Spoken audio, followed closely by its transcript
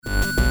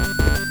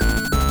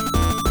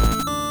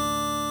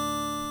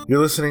You're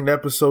listening to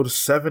episode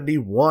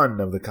 71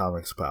 of the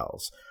Comics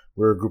Pals.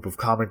 We're a group of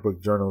comic book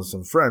journalists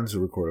and friends who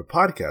record a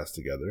podcast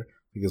together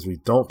because we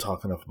don't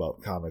talk enough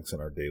about comics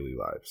in our daily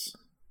lives.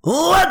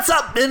 What's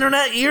up,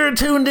 Internet? You're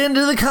tuned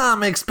into the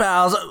Comics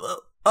Pals.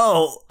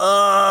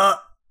 I'm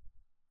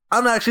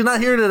actually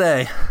not here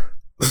today.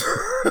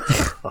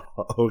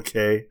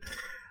 Okay.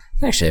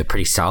 Actually, a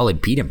pretty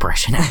solid Pete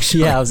impression,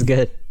 actually. Yeah, it was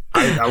good.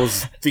 I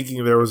was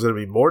thinking there was going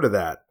to be more to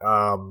that.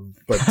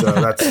 But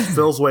that's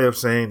Phil's way of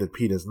saying that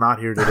Pete is not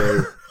here today.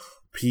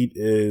 Pete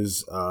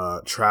is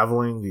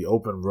traveling the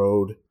open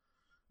road.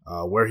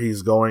 Where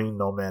he's going,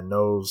 no man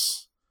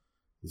knows.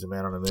 He's a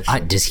man on a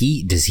mission. Does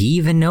he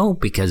even know?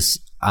 Because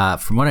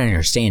from what I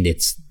understand,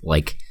 it's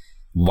like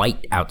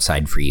white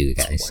outside for you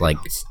guys. Like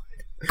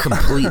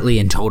completely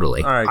and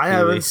totally. All right, I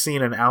haven't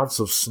seen an ounce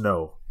of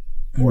snow.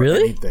 Or Really?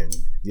 anything.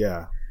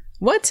 Yeah.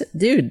 What?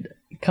 Dude,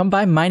 come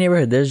by my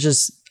neighborhood. There's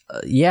just,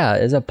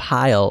 there's a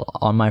pile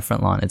on my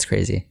front lawn. It's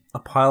crazy. A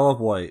pile of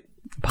white.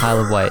 Pile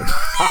of white.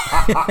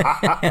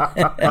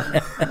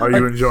 Are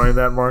you enjoying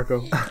that,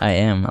 Marco? I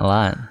am, a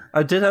lot.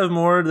 I did have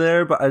more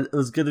there, but it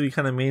was good to be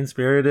kind of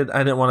mean-spirited. I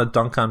didn't want to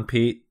dunk on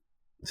Pete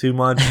too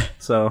much,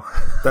 so...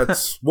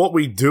 That's what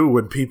we do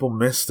when people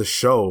miss the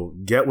show.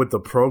 Get with the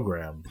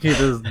program. You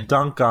just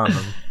dunk on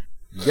them.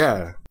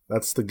 Yeah,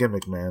 that's the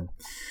gimmick, man.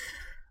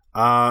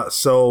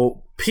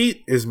 So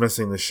Pete is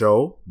missing the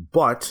show,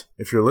 but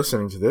if you're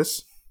listening to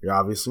this, you're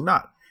obviously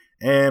not.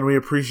 And we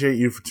appreciate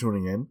you for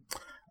tuning in.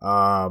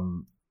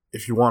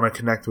 If you want to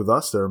connect with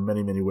us, there are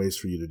many, many ways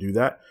for you to do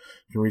that.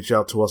 You can reach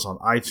out to us on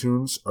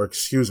iTunes,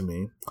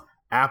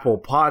 Apple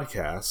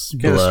Podcasts,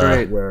 Get it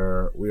straight.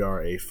 where we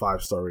are a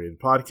 5-star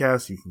rated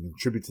podcast. You can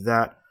contribute to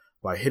that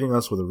by hitting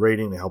us with a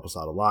rating. They help us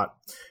out a lot.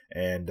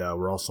 And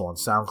we're also on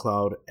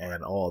SoundCloud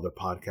and all other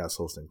podcast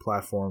hosting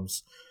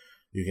platforms.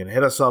 You can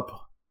hit us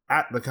up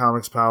at the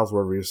Comics Pals,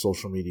 wherever your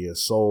social media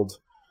is sold.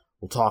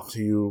 We'll talk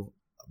to you,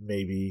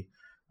 maybe.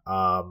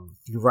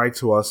 You can write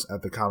to us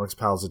at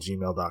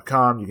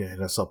thecomicspals@gmail.com. You can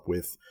hit us up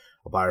with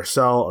a buy or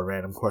sell, a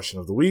random question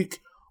of the week,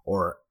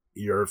 or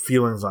your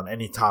feelings on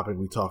any topic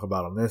we talk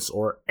about on this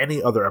or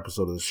any other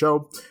episode of the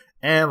show.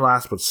 And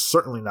last but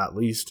certainly not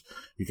least,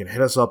 you can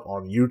hit us up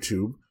on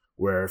YouTube,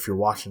 where if you're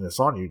watching this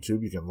on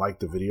YouTube, you can like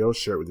the video,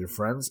 share it with your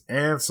friends,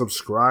 and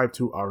subscribe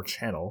to our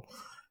channel.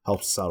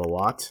 Helps us out a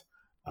lot.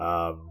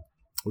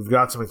 We've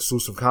got some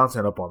exclusive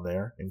content up on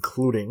there,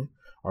 including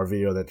our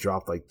video that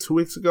dropped like 2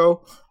 weeks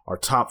ago, our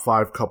top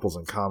 5 couples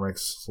in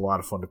comics. It's a lot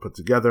of fun to put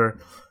together.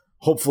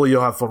 Hopefully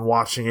you'll have fun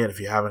watching it.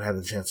 If you haven't had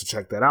the chance to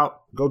check that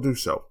out, go do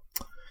so.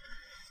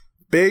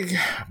 Big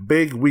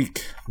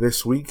week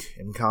this week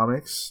in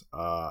comics,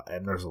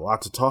 and there's a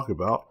lot to talk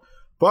about.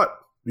 But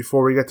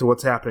before we get to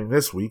what's happening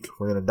this week,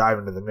 we're going to dive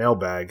into the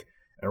mailbag,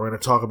 and we're going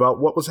to talk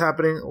about what was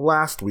happening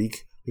last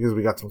week, because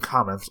we got some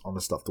comments on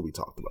the stuff that we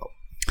talked about.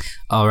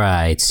 All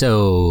right,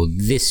 so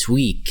this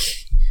week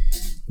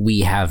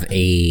we have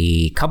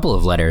a couple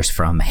of letters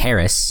from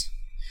Harris.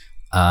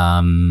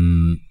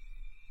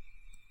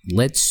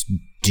 Let's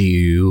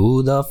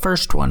do the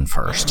first one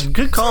first.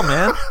 Good call,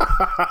 man.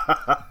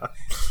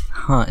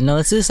 No,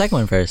 let's do the second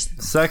one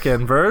first.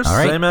 Second verse, All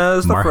right. same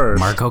as the first.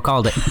 Marco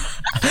called it.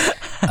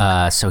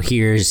 So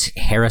here's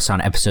Harris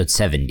on episode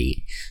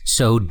 70.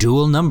 So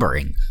dual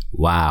numbering.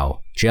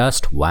 Wow.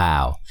 Just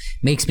wow.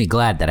 Makes me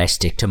glad that I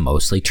stick to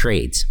mostly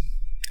trades.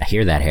 I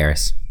hear that,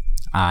 Harris.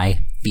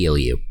 I feel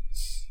you.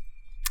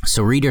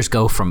 So readers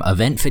go from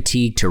event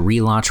fatigue to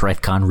relaunch,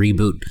 retcon,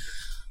 reboot,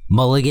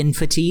 mulligan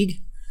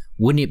fatigue.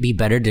 Wouldn't it be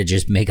better to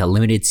just make a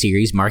limited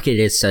series, market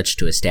it as such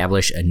to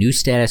establish a new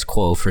status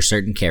quo for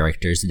certain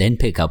characters, then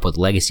pick up with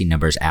legacy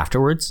numbers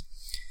afterwards?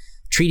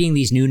 Treating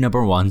these new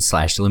number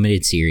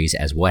 1/limited series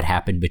as what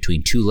happened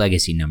between 2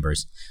 legacy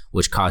numbers,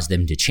 which caused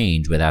them to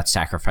change without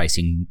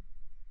sacrificing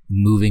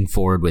moving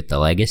forward with the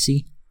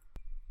legacy?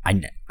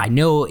 I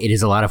know it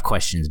is a lot of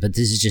questions, but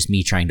this is just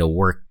me trying to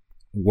work.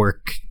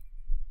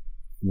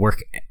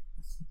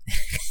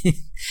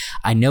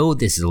 I know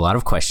this is a lot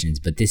of questions,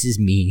 but this is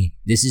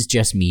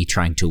just me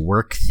trying to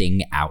work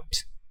thing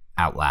out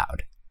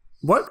loud.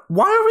 What?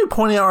 Why are we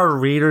pointing out our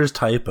readers'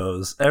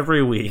 typos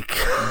every week?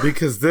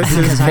 Because this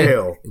is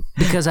Hale.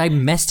 Because I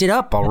messed it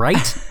up, all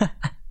right?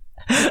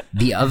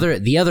 The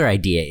other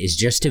idea is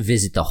just to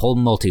visit the whole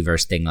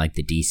multiverse thing like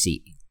the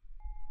DC.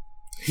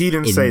 He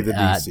didn't say the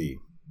DC.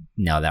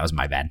 No, that was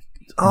my bad.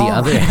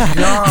 God,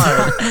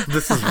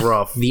 this is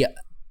rough.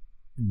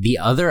 The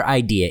other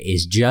idea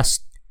is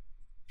just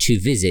to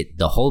visit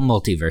the whole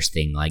multiverse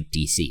thing like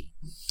DC.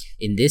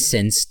 In this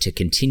sense, to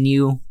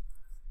continue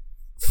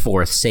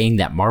forth saying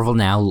that Marvel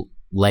Now,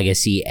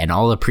 Legacy, and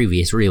all the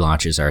previous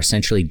relaunches are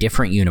essentially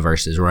different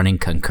universes running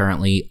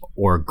concurrently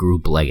or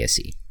group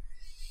legacy.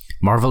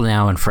 Marvel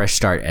Now and Fresh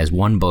Start as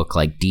one book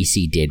like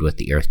DC did with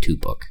the Earth 2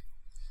 book.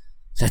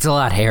 That's a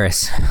lot,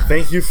 Harris.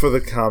 Thank you for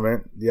the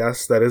comment.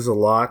 Yes, that is a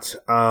lot.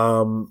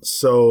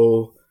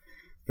 So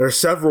there are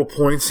several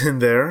points in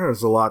there.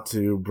 There's a lot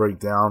to break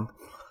down.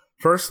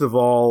 First of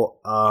all,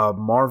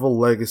 Marvel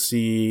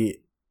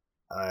Legacy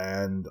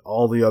and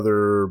all the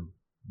other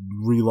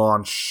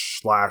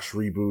relaunch /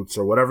 reboots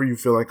or whatever you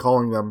feel like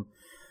calling them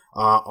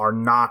are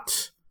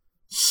not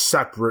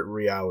separate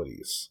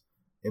realities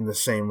in the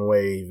same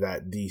way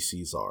that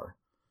DC's are.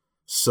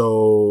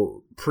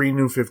 So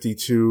pre-New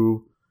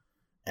 52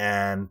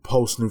 and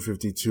post-New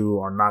 52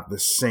 are not the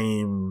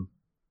same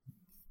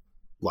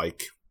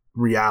like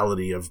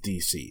reality of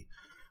DC.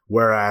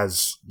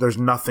 Whereas there's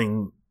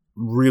nothing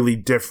really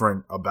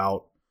different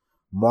about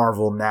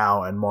Marvel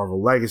now and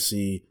Marvel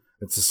Legacy.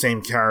 It's the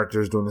same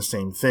characters doing the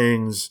same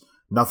things.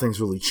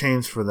 Nothing's really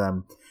changed for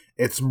them.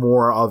 It's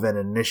more of an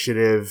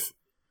initiative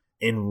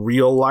in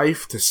real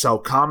life to sell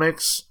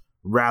comics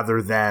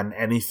rather than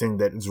anything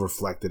that is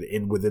reflected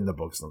within the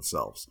books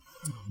themselves.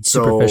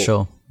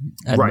 Superficial.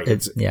 So,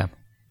 right. Yeah.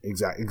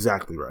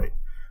 Exactly right.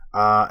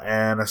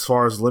 And as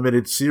far as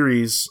limited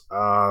series,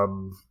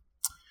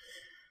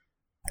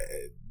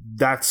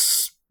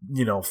 that's,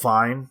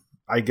 fine,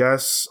 I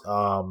guess.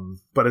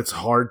 But it's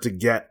hard to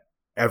get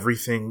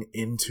everything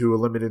into a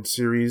limited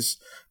series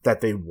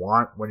that they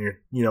want when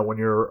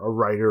you're a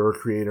writer or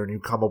creator and you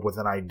come up with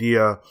an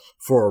idea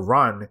for a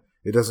run.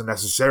 It doesn't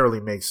necessarily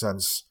make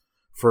sense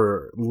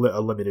for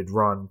a limited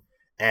run,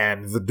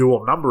 and the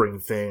dual numbering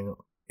thing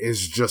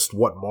is just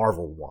what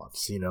Marvel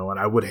wants, and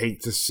I would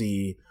hate to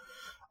see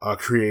a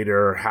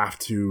creator have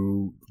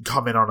to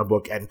come in on a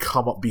book and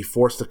be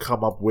forced to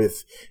come up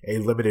with a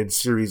limited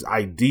series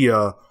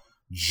idea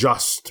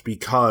just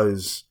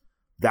because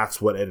that's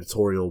what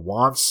editorial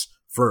wants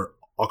for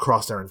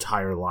across their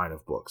entire line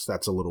of books.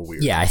 That's a little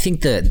weird. Yeah, I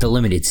think the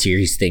limited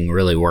series thing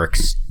really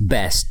works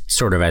best,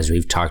 sort of as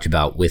we've talked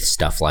about with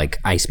stuff like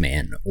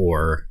Iceman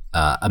or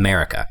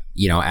America,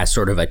 as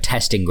sort of a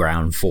testing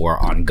ground for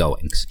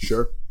ongoings.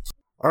 Sure.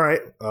 All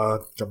right,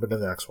 jump into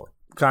the next one.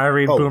 Can I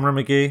read Boomer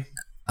McGee?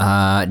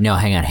 No,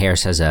 hang on.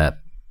 Harris has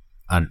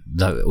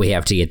we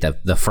have to get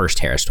the first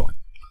Harris one.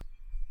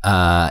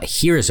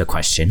 Here is a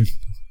question.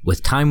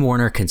 With Time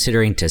Warner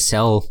considering to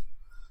sell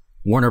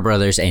Warner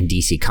Brothers and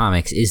DC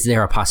Comics, is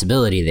there a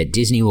possibility that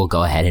Disney will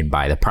go ahead and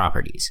buy the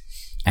properties?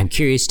 I'm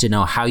curious to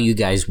know how you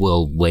guys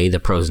will weigh the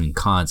pros and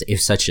cons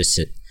if such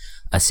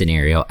a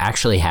scenario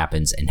actually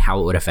happens, and how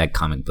it would affect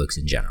comic books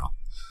in general.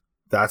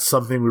 That's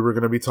something we were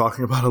going to be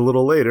talking about a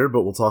little later,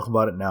 but we'll talk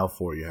about it now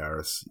for you,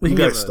 Harris. We you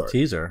can guys give start. A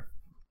teaser.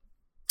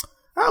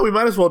 We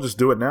might as well just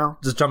do it now.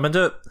 Just jump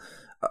into it.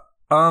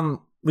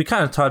 We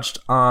kind of touched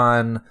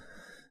on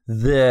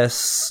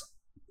this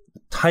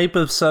type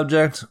of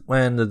subject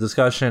when the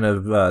discussion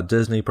of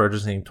Disney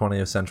purchasing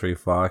 20th Century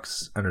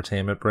Fox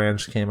entertainment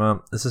branch came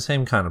up. It's the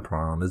same kind of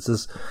problem. It's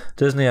just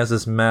Disney has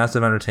this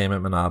massive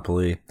entertainment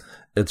monopoly.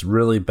 It's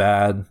really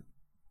bad.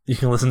 You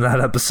can listen to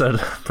that episode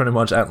pretty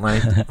much at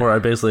length where I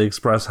basically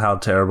express how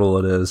terrible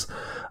it is.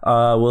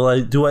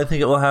 Do I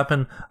think it will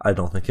happen? I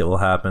don't think it will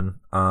happen.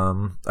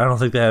 I don't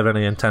think they have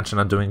any intention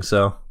on doing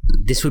so.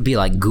 This would be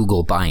like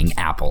Google buying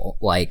Apple.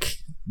 Like,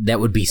 that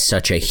would be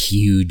such a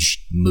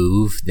huge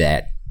move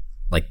that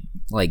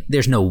like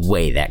there's no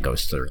way that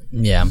goes through.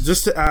 Yeah.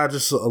 Just to add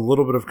just a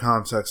little bit of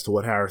context to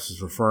what Harris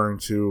is referring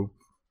to,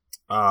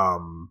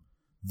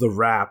 The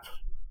Wrap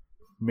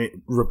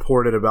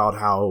reported about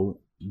how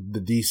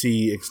the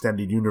DC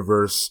Extended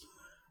Universe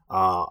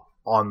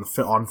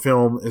on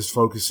film is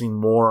focusing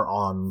more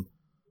on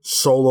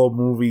solo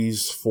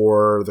movies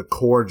for the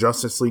core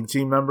Justice League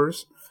team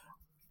members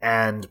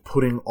and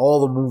putting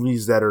all the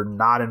movies that are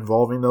not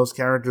involving those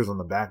characters on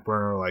the back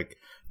burner, like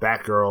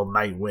Batgirl,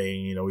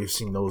 Nightwing. We've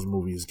seen those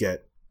movies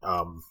get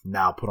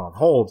now put on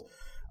hold.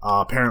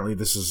 Apparently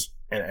this is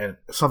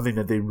something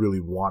that they really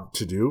want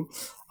to do.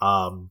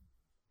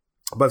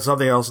 But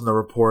something else in the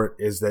report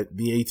is that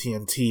the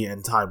AT&T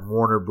and Time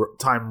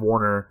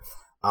Warner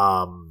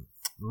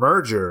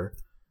merger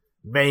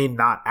may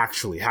not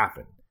actually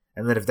happen.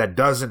 And that if that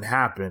doesn't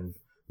happen,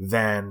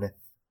 then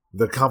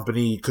the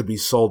company could be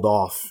sold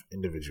off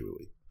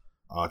individually.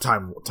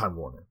 Time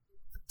Warner.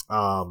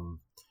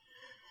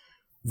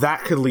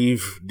 That could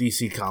leave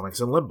DC Comics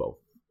in limbo.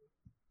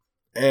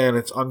 And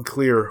it's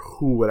unclear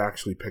who would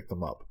actually pick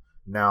them up.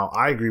 Now,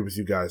 I agree with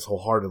you guys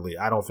wholeheartedly.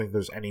 I don't think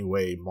there's any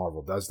way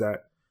Marvel does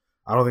that.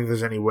 I don't think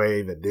there's any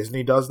way that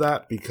Disney does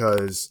that,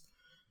 because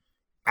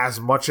as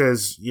much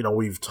as,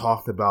 we've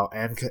talked about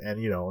and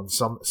in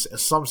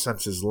some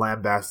senses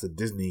lambasted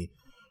Disney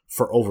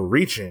for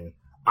overreaching,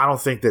 I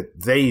don't think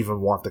that they even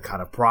want the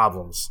kind of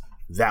problems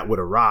that would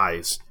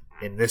arise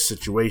in this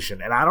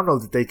situation. And I don't know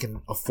that they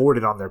can afford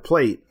it on their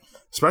plate,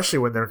 especially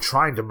when they're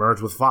trying to merge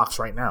with Fox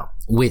right now.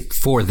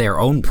 For their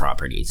own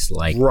properties.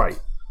 Right.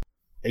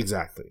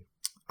 Exactly.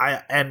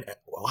 And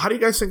how do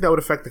you guys think that would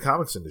affect the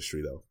comics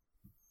industry, though?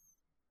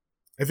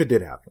 If it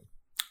did happen.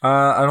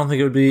 I don't think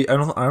it would be. I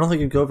don't think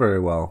it'd go very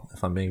well.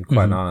 If I'm being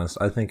quite honest,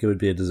 I think it would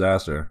be a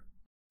disaster.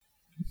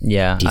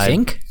 Yeah. Do you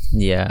think?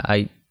 Yeah,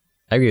 I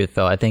agree with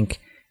Phil. I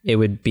think it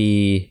would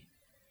be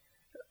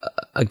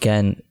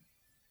again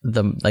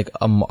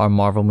a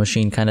Marvel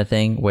machine kind of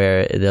thing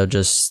where they'll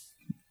just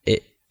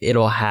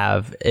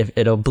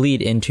it'll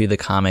bleed into the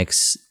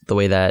comics the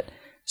way that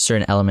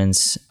certain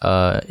elements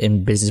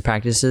in business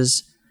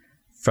practices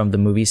from the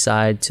movie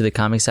side to the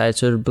comic side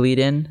sort of bleed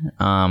in.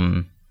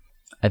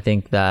 I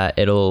think that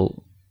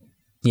it'll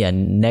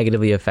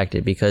negatively affect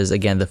it because,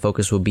 again, the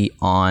focus will be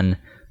on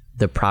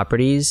the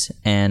properties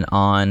and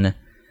on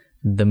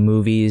the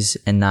movies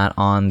and not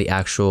on the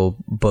actual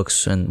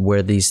books and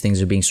where these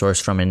things are being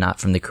sourced from and not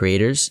from the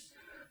creators.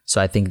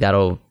 So I think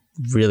that'll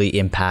really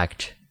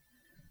impact.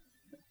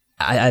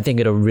 I think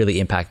it'll really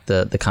impact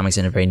the comics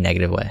in a very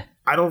negative way.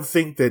 I don't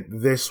think that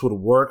this would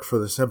work for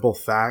the simple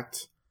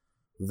fact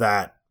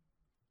that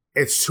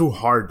it's too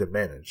hard to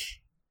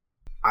manage.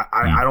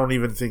 I don't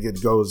even think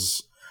it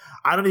goes.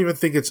 I don't even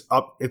think it's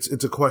up.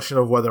 It's a question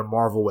of whether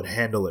Marvel would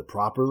handle it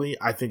properly.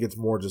 I think it's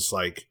more just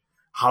like,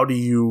 how do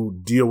you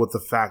deal with the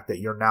fact that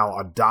you're now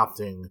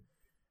adopting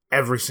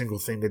every single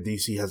thing that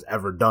DC has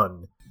ever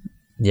done?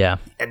 Yeah.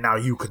 And now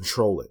you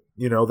control it.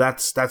 You know,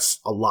 that's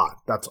a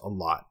lot. That's a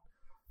lot.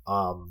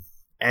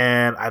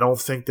 And I don't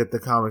think that the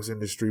comics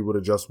industry would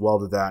adjust well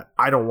to that.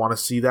 I don't want to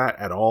see that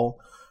at all.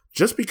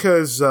 Just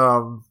because,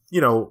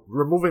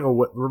 removing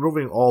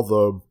all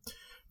the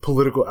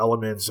political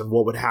elements and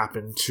what would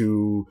happen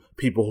to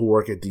people who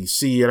work at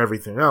DC and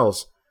everything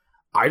else,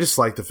 I just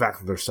like the fact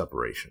that there's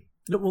separation.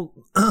 Well,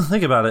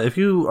 think about it. If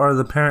you are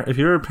the parent, if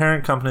you're a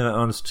parent company that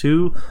owns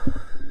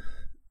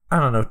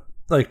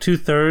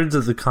 2/3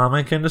 of the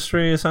comic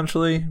industry,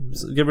 essentially,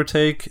 give or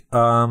take,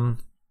 what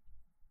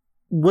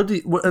do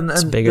you?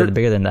 It's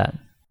bigger than that.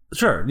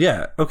 Sure.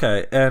 Yeah.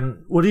 Okay.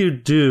 And what do you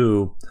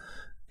do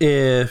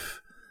if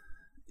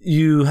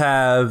you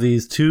have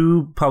these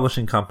two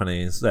publishing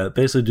companies that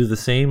basically do the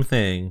same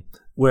thing,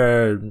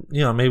 where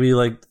maybe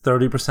like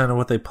 30% of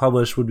what they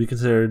publish would be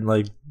considered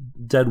like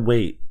dead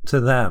weight to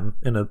them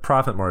in a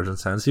profit margin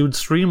sense? You would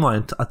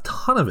streamline a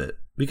ton of it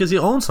because you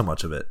own so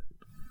much of it.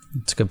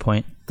 That's a good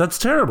point. That's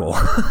terrible.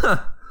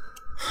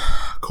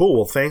 Cool.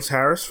 Well, thanks,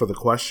 Harris, for the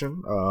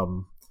question.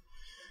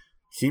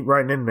 Keep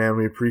writing in, man.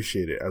 We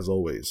appreciate it, as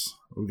always.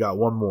 We got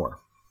one more.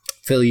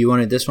 Phil, you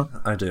wanted this one?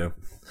 I do.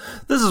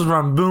 This is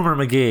from Boomer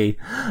McGee.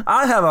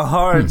 I have a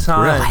hard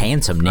time. Real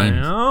handsome name.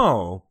 I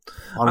know.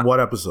 On what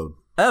episode?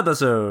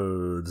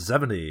 Episode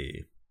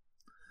 70.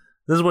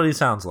 This is what he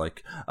sounds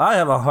like. I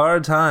have a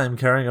hard time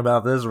caring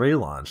about this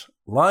relaunch.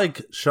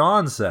 Like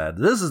Sean said,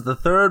 this is the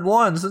third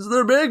one since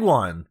their big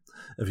one.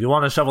 If you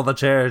want to shuffle the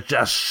chairs,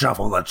 just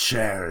shuffle the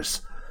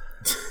chairs.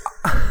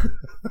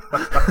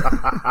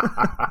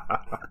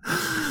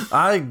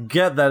 I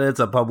get that it's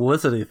a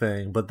publicity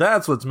thing, but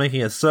that's what's making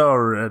it so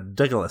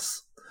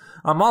ridiculous.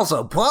 I'm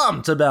also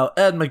pumped about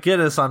Ed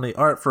McGuinness on the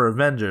art for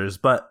Avengers,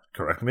 but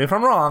correct me if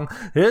I'm wrong,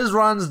 his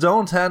runs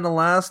don't tend to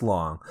last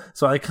long,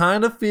 so I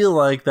kind of feel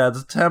like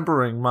that's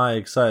tempering my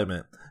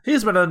excitement.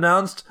 He's been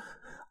announced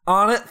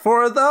on it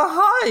for the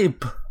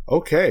hype.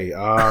 Okay,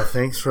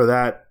 thanks for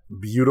that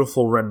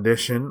beautiful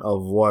rendition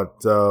of what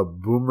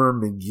Boomer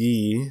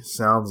McGee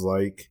sounds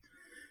like.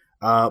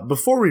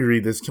 Before we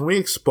read this, can we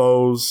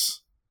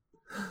expose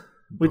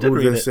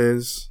who this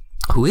is?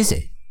 Who is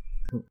it?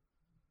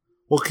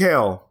 Well,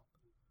 Kale,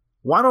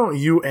 why don't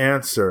you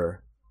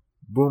answer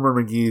Boomer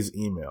McGee's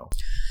email?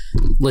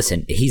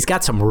 Listen, he's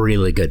got some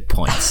really good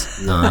points.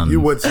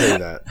 You would say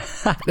that.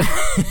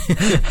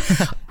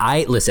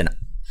 Listen,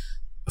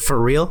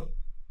 for real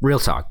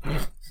talk.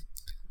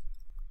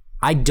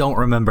 I don't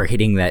remember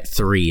hitting that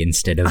 3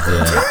 instead of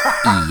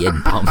the E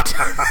in pumped.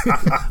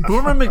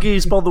 Boomer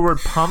McGee spelled the word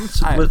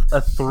pumped with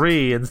a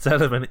 3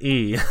 instead of an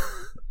E.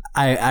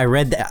 I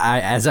read that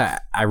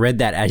I read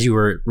that as you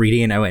were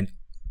reading, and I went,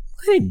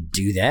 I didn't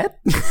do that.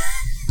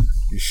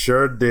 You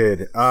sure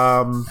did.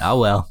 Oh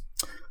well.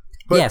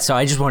 But, yeah, so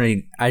I just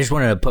wanted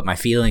to put my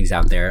feelings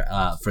out there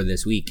for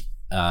this week,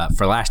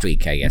 for last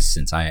week, I guess,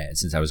 since I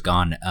was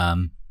gone.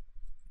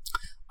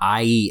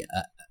 I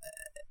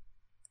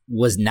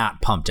was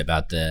not pumped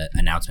about the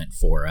announcement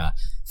for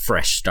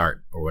Fresh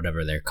Start or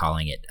whatever they're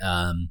calling it.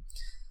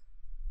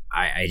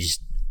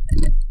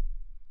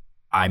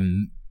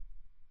 I'm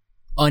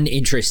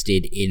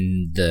uninterested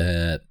in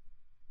the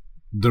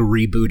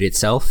reboot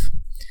itself.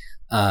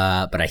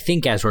 But I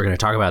think, as we're going to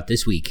talk about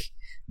this week,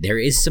 there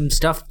is some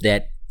stuff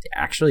that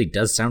actually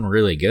does sound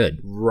really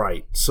good.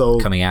 Right. So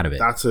coming out of it,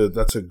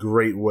 that's a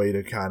great way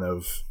to kind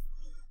of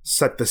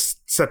set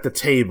the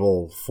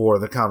table for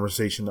the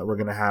conversation that we're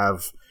going to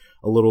have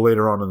a little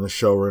later on in the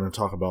show. We're going to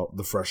talk about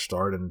the Fresh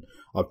Start and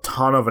a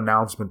ton of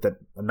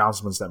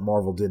announcements that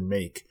Marvel did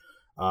make,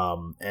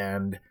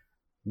 and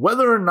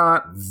whether or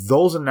not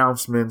those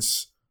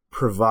announcements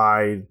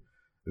provide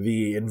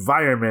the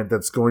environment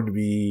that's going to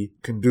be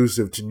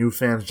conducive to new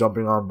fans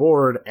jumping on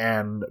board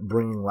and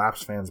bringing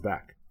lapsed fans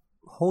back.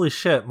 Holy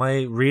shit,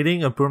 my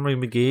reading of Boomer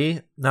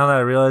McGee, now that I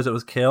realize it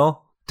was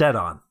Kale, dead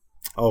on.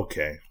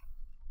 Okay.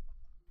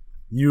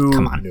 You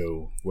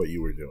knew what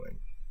you were doing.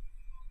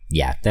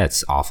 Yeah,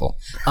 that's awful.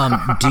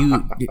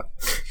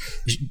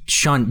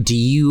 Sean, do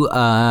you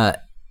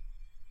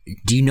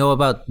know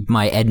about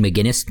my Ed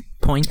McGuinness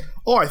point?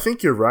 Oh, I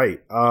think you're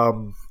right.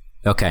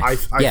 Okay.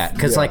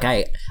 Because like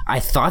I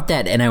thought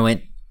that, and I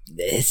went,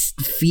 it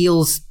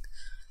feels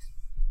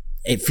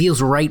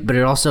right, but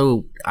it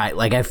also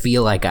I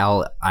feel like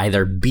I'll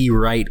either be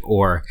right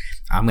or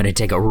I'm gonna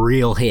take a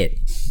real hit.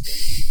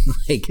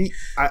 Like,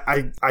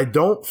 I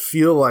don't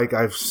feel like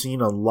I've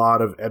seen a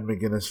lot of Ed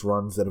McGuinness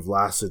runs that have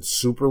lasted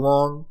super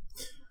long.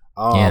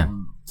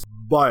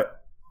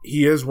 But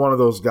he is one of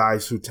those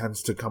guys who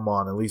tends to come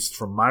on, at least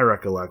from my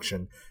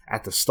recollection,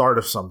 at the start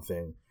of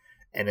something,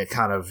 and it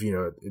kind of,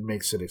 it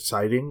makes it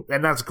exciting,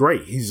 and that's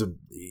great. He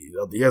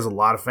has a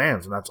lot of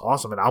fans, and that's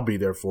awesome, and I'll be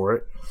there for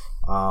it.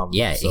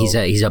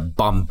 He's a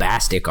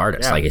bombastic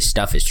artist. Like, his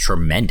stuff is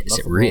tremendous.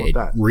 It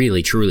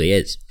really truly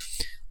is.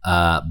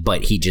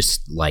 But he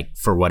just, like,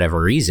 for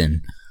whatever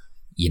reason,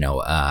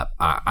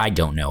 I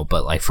don't know,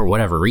 but, like, for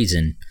whatever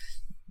reason,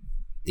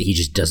 he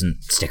just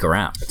doesn't stick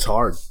around. It's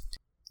hard,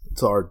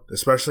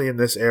 especially in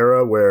this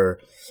era where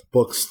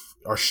books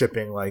are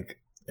shipping, like,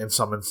 in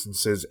some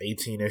instances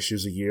 18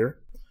 issues a year.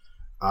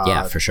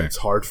 For sure. It's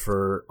hard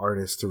for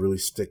artists to really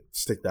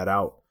stick that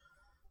out,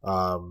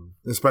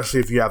 especially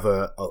if you have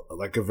a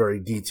very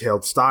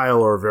detailed style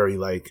or a very,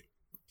 like,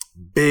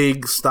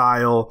 big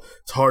style.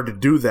 It's hard to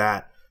do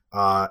that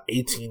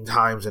 18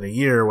 times in a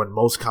year when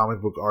most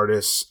comic book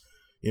artists,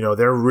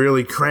 they're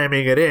really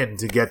cramming it in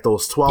to get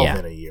those 12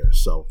 in a year.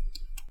 So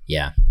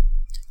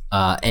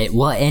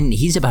and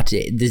he's about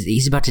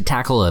to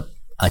tackle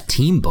a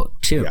team book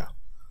too. Yeah.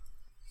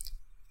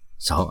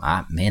 So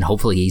man,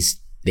 hopefully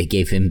they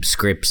gave him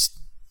scripts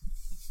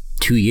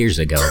 2 years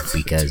ago,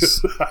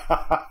 because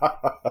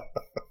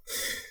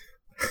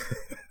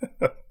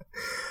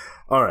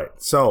all right.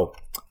 So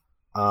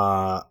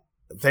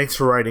thanks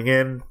for writing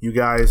in, you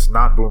guys.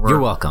 Not Boomer. You're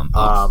welcome.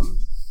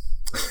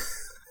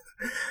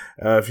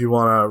 If you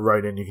want to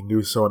write in, you can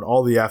do so in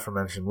all the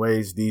aforementioned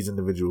ways. These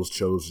individuals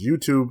chose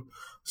YouTube,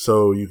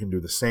 so you can do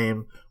the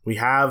same. We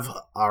have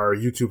our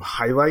YouTube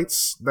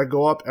highlights that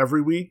go up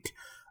every week.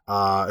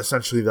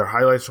 Essentially, they're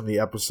highlights from the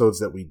episodes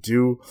that we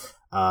do,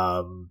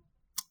 and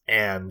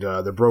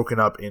they're broken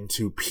up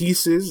into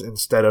pieces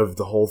instead of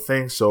the whole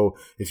thing. So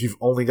if you've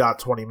only got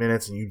 20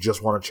 minutes and you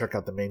just want to check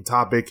out the main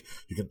topic,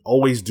 you can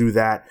always do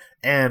that.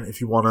 And if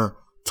you want to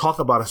talk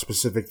about a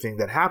specific thing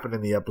that happened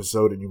in the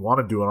episode and you want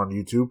to do it on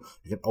YouTube,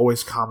 you can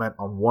always comment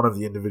on one of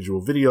the individual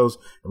videos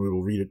and we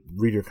will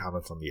read your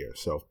comments on the air.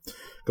 So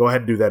go ahead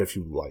and do that if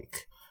you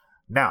like.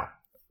 Now,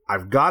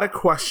 I've got a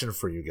question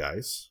for you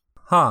guys.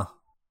 I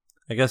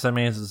guess that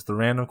means it's the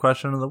random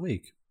question of the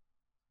week.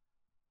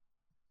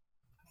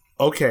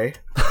 Okay.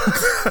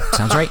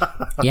 Sounds right.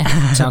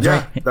 Yeah, sounds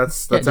right.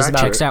 That's accurate.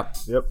 Checks out.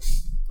 Yep.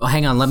 Oh,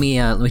 hang on. Let me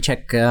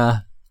check.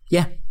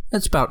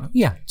 It's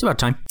about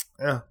time.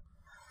 Yeah.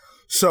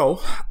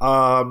 So,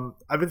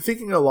 I've been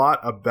thinking a lot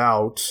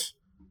about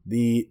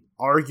the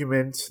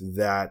argument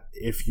that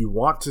if you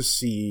want to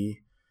see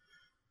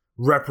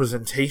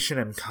representation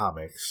in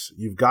comics,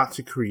 you've got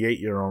to create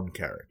your own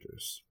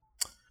characters.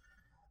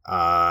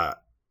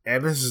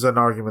 And this is an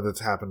argument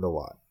that's happened a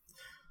lot.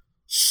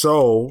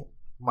 So,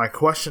 my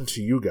question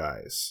to you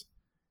guys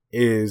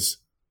is,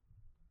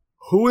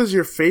 who is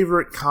your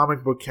favorite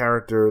comic book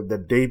character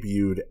that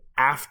debuted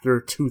after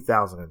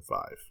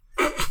 2005?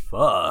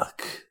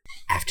 Fuck.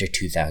 After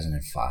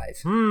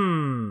 2005.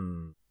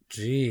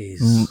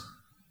 Jeez.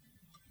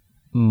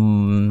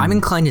 I'm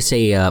inclined to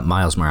say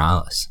Miles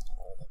Morales.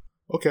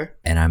 Okay.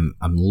 And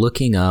I'm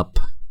looking up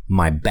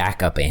my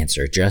backup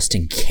answer just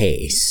in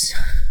case.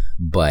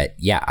 But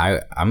yeah,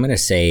 I'm gonna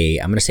say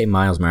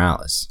Miles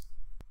Morales.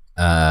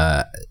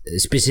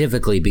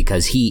 Specifically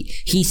because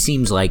he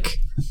seems like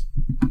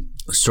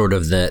sort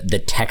of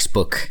the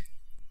textbook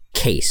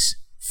case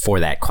for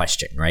that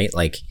question, right?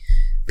 Like,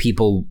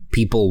 people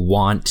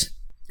want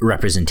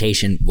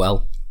representation.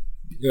 Well,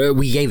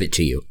 we gave it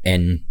to you,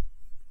 and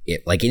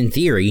it, like, in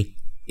theory,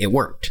 it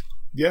worked.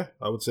 Yeah,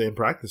 I would say in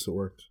practice it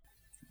worked.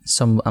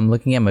 So I'm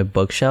looking at my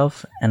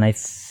bookshelf, and I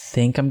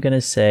think I'm gonna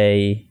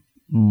say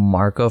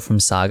Marco from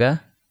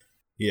Saga.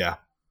 Yeah.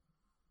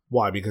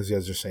 Why? Because he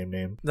has your same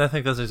name? I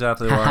think that's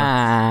exactly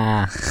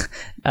why.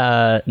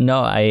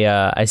 No,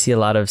 I see a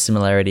lot of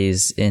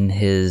similarities in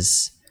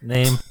his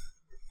name.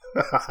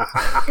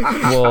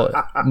 Well,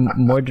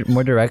 more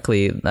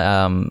directly,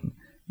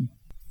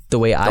 the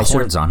way the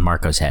horns on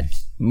Marco's head.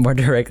 More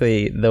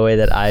directly, the way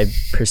that I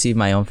perceive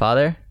my own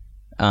father.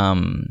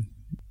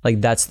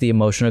 Like, that's the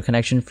emotional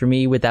connection for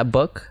me with that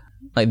book.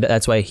 Like,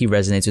 that's why he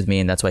resonates with me,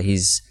 and that's why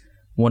he's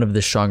one of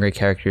the stronger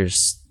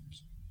characters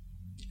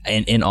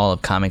in all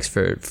of comics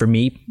for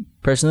me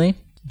personally.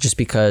 Just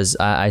because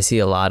I see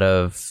a lot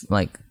of,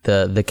 like,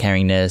 the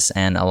caringness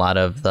and a lot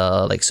of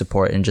the, like,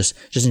 support and just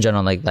in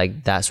general,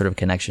 like that sort of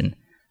connection.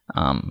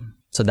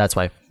 So that's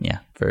why, yeah,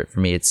 for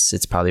me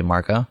it's probably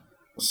Marco.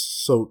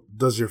 So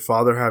does your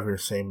father have your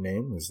same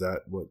name? Is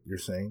that what you're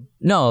saying?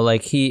 No,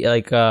 like, he,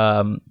 like,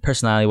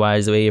 personality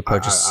wise, the way he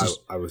approaches.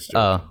 I was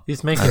joking.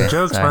 He's making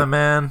jokes, sorry. my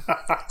man.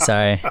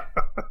 Sorry.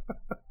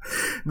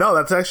 No,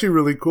 that's actually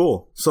really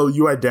cool. So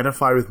you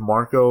identify with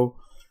Marco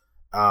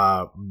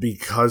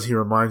because he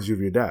reminds you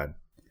of your dad?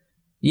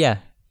 Yeah,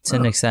 to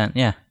an extent,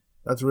 yeah.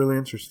 That's really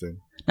interesting.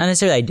 Not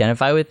necessarily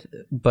identify with,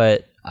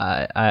 but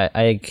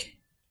I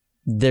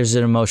there's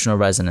an emotional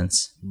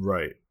resonance.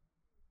 Right.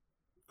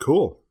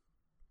 Cool.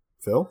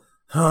 Phil?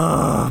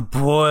 Oh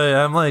boy,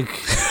 I'm like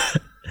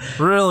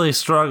really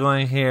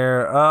struggling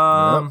here.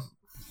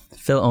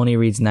 Phil only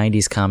reads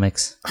 90s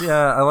comics.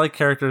 Yeah, I like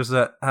characters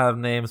that have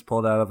names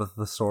pulled out of a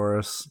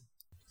thesaurus.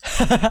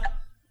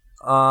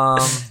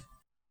 Fuck.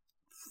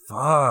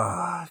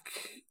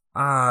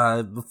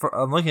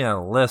 I'm looking at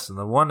a list, and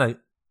the one that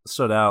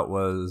stood out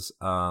was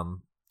the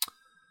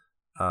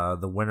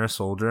Winter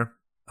Soldier.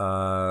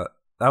 That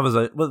was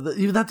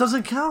that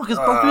doesn't count because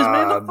Bucky was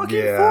made in the fucking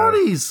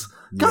 40s.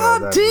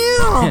 God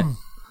damn.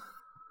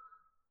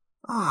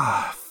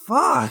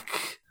 Fuck.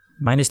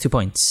 Minus 2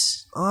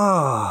 points.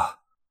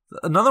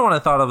 Another one I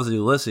thought of was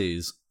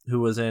Ulysses, who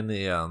was in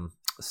the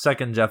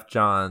second Jeff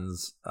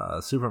Johns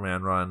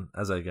Superman run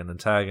as like an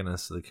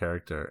antagonist to the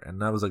character,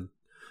 and that was like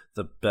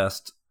the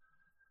best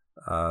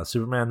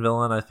Superman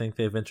villain I think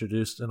they've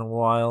introduced in a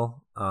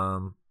while.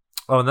 And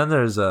then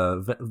there's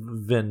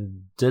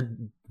Van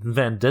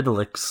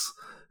Didelix,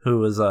 who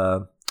was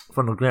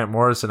from the Grant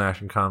Morrison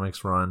Action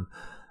Comics run,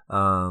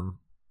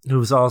 who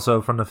was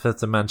also from the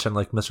Fifth Dimension,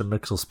 like Mr.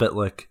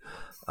 Mixel-Spitlick.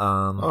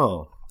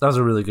 That was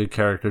a really good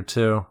character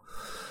too.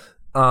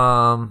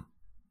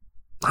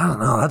 I don't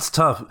know. That's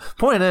tough.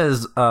 Point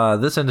is,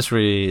 this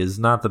industry is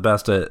not the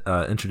best at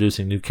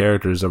introducing new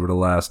characters over the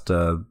last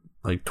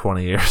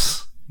 20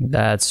 years.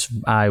 That's,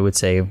 I would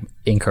say,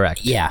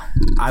 incorrect. Yeah,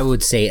 I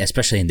would say,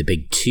 especially in the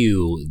big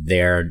two,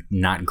 they're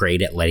not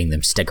great at letting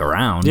them stick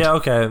around. Yeah,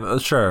 okay,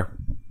 sure.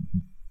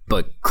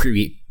 But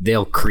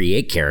they'll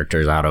create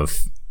characters out of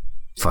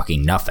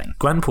fucking nothing.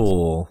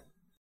 Gwenpool.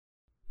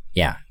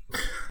 Yeah.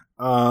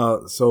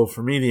 So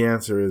for me, the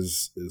answer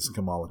is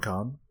Kamala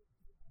Khan.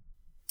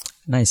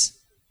 Nice.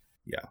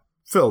 Yeah.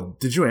 Phil,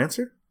 did you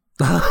answer?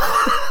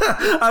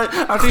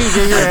 After you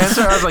gave your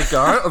answer, I was like,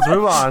 all right, let's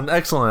move on.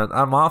 Excellent.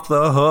 I'm off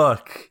the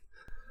hook.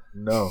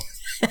 No.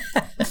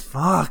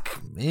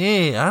 Fuck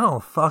me. I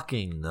don't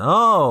fucking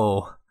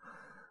know.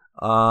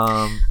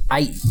 I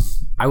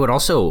would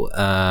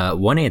also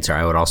one answer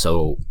I would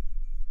also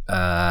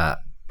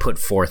put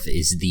forth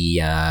is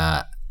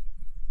the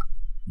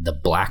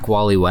Black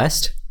Wally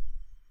West.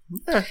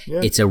 Yeah.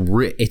 It's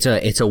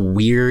a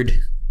weird.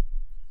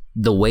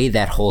 The way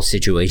that whole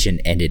situation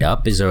ended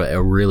up is a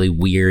really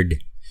weird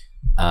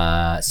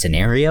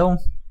scenario.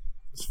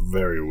 It's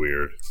very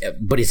weird,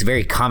 but it's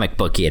very comic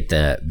booky at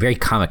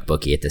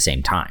the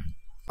same time.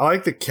 I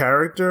like the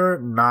character.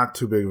 Not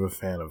too big of a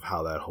fan of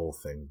how that whole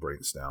thing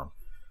breaks down.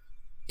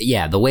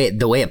 Yeah, the way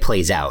it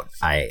plays out,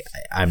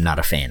 I'm not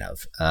a fan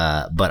of.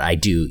 But I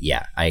do.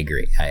 Yeah, I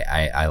agree.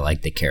 I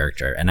like the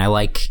character, and I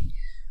like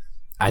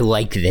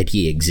that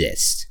he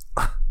exists.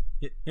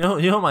 You know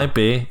what it might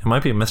be? It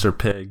might be Mr.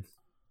 Pig.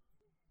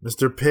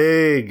 Mr.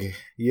 Pig,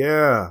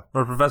 yeah.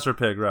 Or Professor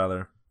Pig,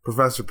 rather.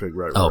 Professor Pig,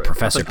 right. Oh, right.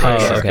 Professor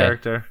Pig. Okay.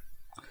 Character.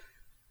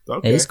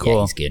 Okay. It is cool.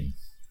 Yeah, he's good.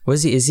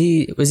 Was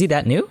he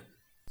that new?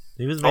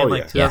 He was made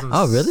like 2007,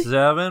 Oh,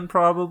 really?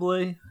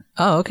 probably.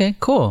 Oh, okay,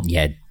 cool.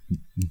 Yeah,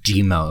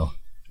 Gmo.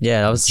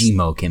 Yeah,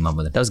 Gmo came up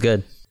with it. That was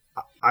good.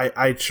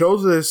 I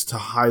chose this to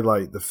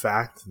highlight the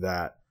fact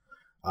that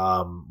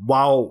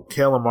while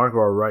Cale and Marco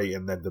are right,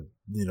 and that the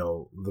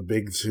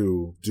big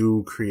two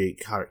do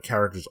create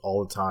characters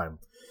all the time,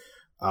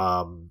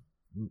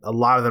 a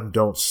lot of them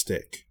don't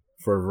stick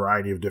for a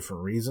variety of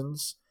different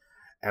reasons,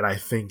 and I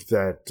think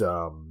that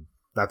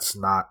that's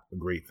not a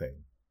great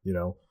thing,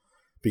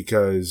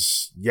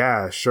 because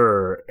yeah,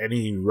 sure,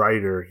 any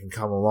writer can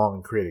come along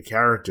and create a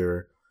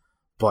character,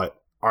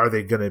 but are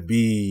they going to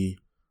be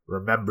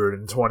remembered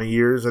in 20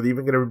 years? Are they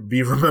even going to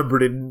be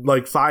remembered in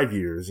 5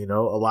 years? A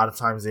lot of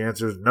times the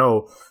answer is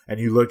no. And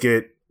you look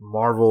at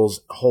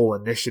Marvel's whole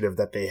initiative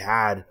that they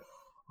had,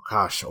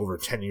 over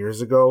 10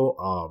 years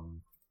ago,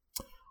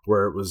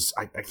 where it was,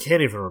 I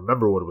can't even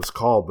remember what it was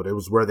called, but it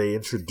was where they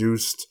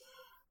introduced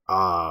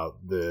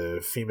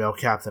the female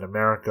Captain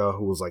America,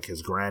 who was like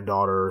his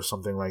granddaughter or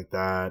something like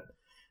that,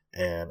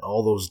 and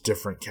all those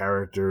different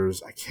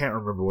characters. I can't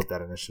remember what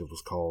that initiative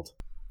was called.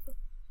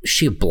 Was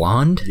she a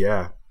blonde?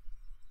 Yeah.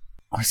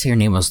 I want to say her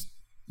name was,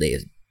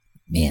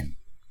 man,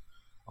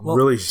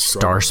 really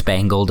Star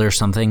Spangled or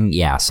something.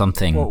 Yeah,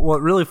 something. Well,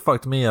 what really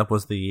fucked me up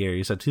was the year.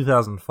 You said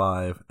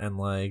 2005, and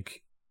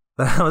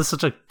that was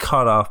such a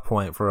cutoff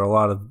point for a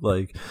lot of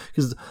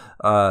because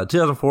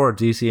 2004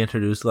 DC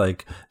introduced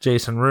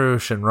Jason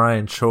Roosh and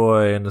Ryan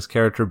Choi and this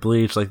character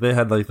Bleach. They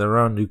had their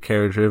own new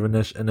character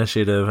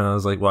initiative, and I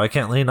was like, well, I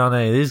can't lean on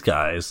any of these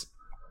guys.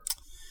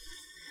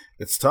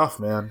 It's tough,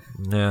 man.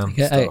 Yeah,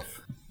 it's tough.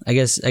 I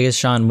guess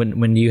Sean,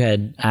 when you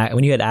had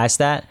asked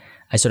that,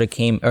 I sort of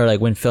came, or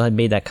when Phil had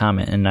made that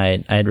comment and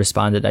I had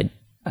responded,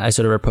 I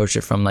sort of approached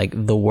it from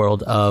the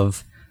world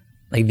of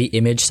the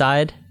image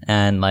side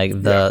and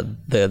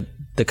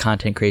the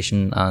content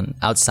creation on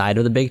outside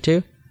of the big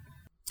two.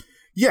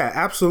 Yeah,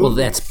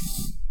 absolutely. Well,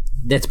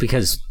 that's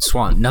because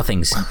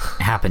nothing's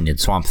happened in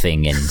Swamp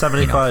Thing in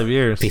 75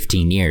 years,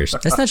 15 years.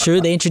 That's not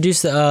true. They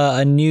introduced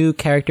a new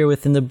character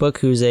within the book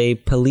who's a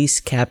police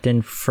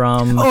captain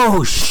from.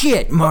 Oh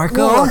shit,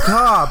 Marco!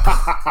 Cop.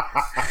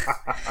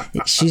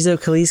 She's a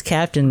police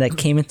captain that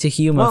came into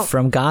Huma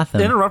from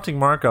Gotham. Interrupting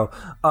Marco.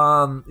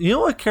 You know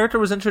what character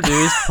was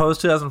introduced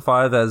post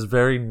 2005 that is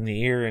very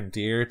near and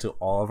dear to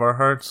all of our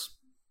hearts?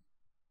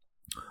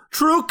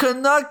 True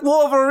Canuck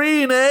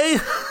Wolverine, eh?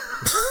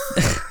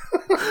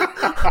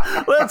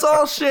 Let's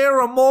all share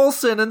a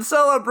Molson and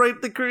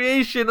celebrate the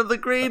creation of the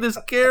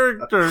greatest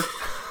character.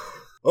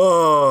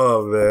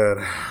 Oh,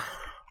 man.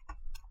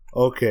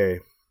 Okay.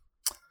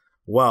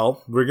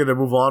 Well, we're going to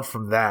move on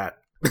from that.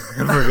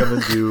 And we're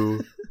going to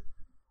do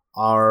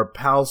our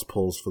pals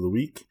polls for the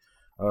week.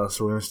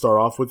 So we're going to start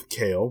off with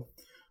Kale,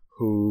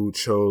 who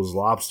chose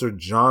Lobster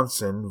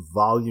Johnson,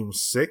 Volume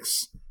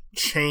 6,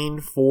 Chain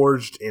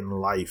Forged in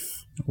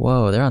Life.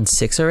 Whoa, they're on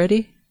 6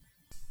 already?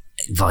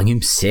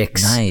 Volume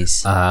 6.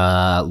 Nice.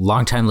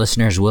 Longtime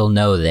listeners will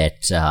know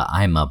that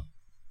I'm a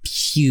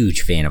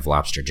huge fan of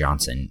Lobster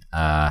Johnson.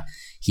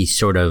 He's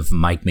sort of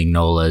Mike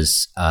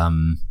Mignola's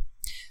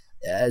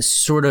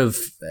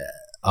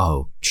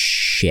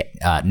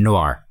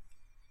noir.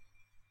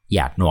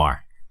 Yeah,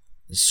 noir.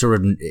 Sort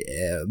of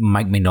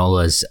Mike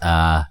Mignola's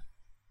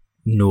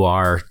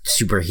noir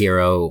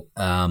superhero.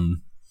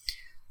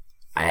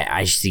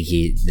 I just think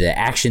the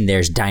action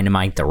there's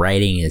dynamite. The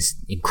writing is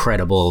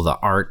incredible. The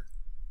art,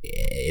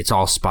 it's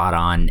all spot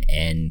on,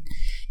 and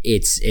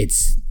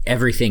it's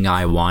everything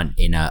I want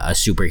in a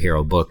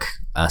superhero book.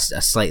 A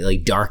slightly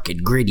dark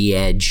and gritty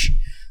edge,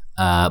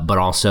 but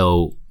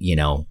also,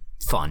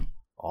 fun.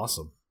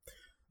 Awesome.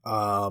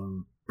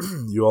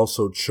 You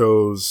also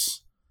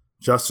chose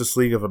Justice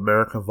League of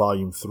America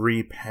Volume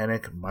 3,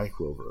 Panic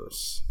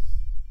Microverse.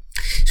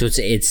 So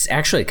it's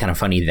actually kind of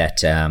funny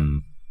that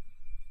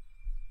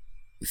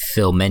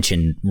Phil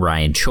mentioned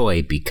Ryan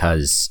Choi,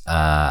 because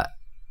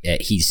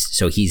he's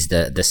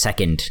the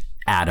second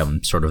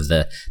Adam, sort of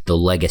the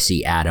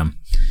legacy Adam.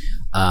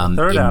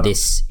 Third Adam.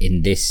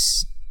 In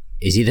this,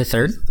 is he the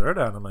third? Third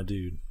Adam, my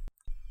dude.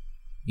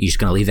 You just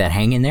gonna leave that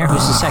hanging there?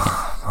 Who's the second?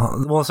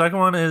 Well, the second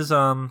one is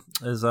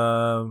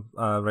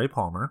Ray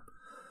Palmer,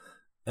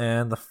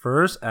 and the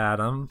first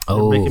Adam.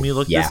 You're making me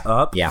look this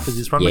up. Yeah, because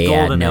he's from the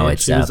Golden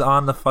Age. He was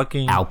on the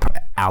fucking Al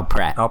Pratt. Al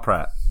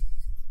Pratt.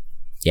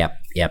 Yep.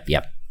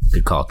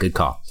 Good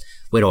call.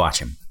 Way to watch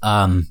him.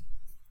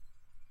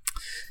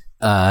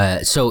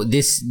 So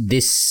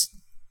this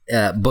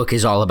book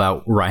is all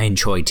about Ryan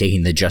Choi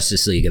taking the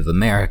Justice League of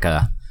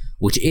America,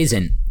 which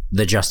isn't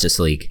the Justice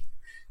League,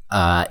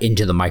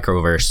 into the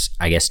microverse,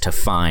 I guess, to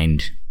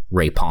find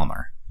Ray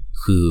Palmer,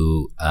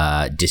 who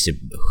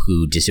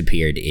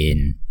disappeared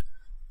in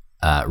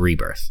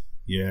Rebirth.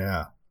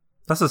 Yeah.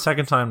 That's the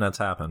second time that's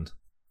happened.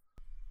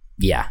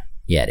 Yeah,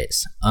 it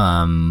is.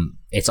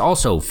 It's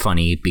also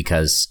funny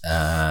because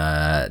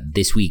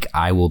this week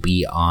I will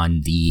be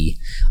on the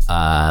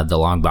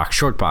long box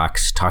short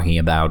box talking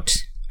about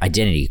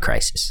Identity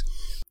Crisis.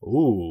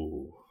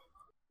 Ooh.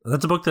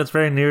 That's a book that's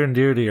very near and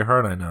dear to your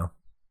heart, I know.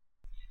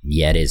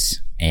 Yeah, it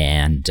is.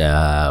 And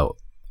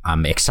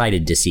I'm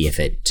excited to see if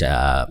it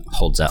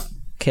holds up.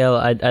 Kale,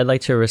 I'd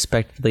like to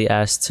respectfully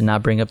ask to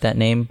not bring up that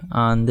name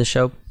on the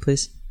show,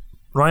 please.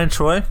 Ryan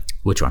Choi?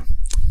 Which one?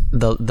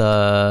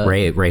 The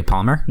Ray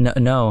Palmer?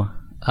 No.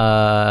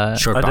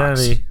 Short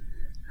Identity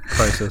box.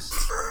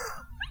 Crisis.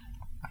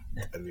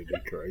 Identity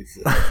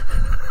Crisis.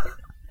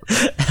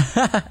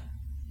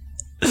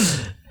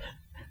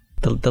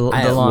 the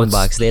long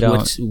box. They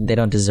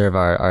don't deserve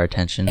our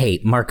attention. Hey,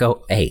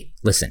 Marco. Hey,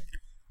 listen.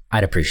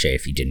 I'd appreciate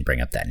if you didn't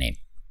bring up that name.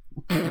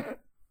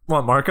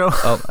 What, Marco?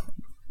 Oh.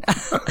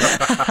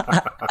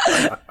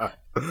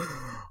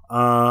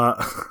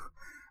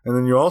 And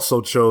then you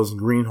also chose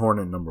Green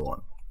Hornet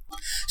 #1.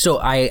 So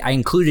I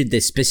included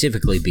this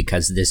specifically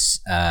because this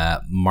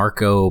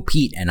Marco,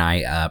 Pete, and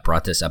I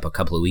brought this up a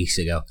couple of weeks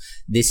ago.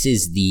 This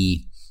is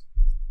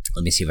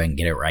let me see if I can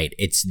get it right.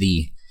 It's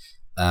the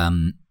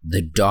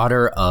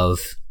daughter of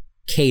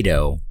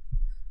Kato,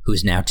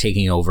 who's now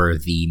taking over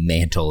the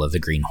mantle of the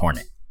Green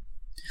Hornet.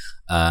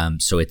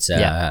 So it's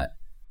an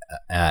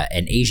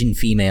Asian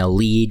female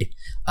lead,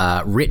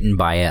 written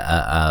by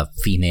a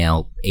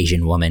female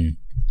Asian woman,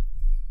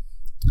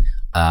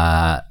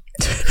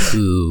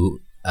 who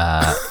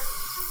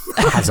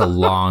has a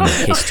long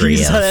history. You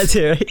saw that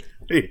too,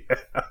 right?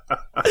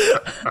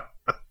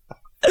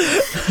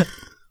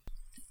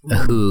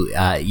 Who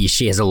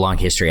she has a long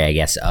history, I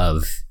guess,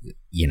 of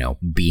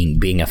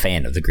being a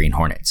fan of the Green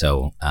Hornet.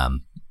 So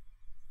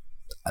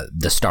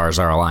the stars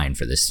are aligned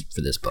for this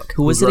book.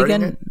 Who was it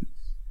again?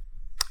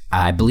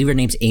 I believe her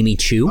name's Amy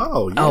Chu.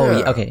 Oh, yeah. Oh,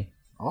 yeah, okay.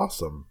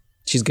 Awesome.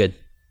 She's good.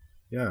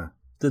 Yeah.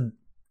 Did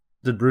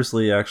Bruce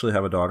Lee actually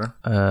have a daughter?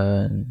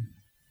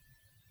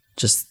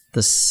 Just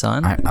the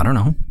son? I don't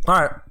know.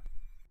 All right.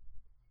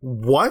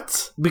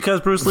 What? Because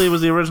Bruce Lee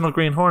was the original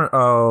Green Hornet.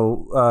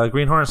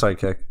 Green Hornet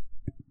sidekick.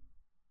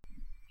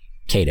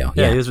 Kato.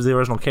 Yeah, he was the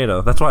original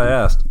Kato. That's why I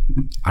asked.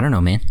 I don't know,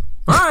 man.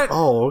 All right.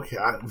 Oh, okay.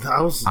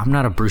 I'm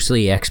not a Bruce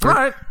Lee expert. All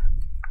right.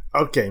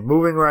 Okay,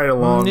 moving right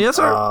along. Yes,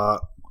 sir.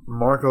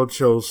 Marco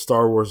chose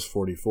Star Wars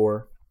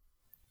 44.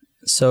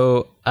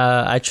 So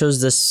I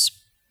chose this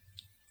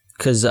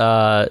because,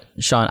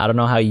 Sean, I don't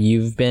know how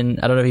you've been.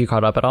 I don't know if you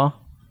caught up at all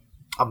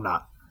I'm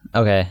not.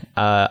 Okay.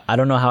 I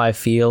don't know how I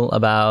feel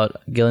about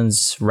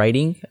Gillen's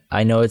writing.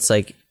 I know it's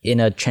like in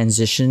a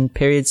transition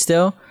period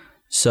still.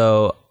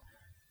 So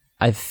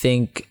I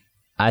think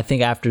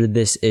after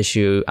this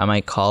issue, I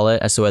might call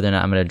it as to whether or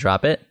not I'm going to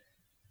drop it.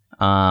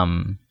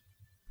 So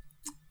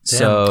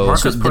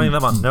Mark is putting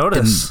them on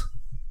notice.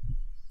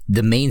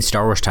 The main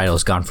Star Wars title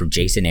has gone from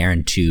Jason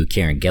Aaron to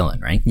Kieran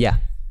Gillen, right? Yeah.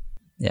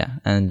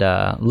 And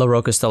La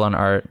Roca's still on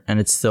art, and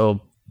it's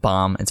still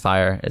bomb. It's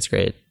fire. It's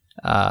great.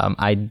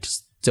 I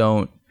just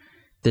don't.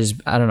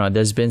 I don't know.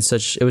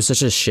 It was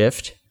such a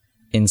shift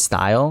in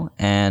style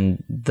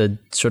and the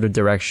sort of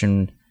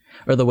direction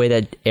or the way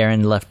that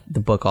Aaron left the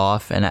book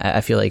off, and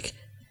I feel like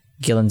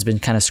Gillen's been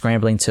kind of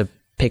scrambling to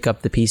pick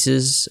up the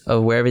pieces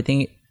of where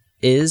everything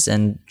is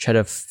and try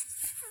to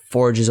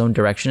forge his own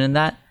direction in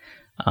that.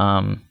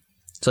 So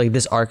like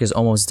this arc is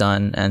almost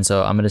done, and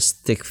so I'm gonna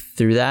stick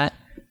through that.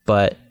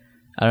 But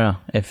I don't know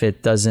if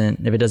it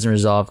doesn't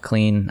resolve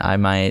clean. I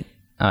think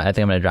I'm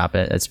gonna drop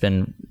it. It's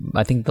been,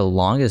 I think, the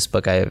longest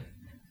book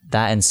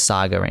that and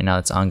Saga right now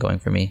that's ongoing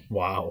for me.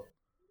 Wow.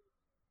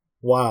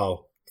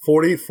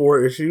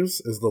 44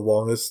 issues is the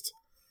longest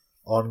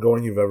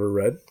ongoing you've ever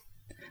read?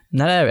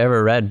 Not that I've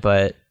ever read,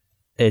 but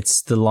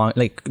it's the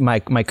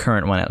my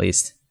current one at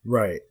least.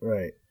 Right.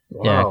 Wow.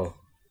 Yeah.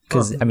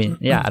 Because I mean,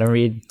 I don't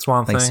read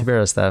Swamp like Thing.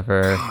 superhero stuff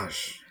or.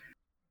 Gosh.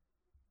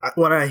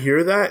 When I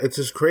hear that, it's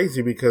just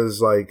crazy because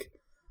like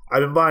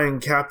I've been buying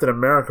Captain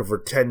America for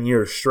 10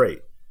 years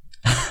straight.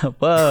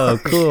 Whoa,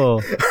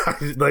 cool.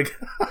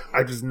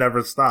 I just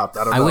never stopped.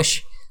 I don't know.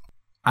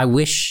 I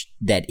wish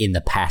that in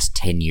the past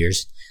 10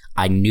 years,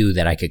 I knew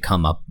that I could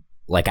come up,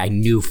 like I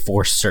knew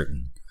for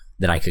certain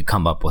that I could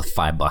come up with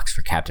 $5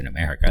 for Captain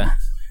America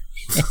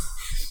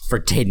for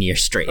 10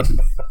 years straight.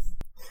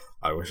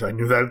 I wish I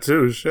knew that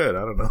too. Shit,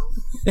 I don't know.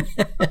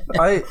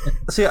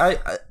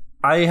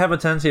 I have a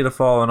tendency to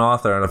follow an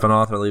author, and if an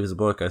author leaves a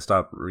book, I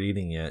stop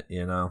reading it,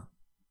 you know?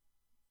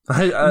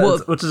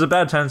 Which is a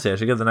bad tendency. I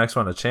should give the next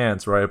one a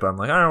chance, right? But I'm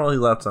like, I don't know, he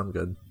left, so I'm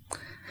good.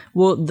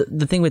 Well,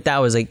 the thing with that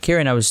was like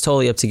Kieran, I was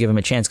totally up to give him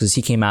a chance because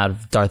he came out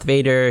of Darth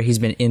Vader. He's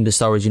been in the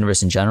Star Wars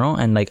universe in general,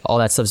 and like all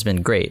that stuff's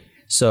been great.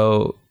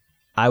 So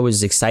I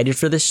was excited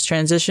for this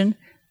transition,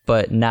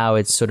 but now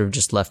it's sort of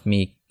just left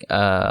me.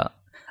 I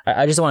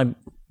just want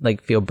to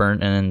like feel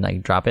burnt and then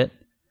like drop it.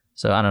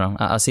 So I don't know.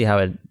 I'll see how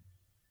it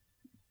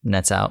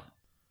nets out.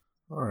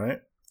 All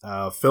right.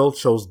 Phil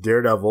chose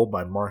Daredevil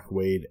by Mark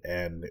Waid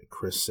and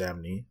Chris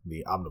Samney,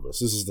 the omnibus.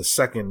 This is the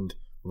second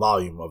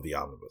volume of the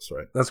omnibus,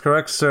 right? That's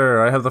correct,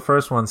 sir. I have the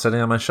first one sitting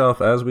on my shelf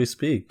as we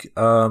speak.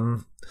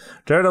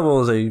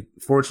 Daredevil is a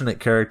fortunate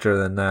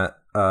character in that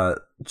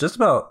just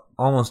about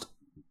almost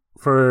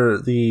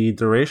for the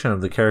duration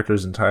of the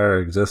character's entire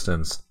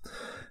existence,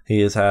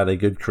 he has had a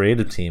good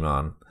creative team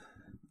on.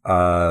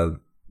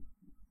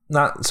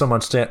 Not so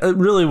much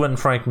really when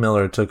Frank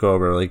Miller took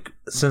over. Like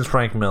since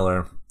Frank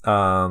Miller,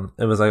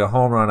 it was like a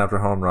home run after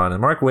home run, and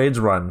Mark Waid's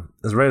run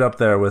is right up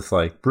there with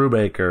like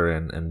Brubaker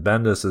and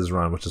Bendis's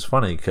run, which is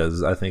funny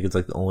because I think it's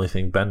like the only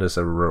thing Bendis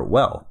ever wrote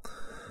well.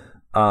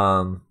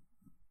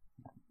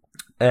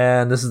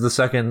 And this is the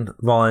second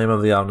volume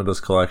of the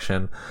Omnibus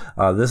collection.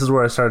 This is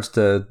where it starts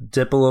to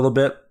dip a little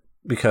bit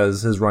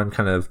because his run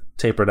kind of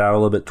tapered out a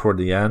little bit toward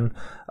the end.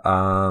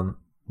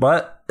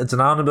 But it's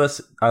an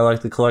omnibus. I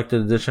like the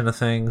collected edition of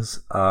things.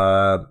 It's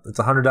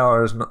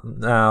 $100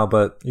 now,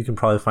 but you can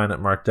probably find it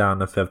marked down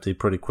to $50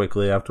 pretty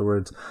quickly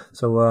afterwards.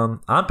 So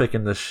I'm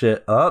picking this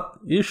shit up.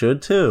 You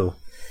should too.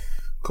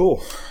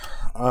 Cool.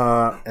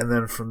 And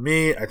then for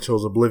me, I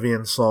chose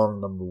Oblivion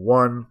Song number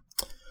 1.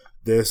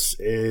 This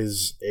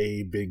is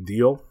a big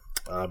deal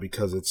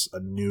because it's a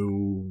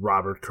new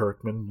Robert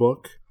Kirkman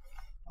book.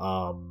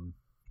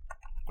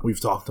 We've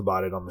talked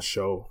about it on the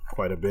show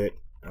quite a bit.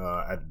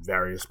 At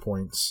various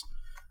points.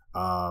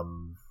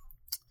 I'm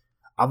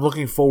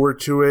looking forward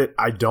to it.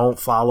 I don't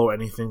follow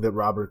anything that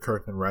Robert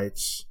Kirkman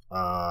writes.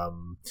 I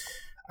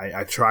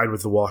tried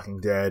with The Walking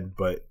Dead,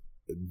 but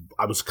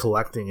I was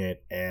collecting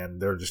it and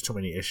there are just too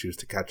many issues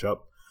to catch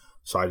up,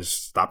 so I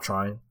just stopped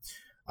trying.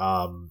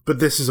 But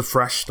this is a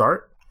fresh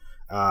start,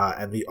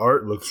 and the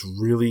art looks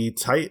really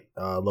tight.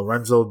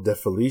 Lorenzo De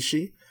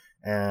Felici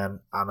and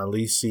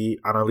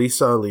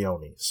Annalisa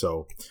Leone.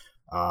 So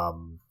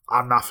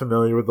I'm not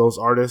familiar with those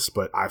artists,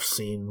 but I've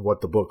seen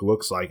what the book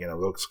looks like, and it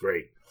looks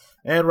great.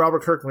 And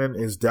Robert Kirkman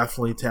is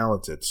definitely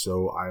talented,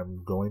 so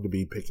I'm going to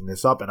be picking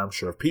this up, and I'm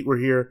sure if Pete were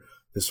here,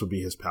 this would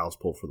be his Pal's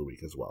Pull for the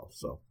week as well.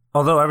 So,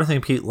 although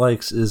everything Pete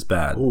likes is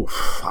bad.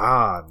 Oof,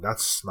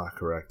 that's not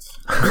correct.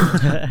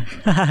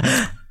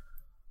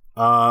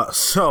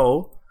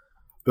 So,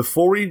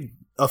 before we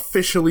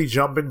officially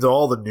jump into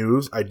all the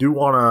news, I do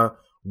want to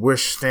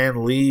wish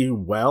Stan Lee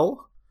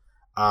well.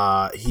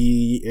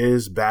 He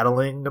is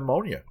battling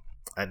pneumonia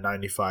at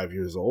 95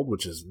 years old,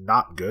 which is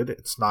not good.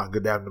 It's not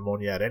good to have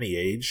pneumonia at any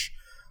age,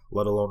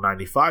 let alone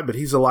 95, but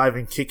he's alive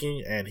and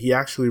kicking, and he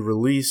actually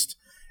released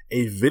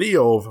a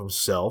video of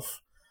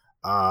himself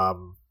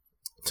to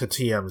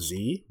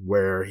TMZ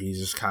where he's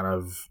just kind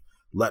of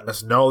letting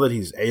us know that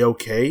he's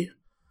A-okay.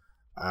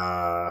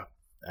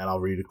 And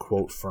I'll read a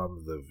quote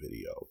from the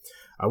video.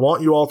 "I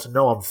want you all to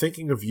know I'm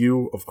thinking of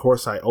you. Of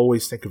course, I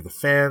always think of the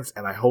fans,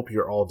 and I hope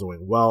you're all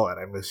doing well, and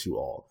I miss you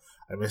all.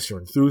 I miss your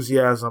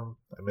enthusiasm.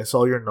 I miss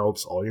all your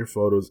notes, all your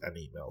photos, and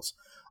emails.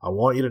 I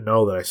want you to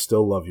know that I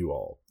still love you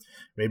all.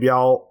 Maybe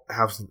I'll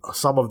have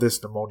some of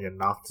this pneumonia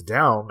knocked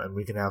down, and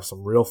we can have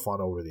some real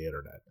fun over the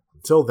internet.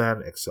 Until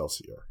then,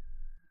 Excelsior."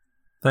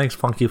 Thanks,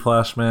 Funky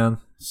Flash Man.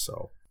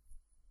 So...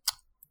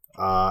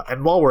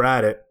 and while we're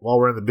at it, while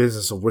we're in the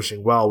business of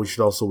wishing well, we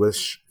should also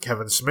wish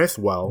Kevin Smith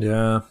well,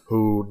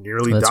 who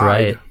nearly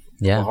died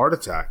of a heart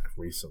attack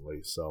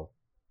recently. So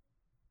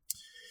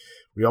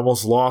we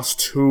almost lost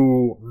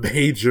two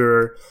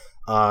major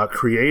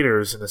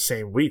creators in the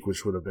same week,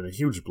 which would have been a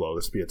huge blow.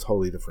 This would be a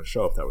totally different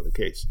show if that were the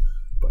case.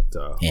 But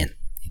and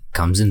it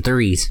comes in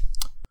threes.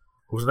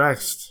 Who's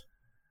next?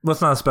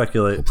 Let's not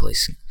speculate.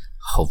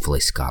 Hopefully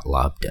Scott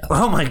Lobdell.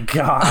 Oh my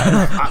god.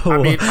 I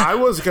mean, I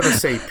was gonna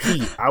say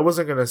Pete. I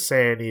wasn't gonna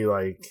say any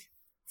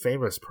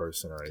famous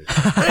person or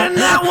anything. And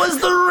that was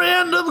the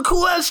random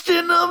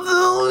question of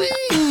the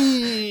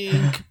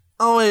week.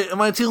 Oh wait,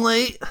 am I too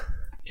late?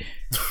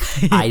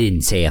 I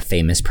didn't say a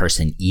famous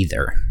person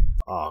either.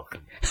 Oh,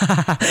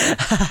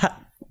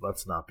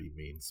 let's not be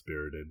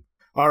mean-spirited.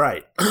 All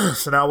right,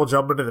 so now we'll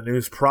jump into the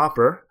news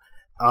proper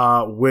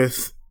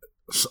with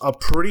a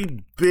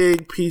pretty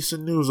big piece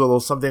of news, although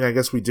something I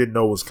guess we did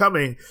know was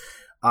coming.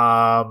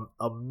 A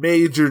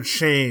major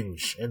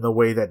change in the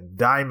way that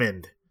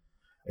Diamond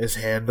is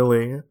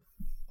handling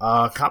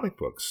comic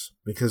books,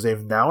 because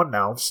they've now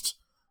announced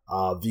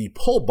the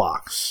Pull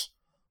Box,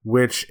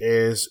 which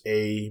is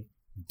a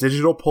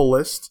digital pull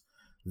list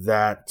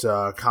that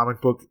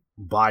comic book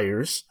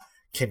buyers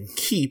can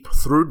keep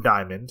through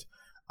Diamond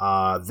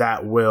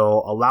that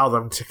will allow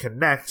them to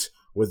connect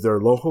with their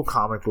local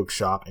comic book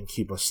shop and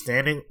keep a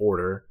standing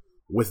order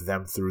with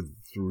them through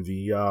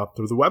the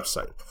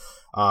website.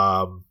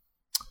 On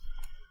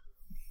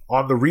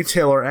the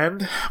retailer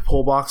end,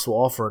 Pullbox will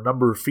offer a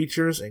number of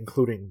features,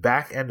 including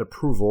back-end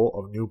approval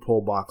of new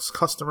Pullbox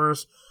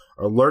customers,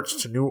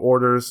 alerts to new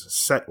orders,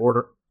 set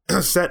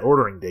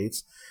ordering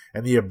dates,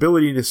 and the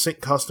ability to sync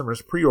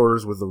customers'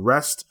 pre-orders with the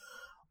rest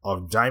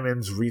of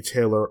Diamond's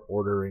retailer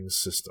ordering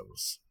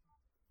systems.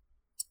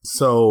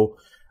 So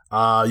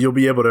you'll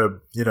be able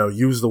to,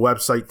 use the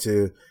website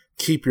to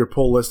keep your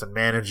pull list and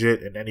manage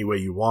it in any way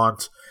you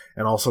want,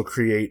 and also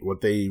create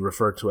what they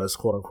refer to as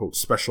quote-unquote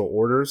special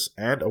orders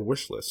and a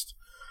wish list.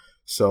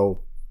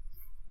 So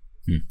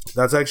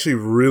that's actually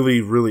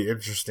really, really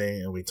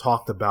interesting, and we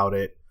talked about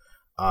it.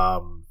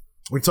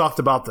 We talked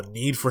about the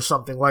need for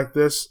something like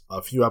this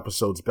a few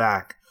episodes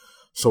back,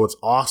 so it's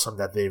awesome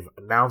that they've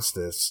announced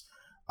this.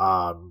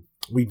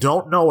 We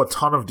don't know a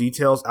ton of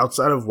details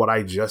outside of what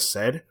I just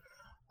said,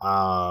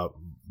 but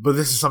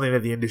this is something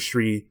that the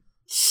industry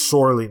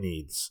sorely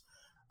needs.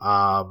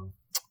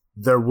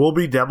 There will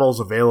be demos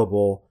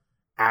available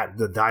at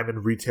the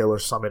Diamond Retailer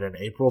Summit in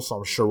April, so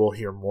I'm sure we'll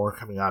hear more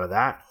coming out of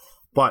that.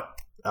 But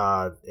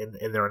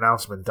in their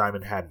announcement,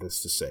 Diamond had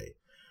this to say.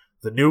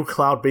 The new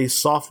cloud-based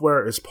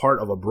software is part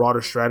of a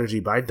broader strategy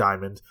by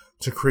Diamond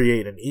to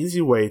create an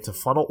easy way to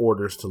funnel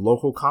orders to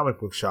local comic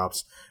book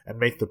shops and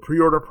make the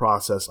pre-order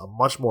process a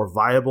much more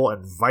viable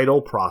and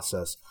vital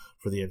process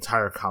for the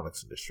entire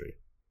comics industry.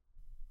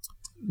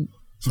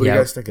 So what are you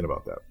guys thinking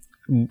about that?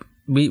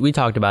 We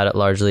talked about it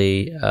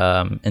largely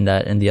in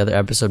the other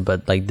episode,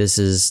 but this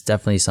is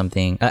definitely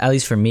something. At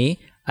least for me,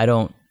 I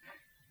don't.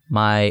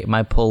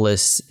 My pull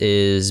list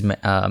is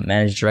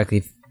managed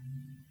directly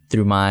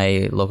through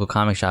my local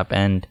comic shop,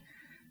 and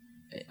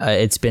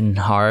it's been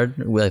hard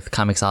with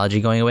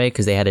Comixology going away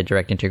because they had a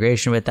direct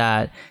integration with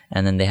that,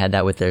 and then they had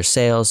that with their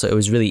sales, so it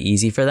was really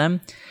easy for them.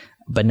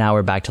 But now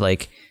we're back to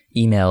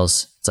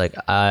emails. It's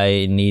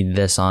I need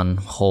this on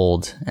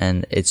hold,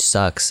 and it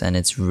sucks, and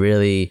it's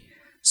really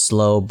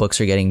slow. Books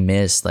are getting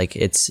missed.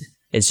 It's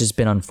just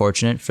been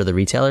unfortunate for the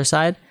retailer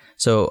side.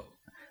 So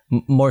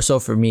more so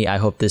for me, I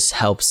hope this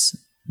helps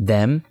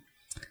them,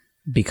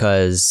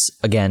 because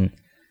again,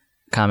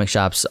 comic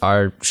shops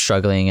are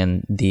struggling,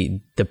 and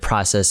the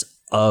process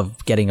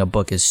of getting a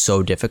book is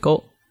so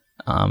difficult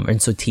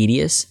and so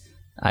tedious.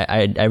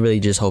 I really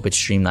just hope it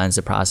streamlines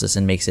the process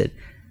and makes it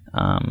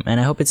and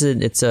I hope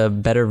it's a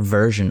better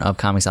version of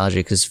Comixology,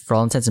 because for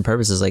all intents and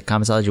purposes,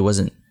 Comixology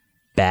wasn't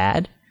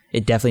bad.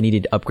 It definitely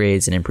needed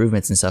upgrades and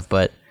improvements and stuff,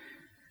 but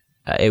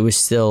it was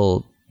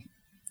still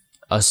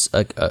a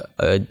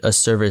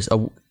service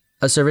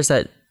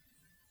that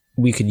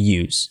we could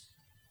use.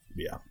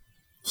 Yeah,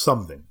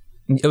 something.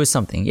 It was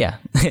something, yeah.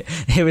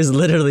 It was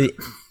literally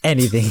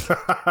anything.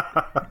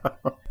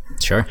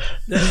 Sure.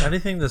 Yeah,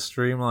 anything to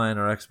streamline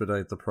or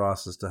expedite the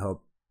process to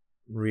help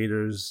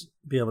readers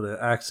be able to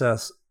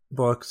access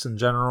books in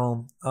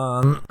general.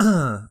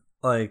 There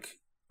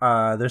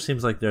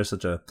seems like there's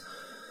such a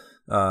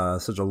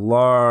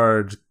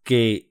large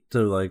gate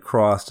to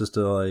cross just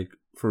to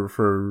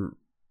for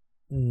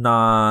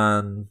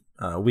non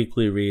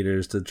weekly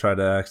readers to try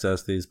to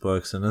access these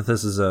books, and if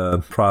this is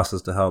a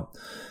process to help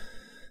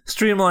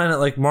streamline it,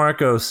 like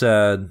Marco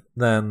said,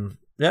 then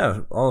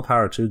yeah, all the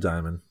power to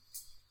Diamond.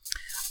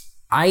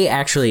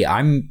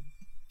 I'm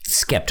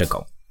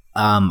skeptical.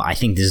 I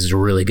think this is a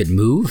really good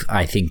move.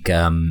 I think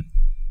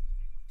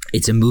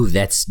it's a move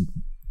that's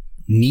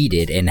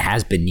needed and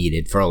has been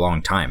needed for a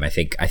long time. I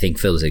think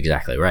Phil's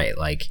exactly right.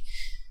 Like,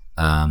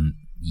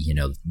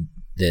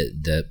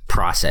 the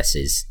process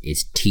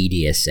is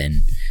tedious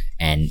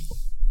and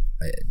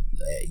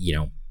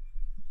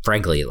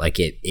frankly, like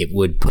it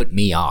would put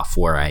me off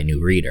were I a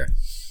new reader.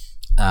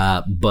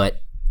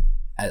 But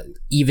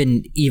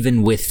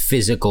even with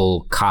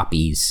physical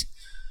copies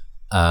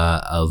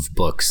of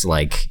books,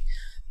 like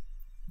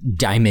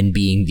Diamond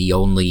being the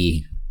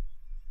only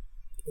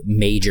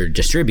major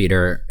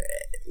distributor,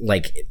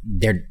 like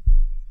they're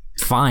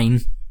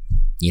fine.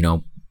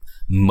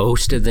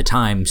 Most of the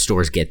time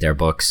stores get their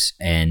books,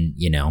 and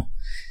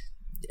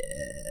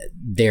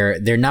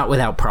they're not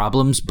without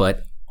problems,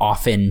 but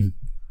often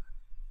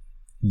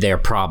their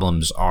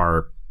problems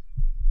are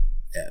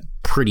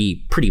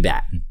pretty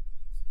bad.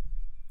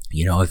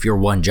 If your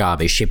one job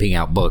is shipping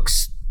out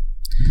books,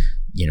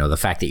 the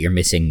fact that you're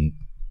missing,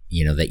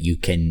 that you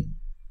can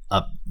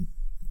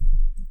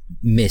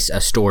miss a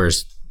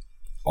store's,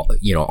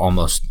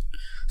 almost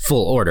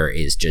full order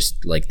is just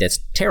like, that's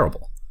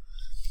terrible.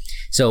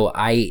 So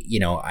I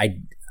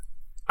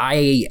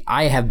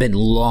have been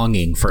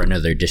longing for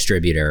another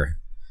distributor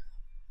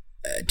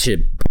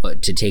to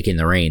take in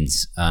the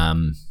reins.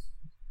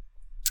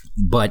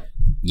 But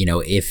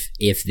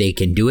if they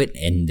can do it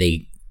and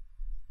they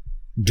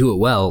do it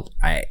well,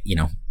 I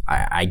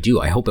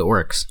hope it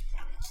works.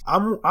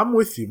 I'm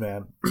with you,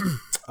 man.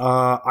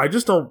 I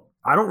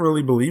don't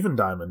really believe in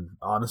Diamond,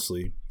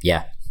 honestly.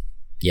 Yeah.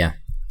 It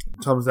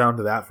comes down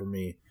to that for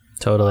me.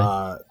 Totally.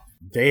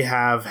 They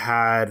have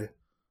had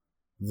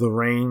the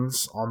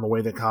reins on the way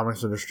that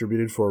comics are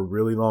distributed for a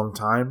really long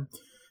time.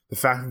 The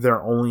fact that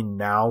they're only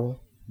now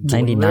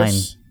doing 99.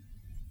 this,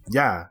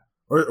 yeah,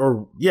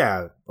 or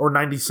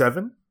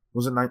 97.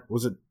 Was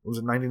it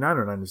 99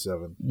 or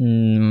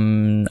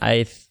 97?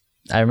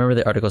 I remember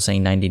the article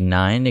saying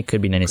 99. It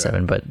could be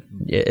 97, but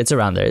it's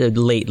around there.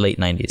 Late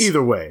 90s.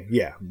 Either way,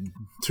 yeah,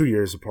 2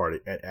 years apart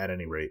at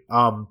any rate.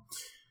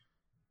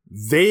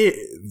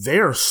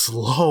 They're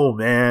slow,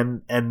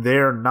 man, and they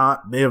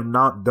have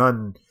not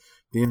done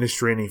the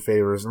industry any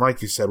favors. And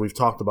like you said, we've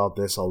talked about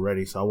this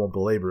already, so I won't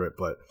belabor it,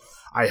 but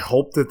I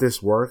hope that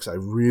this works. I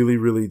really,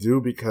 really do,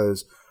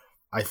 because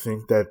I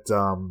think that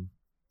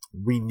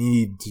we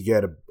need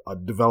to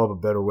develop a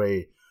better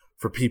way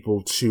for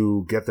people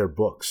to get their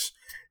books.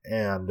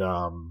 And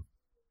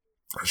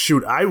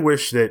I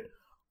wish that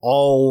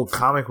all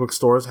comic book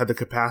stores had the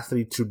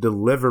capacity to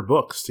deliver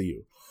books to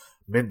you.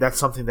 That's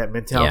something that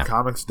Midtown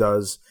Comics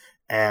does,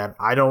 and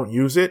I don't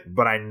use it,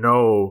 but I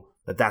know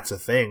that that's a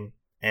thing,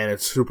 and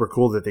it's super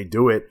cool that they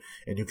do it.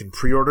 And you can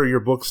pre-order your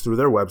books through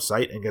their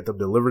website and get them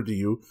delivered to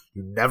you.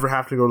 You never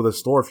have to go to the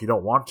store if you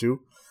don't want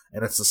to,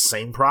 and it's the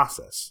same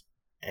process.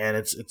 And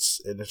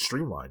it's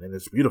streamlined and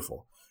it's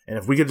beautiful. And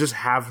if we could just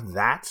have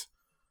that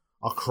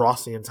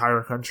across the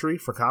entire country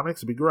for comics,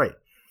 it'd be great.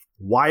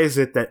 Why is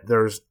it that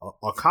there's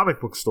a comic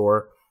book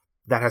store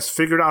that has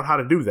figured out how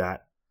to do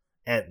that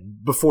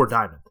before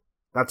Diamond?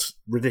 That's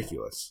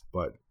ridiculous,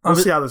 but we'll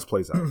see how this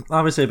plays out.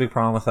 Obviously, a big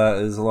problem with that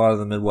is a lot of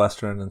the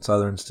Midwestern and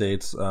Southern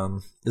states they're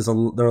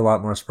a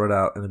lot more spread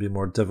out, and it'd be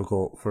more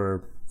difficult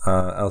for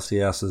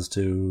LCSs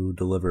to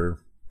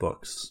deliver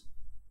books.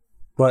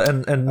 But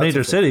and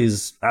major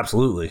cities,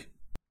 absolutely.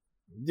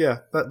 Yeah,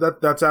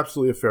 that's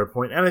absolutely a fair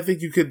point, and I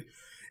think it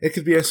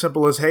could be as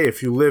simple as, hey,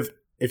 if you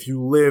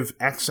live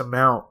X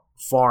amount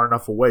far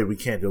enough away, we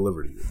can't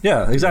deliver to you.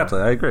 Yeah,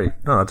 exactly. I agree.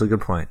 No, that's a good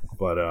point.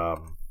 But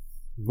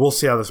we'll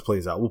see how this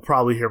plays out. We'll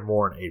probably hear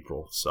more in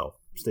April, so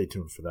stay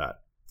tuned for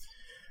that.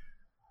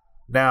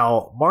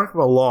 Now, Mark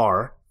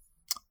Millar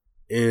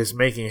is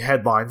making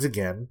headlines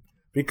again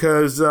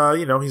because,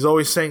 he's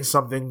always saying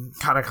something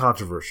kind of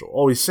controversial.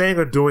 Always saying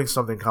or doing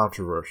something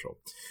controversial.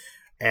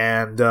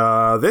 And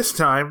this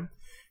time,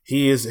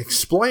 he is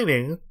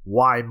explaining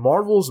why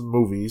Marvel's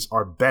movies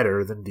are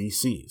better than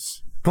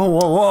DC's.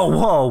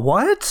 Whoa,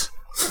 what?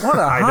 What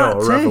a hot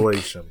take.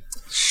 Revelation.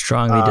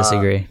 Strongly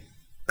disagree.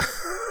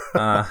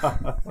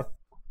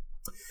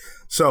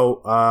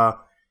 So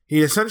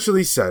he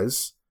essentially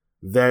says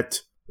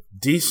that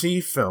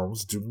DC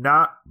films do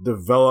not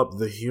develop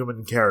the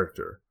human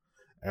character.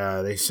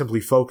 They simply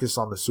focus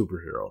on the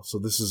superhero. So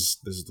this is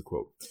the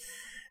quote.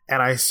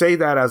 And I say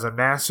that as a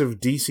massive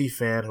DC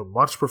fan who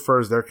much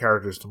prefers their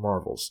characters to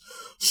Marvel's.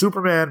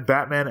 Superman,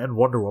 Batman, and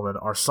Wonder Woman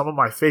are some of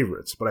my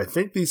favorites, but I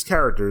think these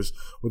characters,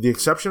 with the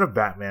exception of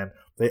Batman,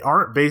 they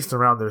aren't based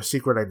around their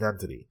secret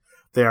identity.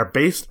 They are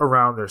based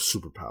around their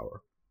superpower.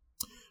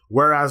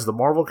 Whereas the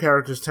Marvel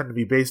characters tend to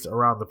be based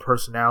around the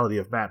personality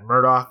of Matt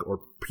Murdock or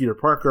Peter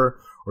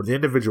Parker or the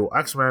individual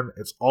X-Men,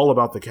 it's all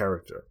about the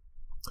character.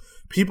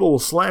 People will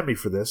slam me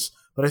for this,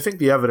 but I think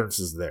the evidence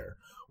is there.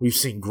 We've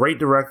seen great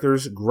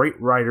directors, great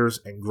writers,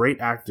 and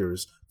great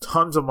actors,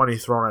 tons of money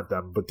thrown at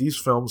them, but these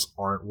films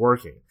aren't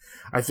working.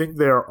 I think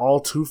they are all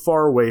too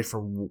far away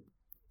from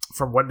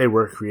when they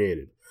were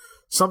created.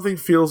 Something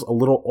feels a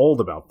little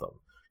old about them.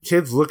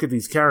 Kids look at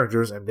these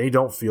characters and they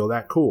don't feel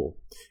that cool.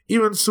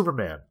 Even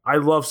Superman. I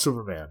love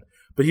Superman,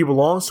 but he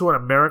belongs to an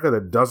America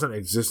that doesn't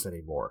exist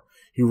anymore.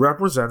 He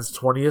represents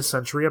 20th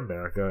century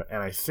America,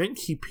 and I think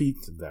he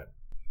peaked then.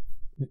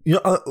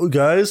 Yeah,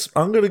 guys,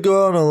 I'm gonna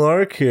go on a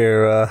lark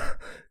here.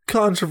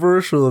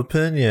 Controversial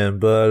opinion,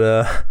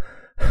 but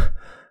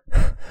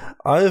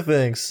I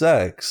think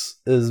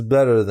sex is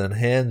better than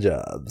hand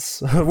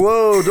jobs.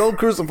 Whoa, don't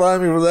crucify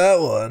me for that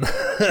one.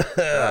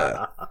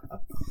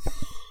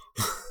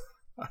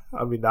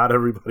 I mean, not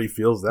everybody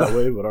feels that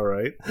way, but all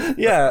right.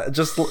 Yeah,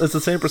 just it's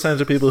the same percentage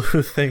of people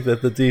who think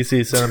that the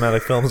DC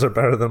cinematic films are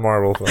better than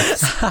Marvel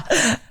films.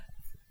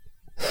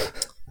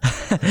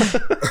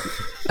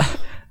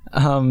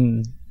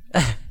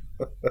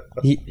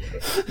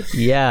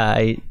 Yeah,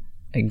 I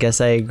guess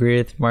I agree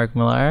with Mark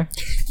Millar.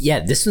 Yeah,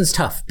 this one's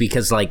tough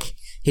because like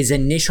his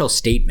initial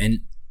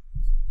statement,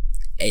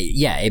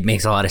 yeah, it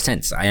makes a lot of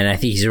sense, and I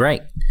think he's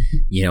right.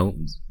 You know,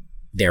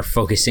 they're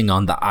focusing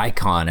on the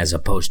icon as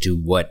opposed to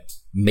what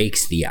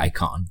makes the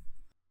icon.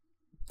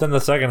 Then the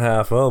second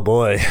half, oh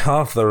boy,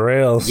 off the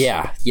rails.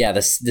 Yeah.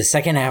 The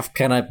second half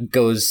kind of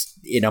goes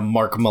in a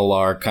Mark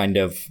Millar kind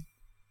of,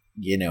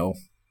 you know,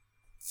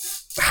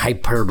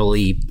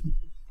 hyperbole.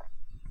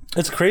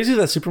 It's crazy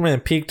that Superman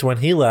peaked when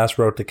he last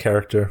wrote the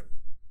character.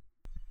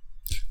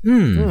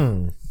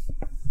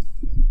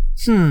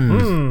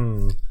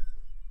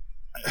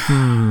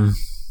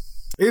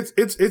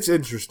 It's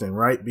interesting,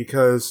 right?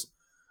 Because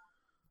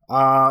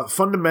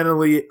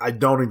fundamentally, I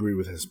don't agree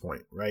with his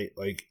point, right?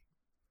 Like,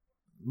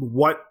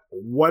 what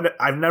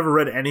I've never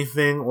read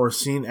anything or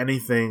seen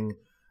anything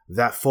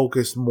that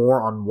focused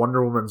more on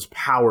Wonder Woman's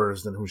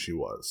powers than who she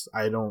was.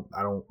 I don't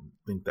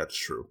think that's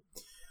true.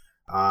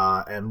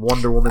 And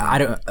Wonder Woman.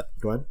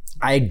 Go ahead.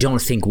 I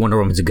don't think Wonder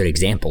Woman's a good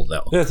example,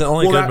 though. Yeah, it's the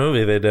only good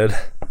movie they did.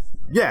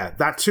 Yeah,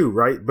 that too,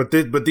 right? But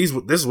this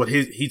is what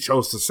he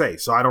chose to say.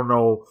 So I don't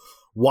know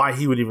why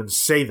he would even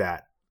say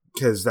that,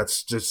 because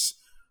that's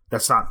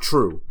not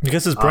true.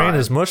 Because his brain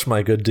is mush,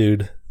 my good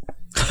dude.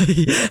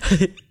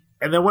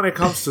 And then when it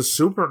comes to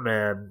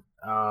Superman,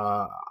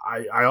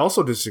 I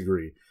also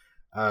disagree.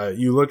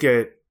 You look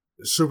at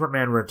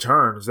Superman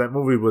Returns, that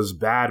movie was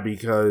bad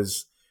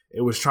because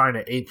it was trying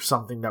to ape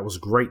something that was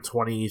great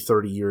 20,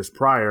 30 years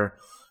prior,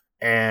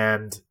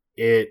 and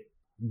it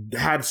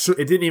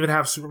didn't even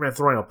have Superman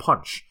throwing a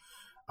punch.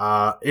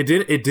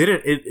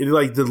 It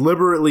like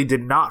deliberately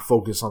did not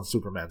focus on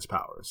Superman's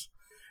powers.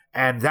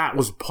 And that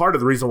was part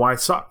of the reason why it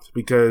sucked,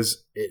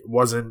 because it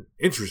wasn't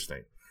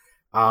interesting.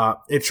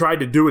 It tried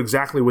to do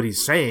exactly what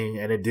he's saying,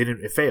 and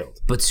it failed.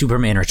 But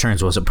Superman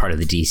Returns wasn't part of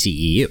the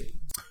DCEU.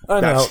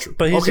 I know,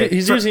 but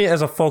he's using it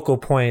as a focal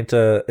point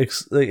to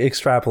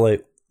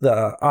extrapolate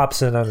the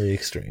opposite on the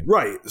extreme.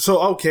 Right. So,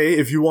 okay,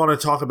 if you want to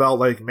talk about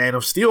like Man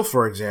of Steel,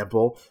 for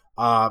example,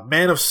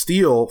 Man of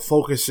Steel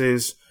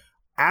focuses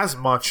as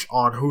much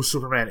on who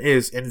Superman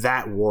is in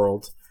that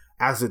world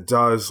as it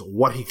does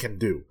what he can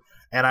do.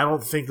 And I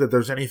don't think that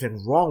there's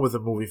anything wrong with the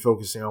movie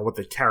focusing on what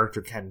the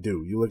character can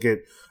do. You look at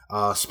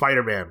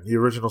Spider-Man, the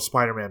original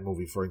Spider-Man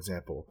movie, for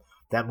example.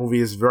 That movie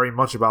is very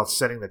much about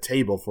setting the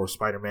table for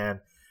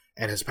Spider-Man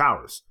and his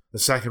powers. The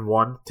second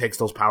one takes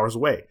those powers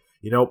away.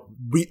 You know,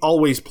 we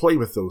always play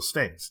with those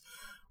things.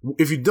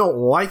 If you don't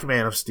like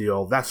Man of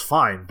Steel, that's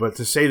fine. But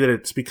to say that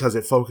it's because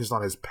it focused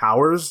on his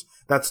powers,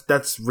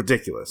 that's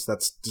ridiculous.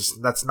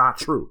 That's not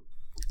true.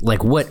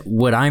 Like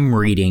what I'm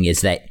reading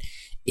is that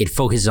it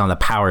focuses on the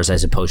powers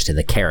as opposed to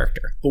the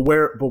character. But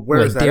where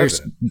like, is that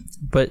evident?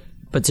 But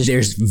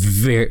there's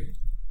very.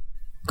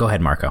 Go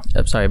ahead, Marco.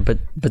 I'm sorry, but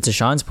to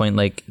Sean's point,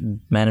 like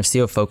Man of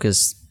Steel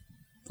focused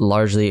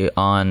largely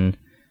on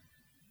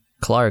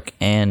Clark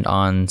and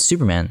on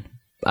Superman.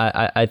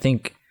 I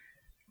think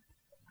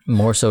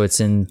more so it's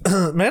in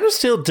Man of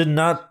Steel did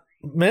not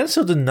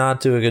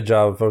do a good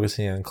job of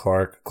focusing on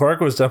Clark.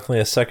 Clark was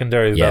definitely a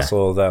secondary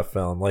vessel of that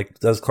film. Like,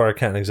 does Clark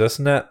Kent exist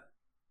in that?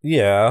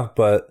 Yeah,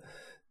 but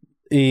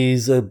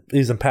he's a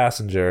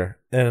passenger.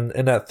 And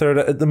in that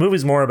third, the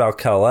movie's more about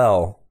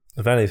Kal-El,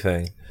 if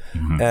anything.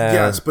 Mm-hmm.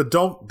 Yes, but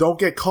don't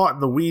get caught in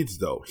the weeds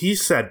though. He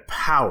said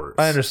powers.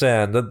 I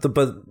understand, but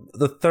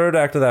the third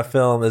act of that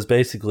film is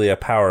basically a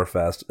power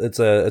fest. It's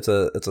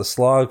a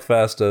slog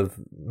fest of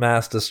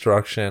mass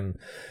destruction.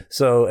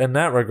 So in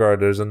that regard,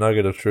 there's a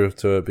nugget of truth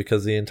to it,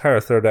 because the entire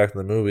third act of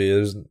the movie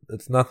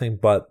it's nothing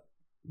but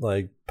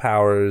like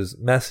powers,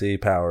 messy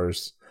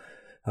powers,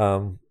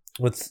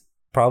 which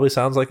probably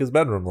sounds like his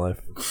bedroom life.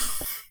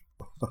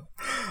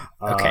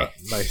 Okay,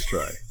 nice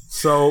try.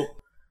 So.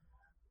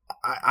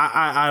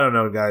 I don't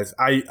know, guys.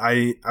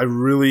 I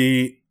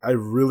really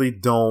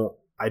don't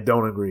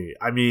agree.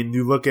 I mean,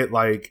 you look at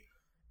like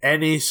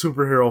any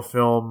superhero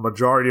film,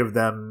 majority of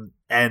them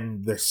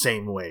end the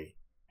same way,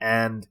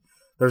 and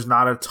there's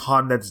not a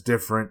ton that's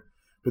different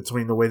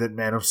between the way that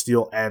Man of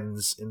Steel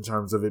ends in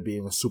terms of it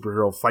being a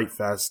superhero fight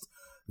fest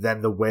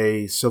than the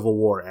way Civil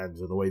War ends,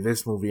 or the way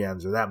this movie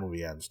ends, or that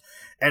movie ends.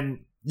 And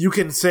you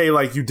can say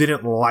like you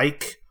didn't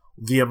like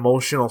the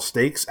emotional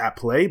stakes at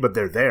play, but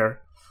they're there.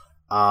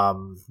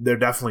 They're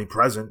definitely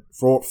present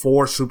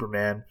for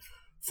Superman,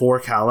 for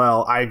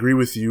Kal-El. I agree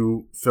with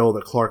you, Phil,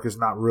 that Clark is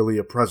not really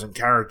a present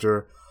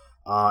character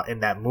in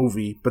that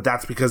movie, but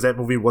that's because that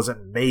movie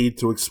wasn't made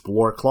to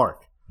explore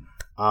Clark.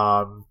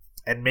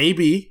 And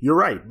maybe you're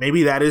right.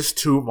 Maybe that is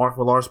to Mark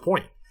Millar's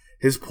point.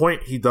 His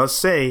point, he does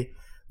say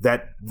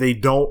that they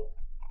don't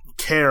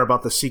care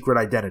about the secret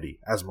identity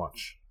as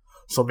much.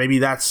 So maybe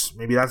that's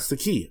the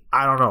key.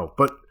 I don't know.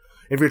 But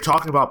if you're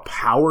talking about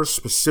powers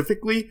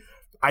specifically,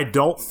 I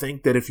don't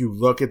think that if you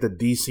look at the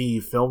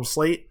DC film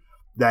slate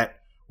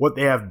that what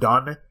they have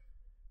done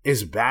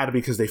is bad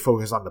because they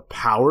focus on the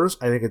powers.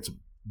 I think it's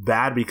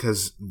bad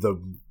because the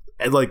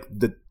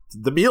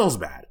meal's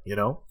bad, you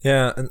know?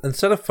 Yeah, and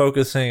instead of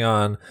focusing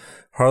on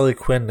Harley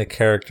Quinn, the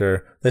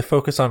character, they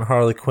focus on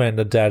Harley Quinn,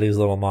 the daddy's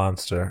little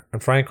monster.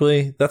 And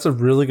frankly, that's a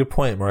really good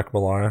point, Mark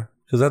Millar,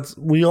 because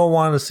we all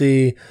want to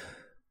see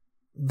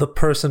the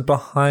person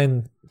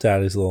behind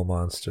daddy's little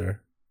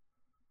monster.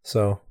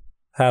 So,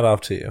 hat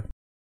off to you.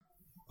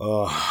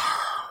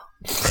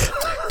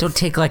 Don't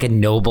take like a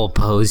noble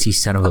pose, you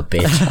son of a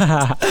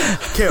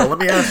bitch. Kale, let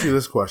me ask you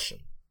this question.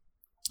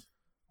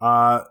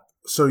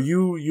 So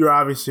you're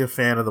obviously a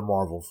fan of the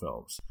Marvel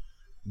films.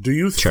 Do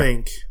you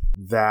think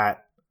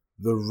that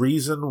the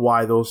reason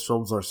why those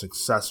films are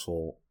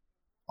successful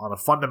on a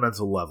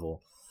fundamental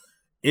level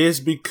is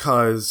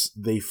because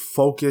they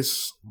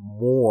focus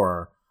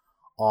more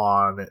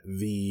on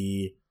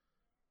the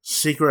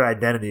secret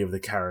identity of the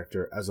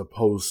character as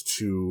opposed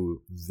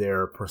to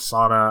their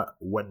persona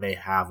when they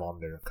have on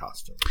their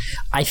costume?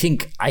 I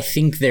think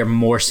they're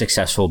more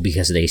successful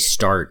because they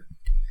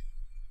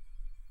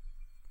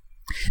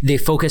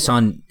focus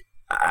on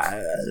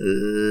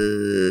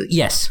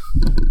yes.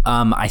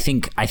 I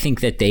think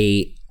that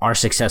they are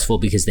successful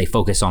because they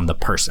focus on the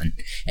person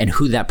and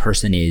who that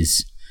person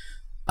is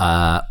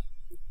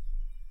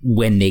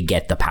when they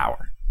get the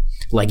power.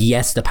 Like,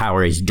 yes, the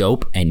power is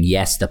dope, and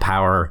yes, the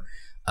power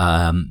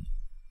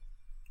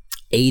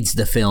aids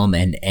the film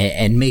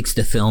and makes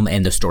the film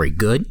and the story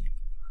good,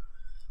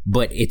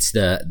 but it's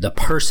the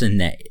person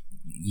that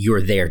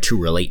you're there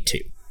to relate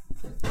to.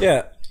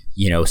 Yeah.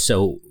 You know,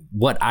 so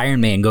what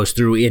Iron Man goes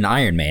through in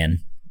Iron Man,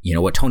 you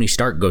know, what Tony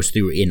Stark goes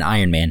through in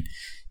Iron Man,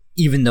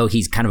 even though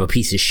he's kind of a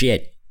piece of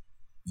shit,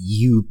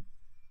 you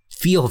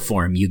feel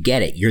for him, you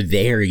get it, you're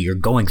there, you're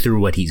going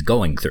through what he's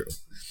going through.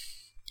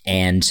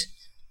 And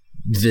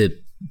the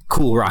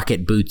cool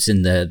rocket boots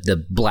and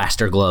the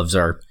blaster gloves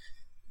are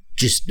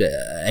just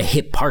a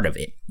hip part of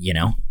it, you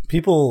know?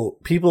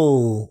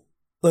 People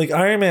like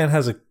Iron Man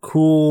has a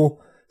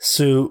cool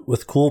suit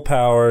with cool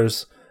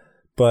powers,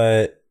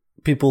 but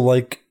people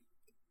like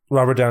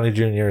Robert Downey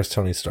Jr. as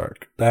Tony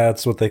Stark.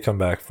 That's what they come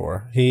back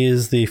for. He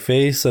is the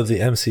face of the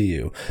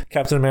MCU.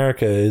 Captain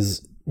America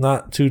is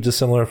not too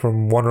dissimilar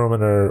from Wonder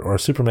Woman or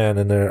Superman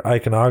in their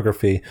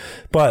iconography,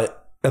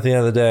 but at the end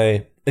of the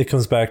day, it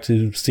comes back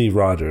to Steve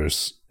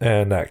Rogers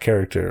and that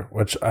character,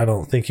 which I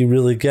don't think you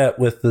really get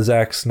with the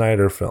Zack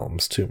Snyder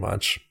films too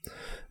much.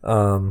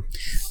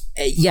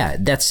 Yeah,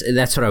 that's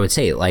what I would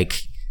say.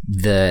 Like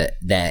the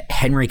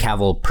Henry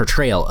Cavill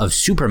portrayal of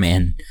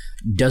Superman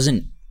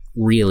doesn't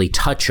really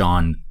touch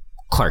on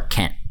Clark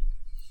Kent,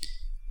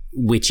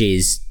 which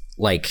is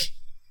like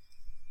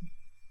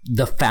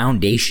the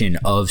foundation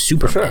of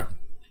Superman. Sure.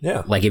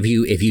 Yeah. Like if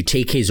you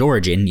take his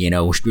origin, you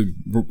know,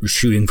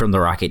 shooting from the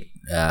rocket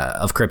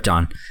of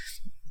Krypton,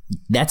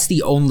 that's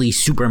the only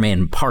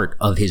Superman part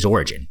of his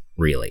origin,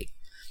 really.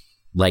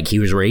 Like, he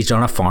was raised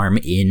on a farm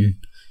in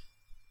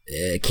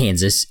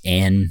Kansas,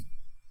 and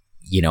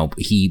you know,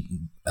 he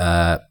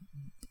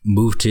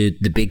moved to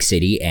the big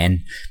city and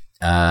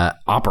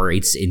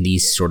operates in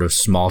these sort of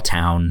small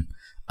town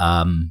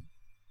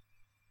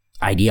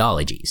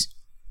ideologies,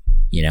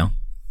 you know.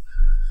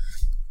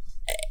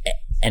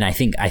 And I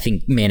think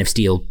Man of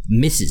Steel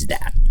misses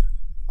that.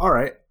 All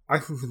right, I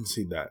can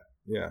concede that.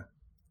 Yeah,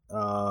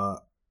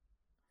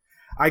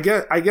 I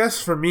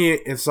guess for me,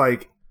 it's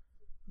like,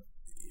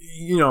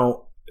 you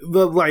know,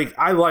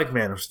 I like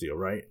Man of Steel,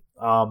 right?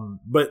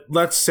 But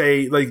let's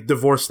say, like,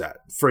 divorce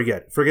that.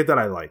 Forget that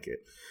I like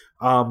it.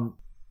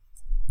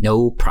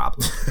 No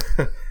problem.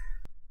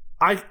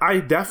 I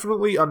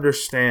definitely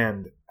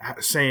understand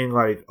saying,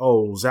 like,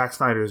 oh, Zack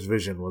Snyder's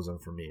vision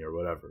wasn't for me or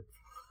whatever.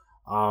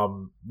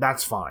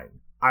 That's fine.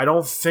 I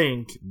don't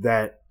think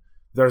that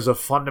there's a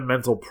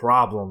fundamental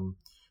problem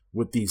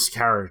with these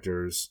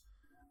characters.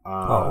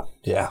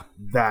 Yeah.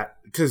 That,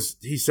 because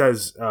he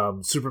says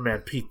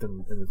Superman peaked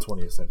in the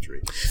 20th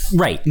century.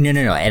 Right. No.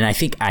 And I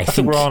think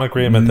we're all in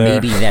agreement there.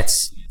 Maybe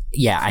that's,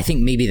 yeah, I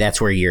think maybe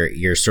that's where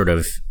you're sort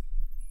of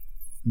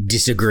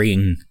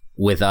disagreeing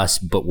with us,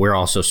 but we're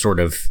also sort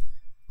of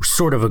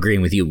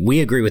agreeing with you. We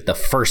agree with the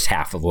first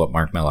half of what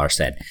Mark Millar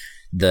said.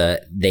 The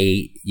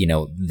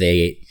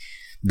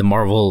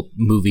Marvel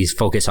movies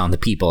focus on the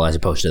people as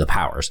opposed to the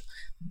powers.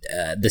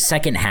 The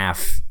second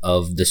half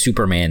of the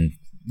Superman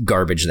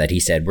garbage that he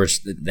said,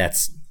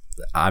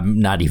 I'm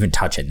not even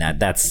touching that.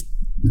 That's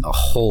a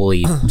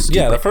wholly stupid.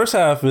 Yeah, the first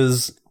half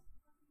is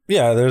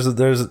Yeah, there's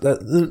it's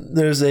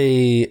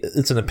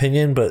an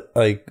opinion, but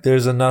like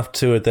there's enough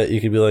to it that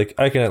you could be like,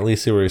 I can at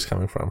least see where he's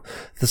coming from.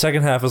 The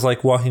second half is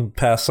like walking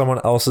past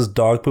someone else's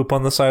dog poop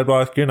on the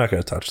sidewalk. You're not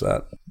going to touch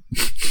that.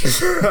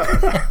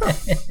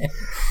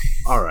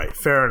 All right,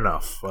 fair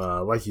enough.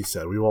 Like you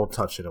said, we won't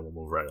touch it and we'll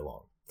move right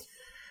along.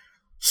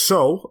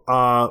 So,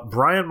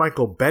 Brian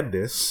Michael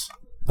Bendis,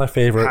 My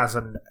favorite.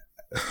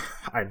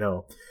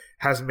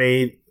 has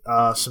made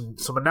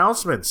some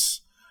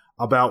announcements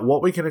about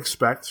what we can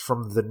expect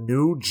from the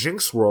new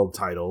Jinx World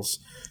titles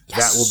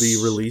that will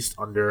be released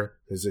under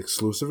his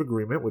exclusive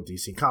agreement with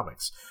DC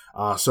Comics.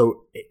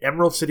 So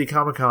Emerald City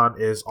Comic Con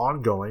is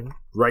ongoing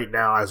right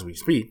now as we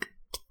speak.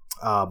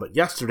 But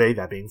yesterday,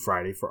 that being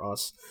Friday for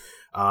us,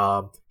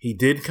 he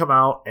did come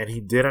out and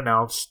he did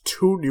announce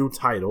 2 new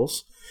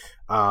titles.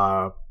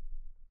 So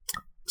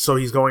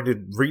he's going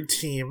to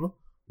re-team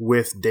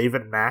with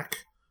David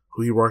Mack,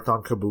 who he worked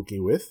on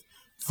Kabuki with,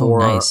 for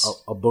nice.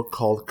 a book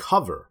called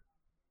Cover.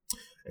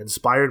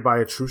 Inspired by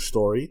a true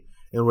story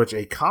in which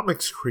a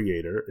comics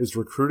creator is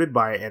recruited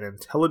by an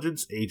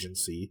intelligence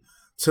agency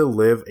to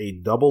live a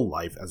double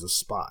life as a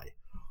spy.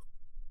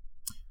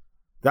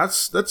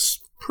 That's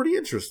pretty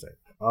interesting.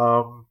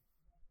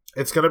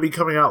 It's going to be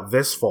coming out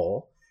this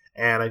fall,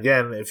 and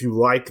again, if you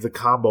like the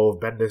combo of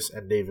Bendis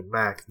and David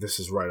Mack, this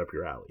is right up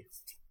your alley.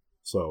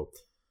 So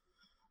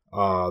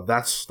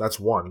that's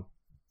one,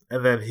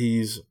 and then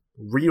he's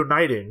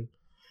reuniting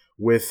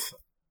with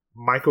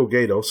Michael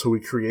Gaydos, who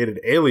he created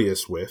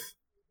Alias with,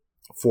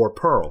 for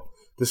Pearl,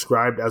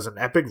 described as an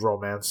epic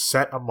romance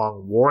set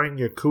among warring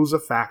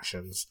Yakuza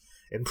factions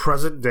in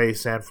present-day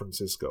San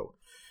Francisco.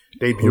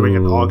 Debuting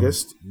in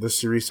August, the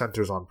series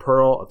centers on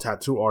Pearl, a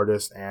tattoo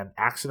artist and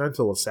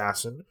accidental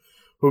assassin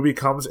who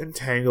becomes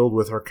entangled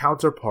with her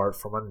counterpart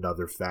from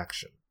another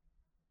faction.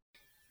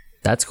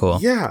 That's cool.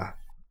 Yeah.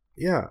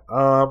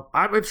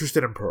 I'm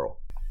interested in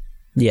Pearl.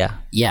 Yeah.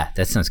 Yeah,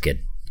 that sounds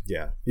good.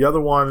 Yeah. The other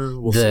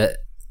one, we'll see.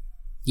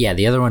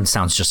 The other one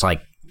sounds just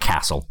like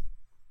Castle,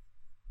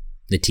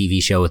 the TV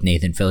show with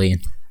Nathan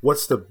Fillion. I'm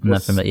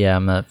not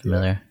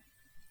familiar.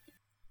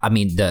 I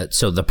mean,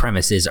 the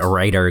premise is a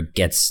writer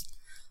gets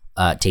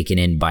taken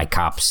in by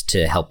cops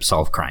to help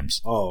solve crimes.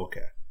 Oh,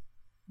 okay.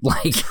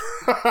 Like,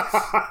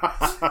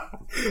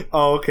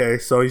 oh, okay.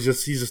 So he's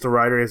just a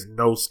writer. He has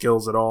no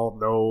skills at all.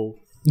 No.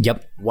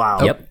 Yep.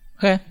 Wow. Yep.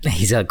 Okay.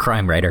 He's a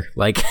crime writer.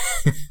 Like,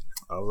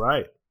 all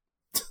right.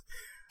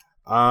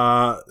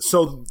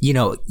 So you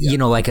know,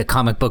 like a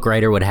comic book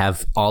writer would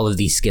have all of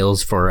these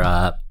skills for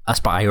a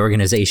spy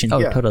organization. Oh,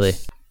 Yeah. totally.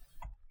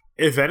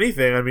 if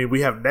anything, I mean,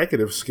 we have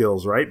negative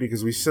skills, right?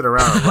 Because we sit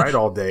around and write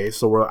all day,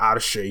 so we're out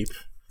of shape.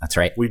 That's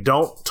right. We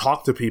don't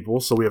talk to people,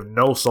 so we have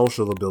no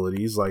social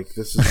abilities. Like,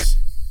 this is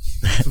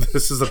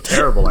this is a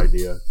terrible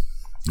idea.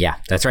 Yeah,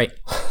 that's right.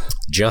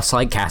 Just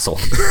like Castle.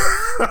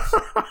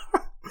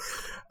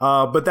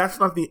 But that's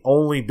not the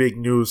only big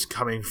news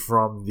coming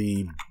from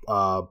the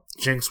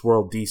Jinx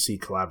World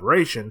DC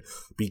collaboration,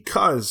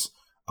 because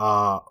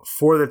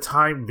for the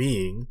time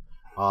being,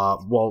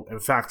 well, in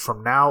fact,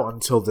 from now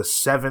until the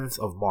 7th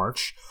of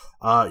March,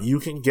 you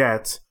can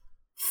get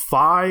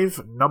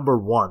 5 number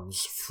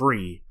ones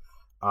free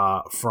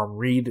from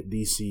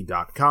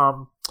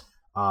readdc.com.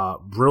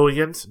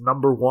 Brilliant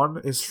number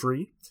 1 is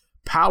free.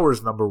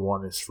 Powers number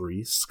 1 is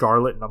free.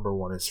 Scarlet number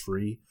 1 is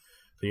free.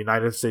 The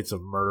United States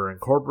of Murder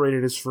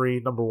Incorporated is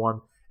free, number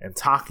 1, and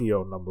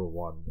Takio number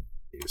 1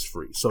 is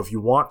free. So if you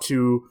want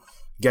to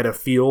get a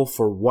feel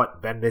for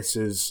what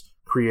Bendis'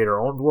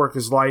 creator-owned work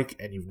is like,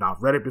 and you've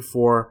not read it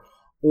before,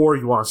 or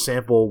you want to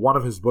sample one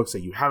of his books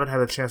that you haven't had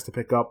a chance to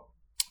pick up,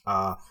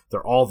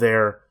 they're all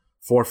there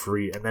for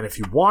free. And then if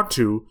you want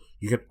to,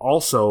 you can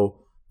also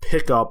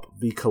pick up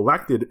the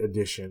collected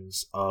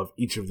editions of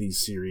each of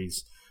these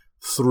series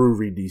through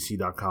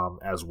readdc.com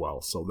as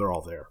well. So they're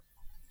all there.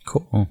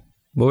 Cool.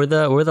 What were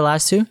the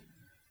last two?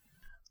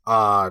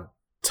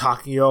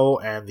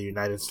 Takio and the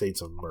United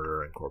States of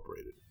Murder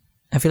Incorporated.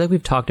 I feel like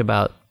we've talked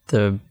about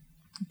the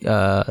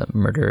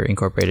Murder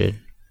Incorporated.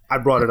 I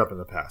brought it up in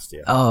the past,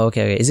 yeah. Oh,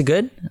 okay. Is it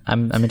good?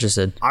 I'm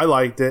interested. I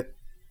liked it.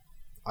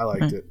 All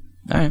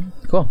right,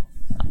 cool.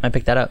 I might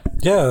pick that up.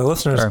 Yeah,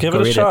 listeners, Or give go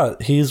it a read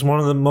shot. He's one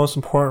of the most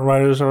important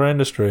writers of our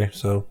industry,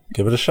 so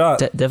give it a shot.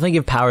 Definitely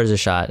give Powers a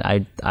shot.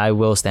 I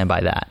will stand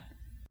by that.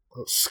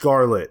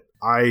 Scarlet.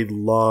 I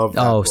love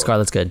that book.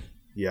 Scarlet's good.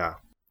 Yeah.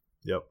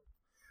 Yep.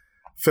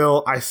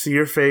 Phil, I see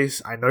your face.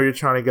 I know you're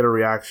trying to get a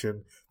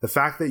reaction. The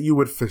fact that you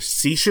would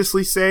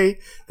facetiously say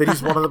that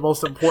he's one of the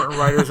most important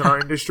writers in our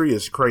industry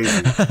is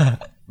crazy.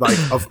 Like,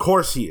 of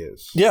course he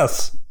is.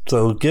 Yes,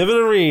 so give it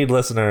a read,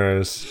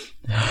 listeners.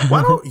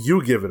 Why don't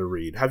you give it a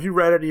read? Have you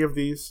read any of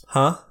these?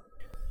 Huh?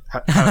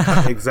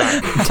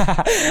 Exactly.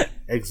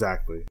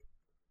 Exactly.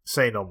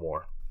 Say no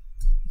more.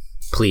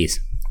 Please.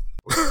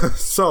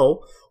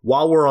 So,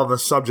 while we're on the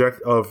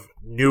subject of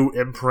new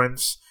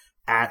imprints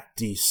at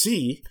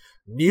DC,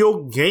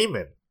 Neil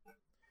Gaiman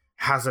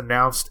has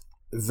announced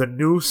the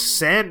new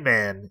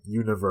Sandman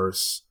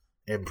universe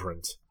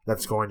imprint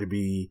that's going to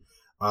be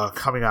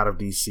coming out of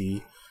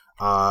DC.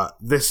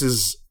 This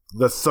is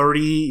the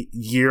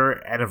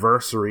 30-year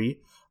anniversary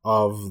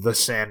of The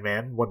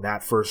Sandman when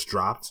that first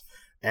dropped,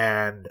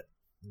 and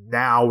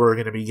now we're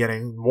going to be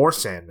getting more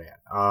Sandman.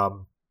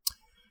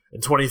 In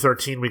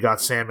 2013, we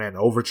got Sandman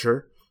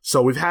Overture.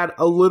 So we've had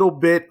a little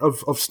bit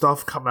of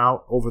stuff come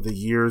out over the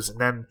years, and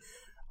then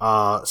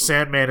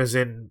Sandman is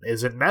in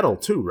metal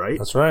too, right?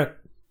 That's right.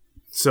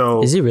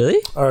 So Is he really?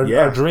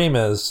 Our dream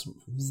is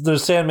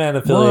there's Sandman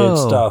affiliated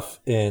stuff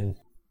in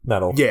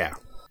metal.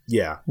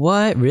 Yeah.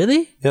 What?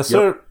 Really? Yes,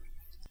 sir.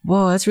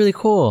 Whoa, that's really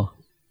cool.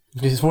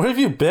 Jeez, where have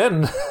you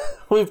been?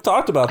 We've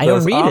talked about I don't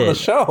this read on it. the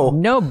show.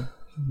 No,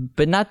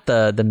 but not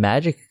the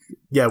magic.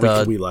 Yeah,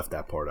 we left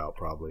that part out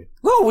probably.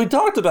 No, we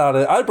talked about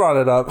it. I brought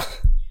it up.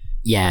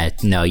 Yeah,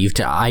 no,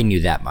 I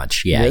knew that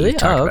much. Yeah, Really? you've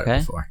talked Oh, about okay. it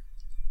before.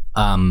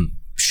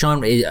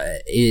 Sean,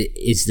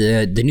 is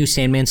the new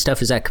Sandman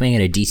stuff, is that coming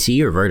out of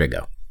DC or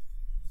Vertigo?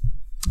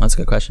 That's a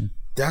good question.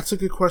 That's a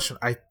good question.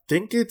 I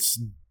think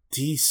it's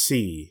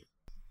DC.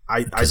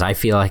 Because I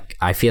feel like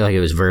it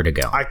was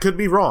Vertigo. I could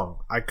be wrong.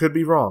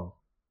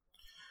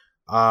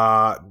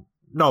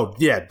 No,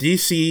 yeah,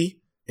 DC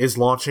is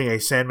launching a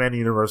Sandman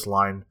Universe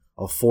line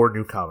of 4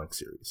 new comic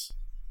series.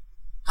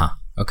 Huh.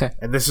 Okay.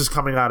 And this is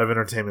coming out of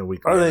Entertainment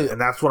Weekly. Are they-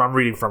 And that's what I'm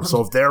reading from.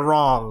 So if they're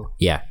wrong,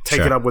 Yeah. take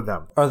sure. it up with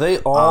them. Are they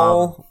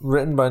all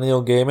written by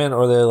Neil Gaiman,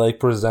 or are they like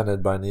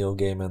presented by Neil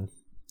Gaiman?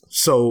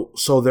 So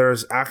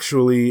there's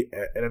actually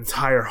an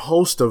entire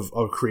host of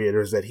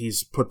creators that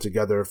he's put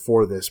together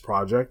for this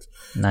project.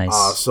 Nice.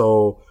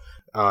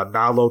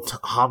 Nalo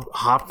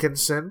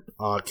Hopkinson,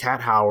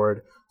 Kat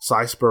Howard,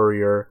 Cy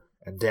Spurrier,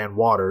 and Dan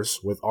Waters,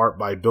 with art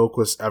by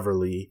Bilquis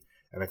Everly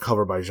and a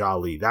cover by Jia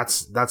Lee.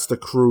 That's the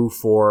crew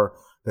for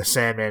the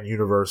Sandman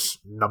Universe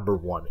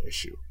 #1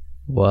 issue.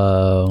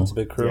 Whoa. That's a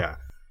big crew. Yeah.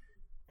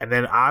 And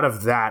then out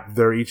of that,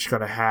 they're each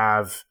going to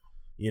have,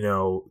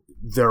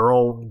 their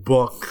own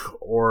book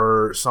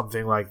or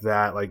something like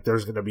that. Like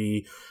there's going to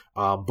be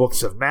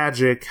Books of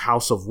Magic,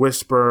 House of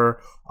Whisper.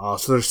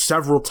 So there's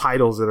several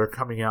titles that are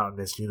coming out in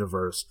this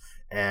universe,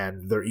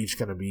 and they're each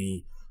going to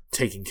be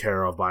taken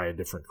care of by a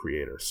different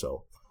creator.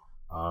 So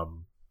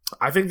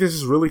I think this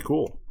is really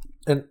cool.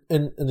 And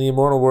in the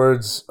immortal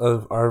words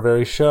of our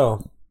very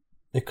show,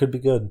 it could be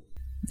good.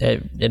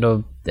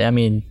 Neil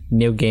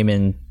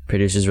Gaiman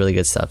produces really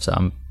good stuff, so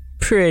I'm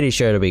pretty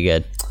sure it'll be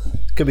good.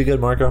 Could be good,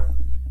 Marco.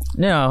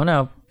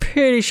 No,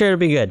 pretty sure it'll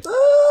be good.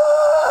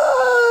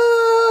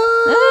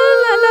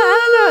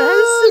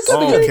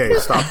 Okay,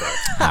 stop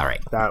that. All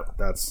right.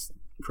 That's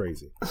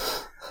crazy.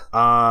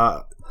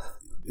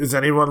 Is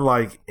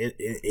anyone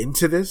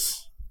into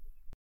this?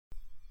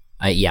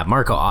 Yeah,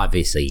 Marco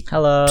obviously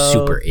Hello.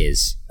 super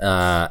is.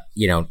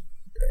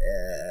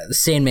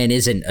 Sandman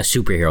isn't a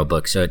superhero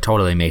book, so it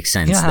totally makes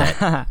sense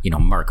that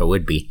Marco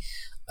would be.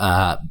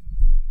 And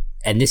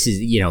this is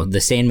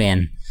the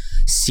Sandman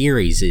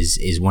series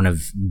is one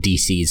of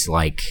DC's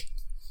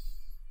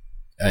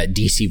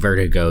DC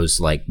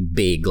Vertigo's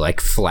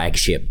big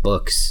flagship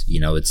books.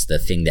 It's the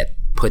thing that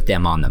put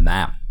them on the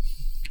map.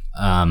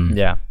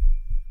 Yeah.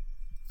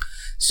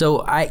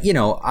 So I don't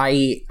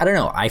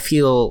know.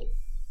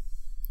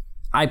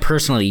 I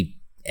personally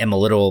am a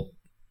little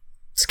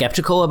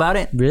skeptical about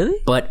it. Really?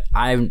 But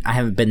I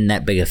haven't been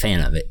that big a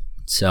fan of it.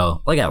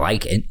 So I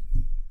like it,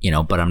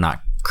 but I'm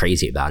not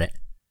crazy about it.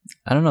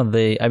 I don't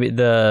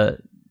know.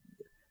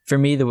 For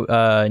me,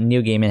 the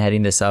Neil Gaiman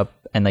heading this up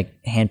and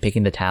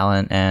handpicking the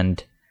talent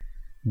and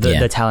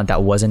the talent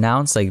that was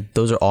announced,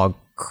 those are all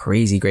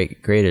crazy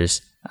great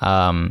creators.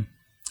 I'm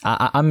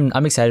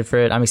excited for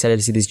it. I'm excited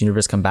to see this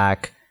universe come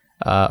back,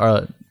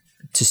 or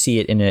to see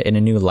it in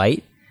a new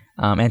light,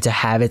 and to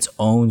have its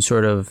own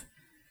sort of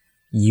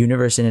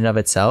universe in and of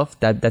itself.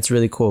 That's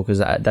really cool, because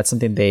that's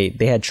something they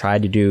had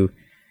tried to do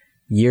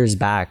years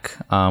back,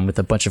 with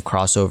a bunch of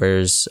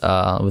crossovers,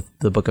 with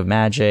the Book of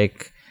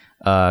Magic,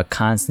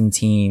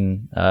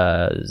 Constantine,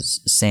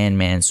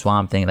 Sandman,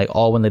 Swamp Thing,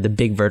 all when the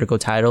big Vertigo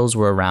titles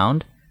were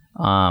around.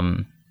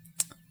 I'm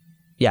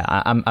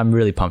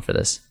really pumped for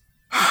this.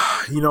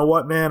 You know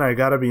what, man? I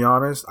gotta be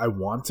honest. I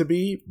want to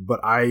be, but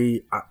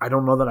I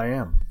don't know that I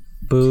am.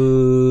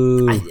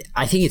 Boo.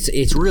 I think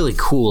it's really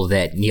cool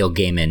that Neil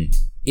Gaiman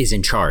is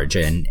in charge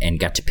and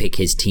got to pick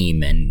his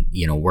team and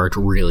worked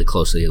really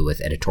closely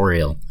with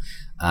editorial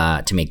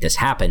to make this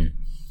happen.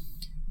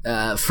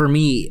 For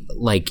me,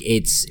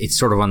 it's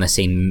sort of on the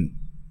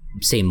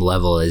same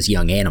level as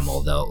Young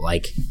Animal, though.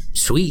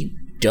 Sweet,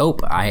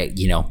 dope.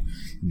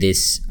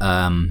 This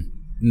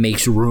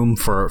makes room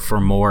for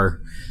more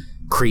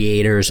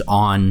creators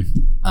on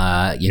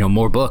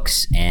more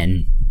books,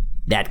 and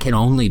that can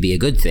only be a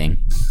good thing.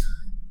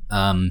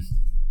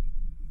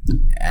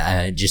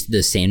 Just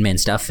the Sandman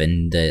stuff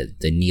and the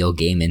Neil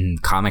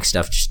Gaiman comic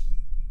stuff,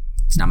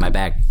 it's not my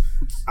bag.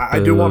 I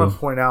do want to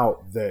point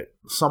out that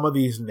some of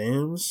these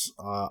names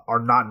are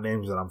not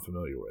names that I'm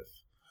familiar with.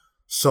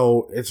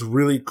 So it's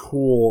really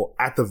cool,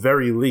 at the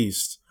very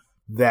least,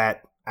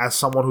 that as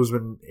someone who's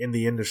been in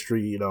the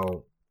industry,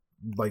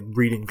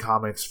 reading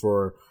comics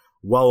for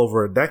well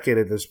over a decade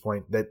at this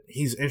point, that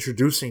he's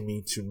introducing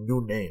me to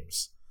new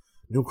names,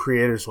 new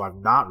creators who I've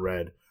not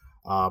read,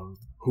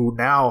 who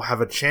now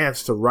have a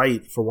chance to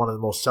write for one of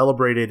the most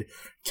celebrated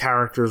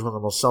characters, one of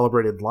the most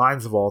celebrated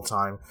lines of all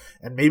time,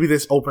 and maybe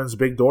this opens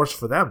big doors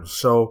for them.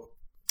 So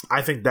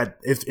I think that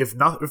if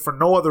for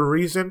no other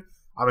reason,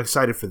 I'm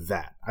excited for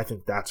that. I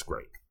think that's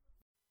great.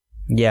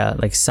 Yeah,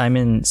 like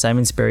Simon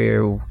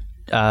Spurrier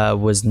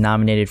was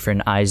nominated for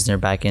an Eisner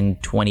back in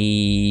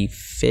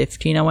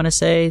 2015, I want to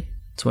say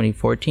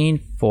 2014,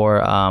 for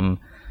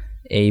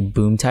a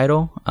Boom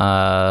title.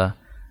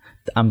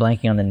 I'm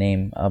blanking on the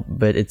name,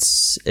 but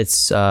it's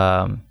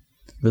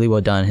really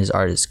well done. His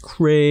art is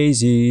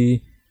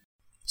crazy.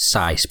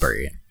 Cy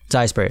Spurrier.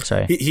 Cy Spurrier,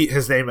 sorry.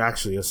 His name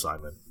actually is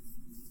Simon.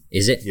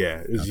 Is it?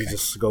 Yeah, Okay. he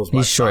just goes by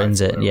He shortens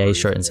Simon, it. whatever Yeah, he it is.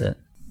 shortens it.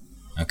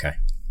 Okay.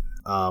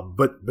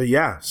 But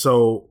yeah,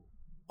 so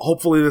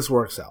hopefully this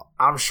works out.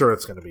 I'm sure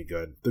it's going to be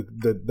good.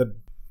 The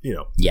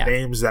Yeah.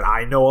 names that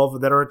I know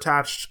of that are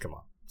attached, come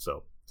on.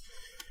 So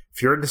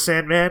if you're into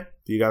Sandman,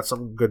 you got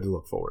something good to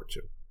look forward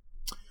to.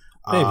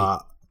 Maybe.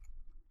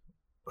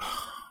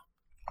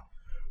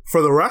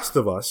 For the rest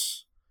of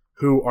us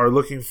who are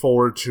looking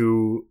forward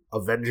to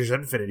Avengers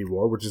Infinity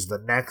War, which is the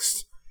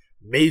next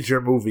major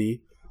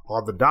movie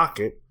on the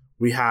docket,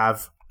 we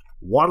have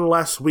one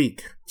less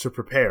week to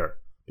prepare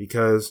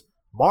because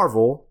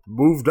Marvel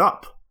moved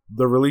up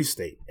the release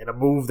date in a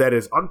move that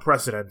is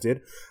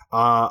unprecedented.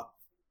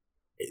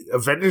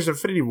 Avengers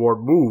Infinity War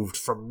moved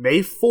from May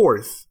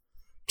 4th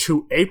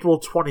to April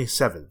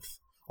 27th,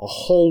 a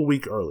whole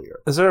week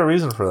earlier. Is there a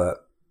reason for that?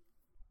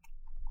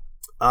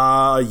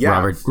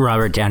 Yeah.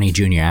 Robert Downey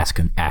Jr.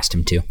 asked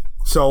him to.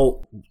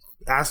 So,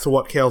 as to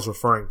what Kale's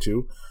referring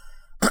to,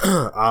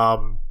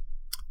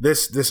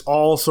 this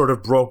all sort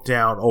of broke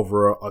down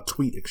over a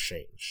tweet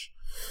exchange.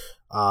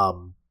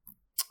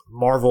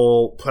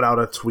 Marvel put out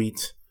a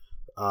tweet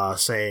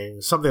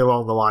saying something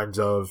along the lines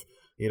of,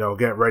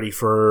 get ready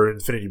for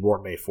Infinity War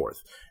May 4th.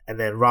 And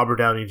then Robert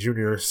Downey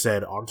Jr.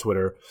 said on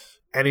Twitter,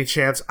 any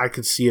chance I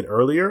could see it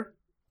earlier?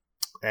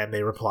 And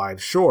they replied,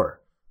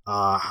 sure.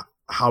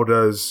 How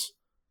does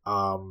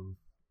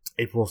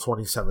April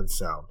 27th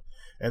sound?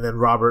 And then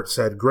Robert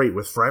said, great,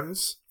 with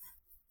friends?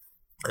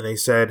 And they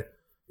said,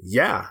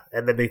 yeah.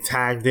 And then they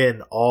tagged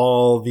in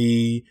all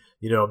the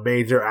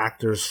major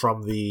actors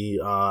from the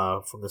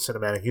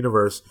cinematic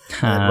universe.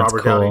 And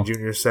Robert Downey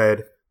Jr.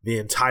 said, the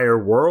entire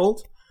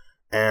world?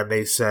 And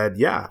they said,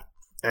 yeah.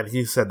 And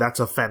he said, that's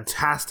a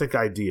fantastic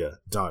idea.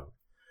 Done.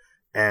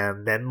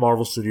 And then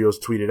Marvel Studios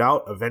tweeted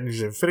out,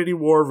 Avengers Infinity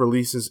War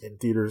releases in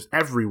theaters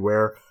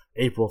everywhere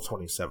April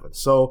 27th.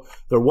 So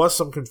there was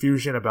some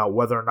confusion about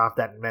whether or not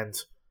that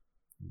meant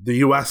the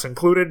US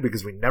included,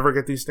 because we never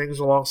get these things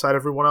alongside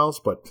everyone else.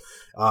 But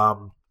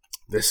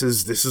this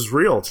is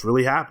real. It's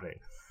really happening.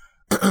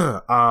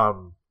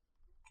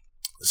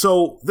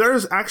 So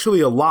there's actually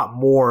a lot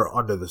more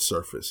under the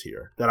surface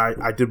here that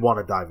I did want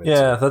to dive into.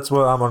 Yeah, that's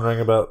what I'm wondering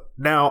about.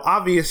 Now,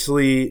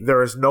 obviously,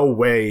 there is no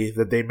way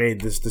that they made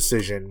this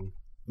decision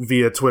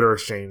via Twitter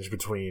exchange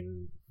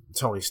between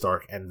Tony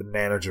Stark and the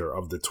manager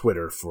of the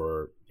Twitter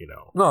for,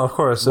 No, of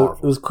course. It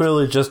Marvel. was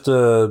clearly just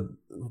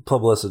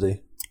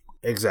publicity.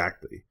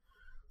 Exactly.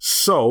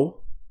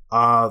 So,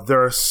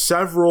 there are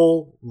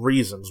several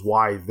reasons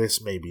why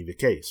this may be the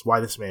case, why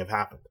this may have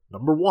happened.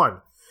 Number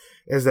one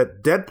is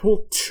that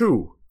Deadpool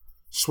 2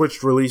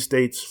 switched release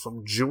dates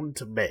from June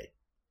to May.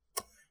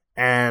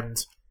 And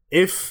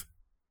if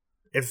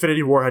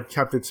Infinity War had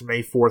kept its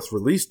May 4th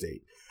release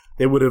date,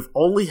 they would have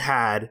only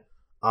had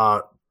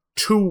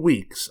 2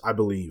 weeks, I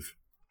believe,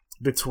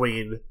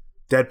 between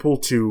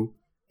Deadpool 2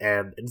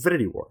 and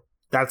Infinity War.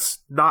 That's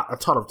not a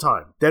ton of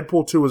time.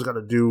 Deadpool 2 is going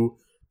to do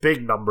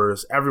big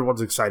numbers.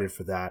 Everyone's excited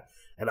for that.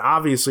 And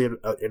obviously,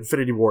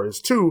 Infinity War is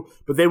 2,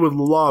 but they would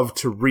love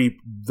to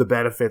reap the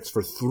benefits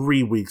for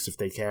 3 weeks if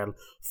they can.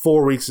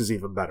 4 weeks is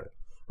even better,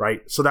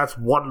 right? So that's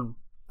one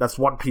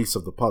piece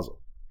of the puzzle.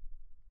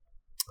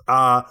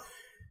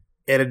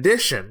 In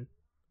addition,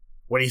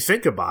 when you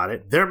think about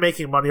it, they're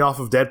making money off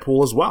of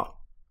Deadpool as well.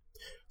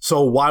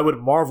 So why would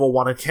Marvel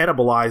want to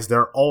cannibalize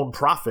their own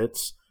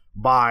profits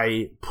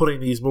by putting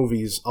these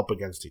movies up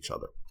against each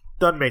other?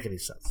 Doesn't make any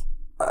sense.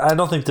 I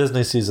don't think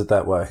Disney sees it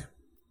that way.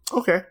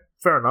 Okay,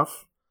 fair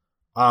enough.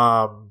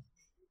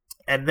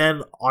 And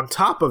then on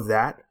top of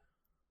that,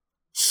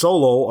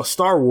 Solo, a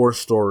Star Wars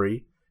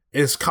story,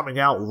 is coming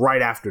out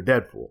right after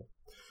Deadpool.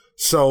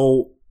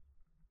 So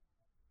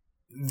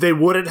they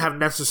wouldn't have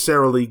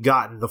necessarily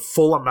gotten the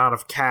full amount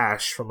of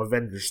cash from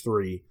Avengers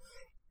 3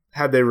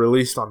 had they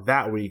released on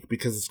that week,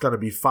 because it's going to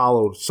be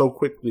followed so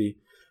quickly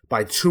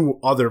by 2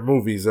 other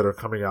movies that are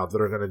coming out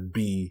that are going to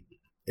be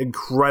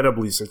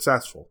incredibly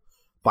successful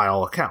by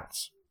all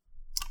accounts.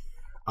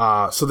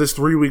 So this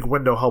 3-week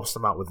window helps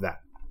them out with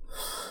that.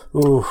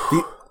 Ooh.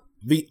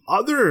 The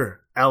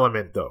other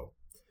element, though,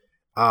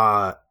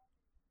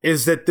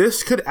 is that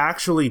this could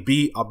actually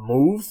be a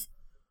move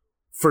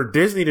for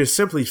Disney to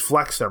simply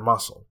flex their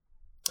muscle.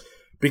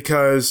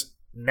 Because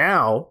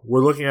now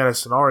we're looking at a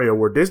scenario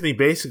where Disney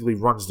basically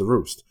runs the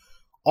roost.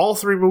 All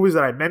 3 movies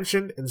that I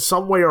mentioned, in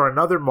some way or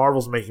another,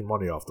 Marvel's making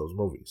money off those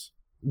movies.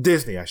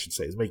 Disney, I should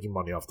say, is making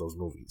money off those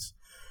movies.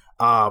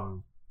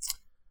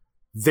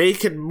 they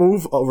can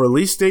move a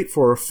release date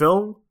for a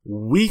film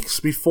weeks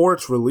before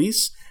its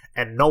release,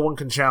 and no one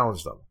can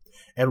challenge them.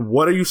 And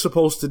what are you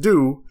supposed to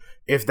do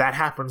if that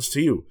happens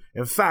to you?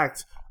 In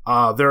fact,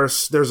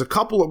 there's a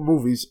couple of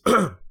movies.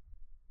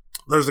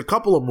 There's a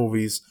couple of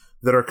movies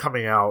that are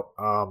coming out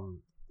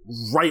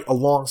right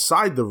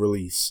alongside the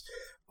release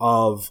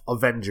of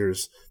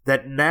Avengers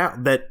that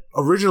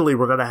originally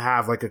were going to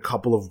have like a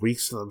couple of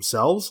weeks to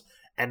themselves,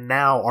 and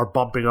now are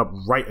bumping up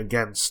right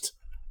against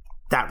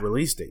that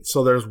release date.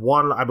 So there's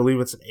one, I believe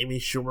it's an Amy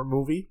Schumer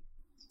movie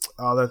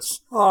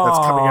that's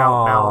coming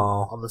out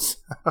now on this.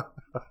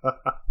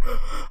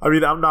 I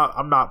mean, I'm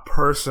not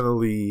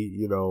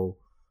personally,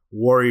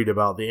 worried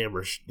about the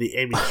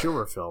Amy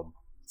Schumer film,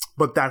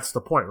 but that's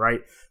the point,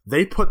 right?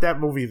 They put that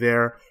movie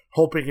there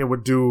hoping it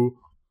would do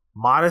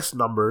modest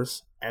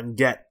numbers and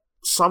get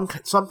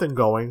something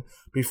going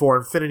before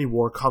Infinity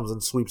War comes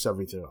and sweeps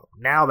everything up.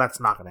 Now that's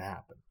not going to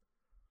happen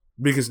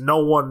because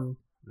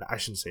I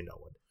shouldn't say no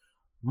one.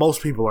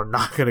 Most people are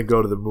not going to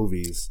go to the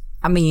movies.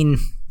 I mean,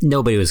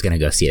 nobody was going to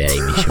go see that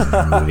Amy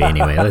Schumer movie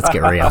anyway. Let's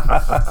get real.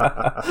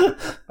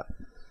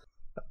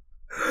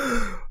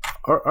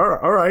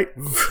 All right.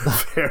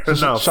 Fair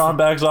enough. Sean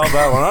backs off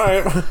that one. All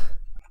right.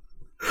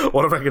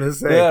 What am I going to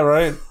say? Yeah,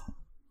 right.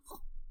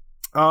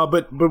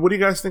 But what do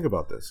you guys think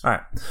about this? All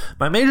right.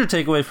 My major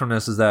takeaway from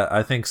this is that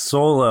I think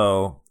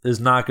Solo is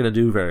not going to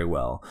do very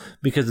well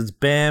because it's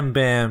bam,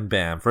 bam,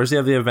 bam. First you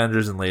have the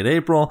Avengers in late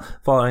April.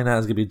 Following that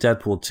is going to be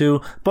Deadpool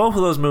 2. Both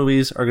of those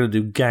movies are going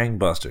to do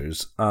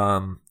gangbusters.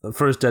 The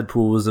first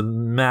Deadpool was a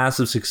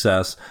massive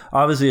success.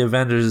 Obviously,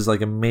 Avengers is like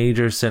a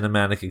major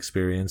cinematic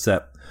experience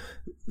that,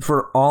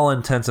 for all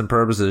intents and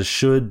purposes,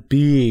 should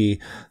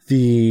be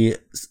the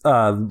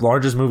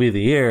largest movie of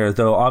the year,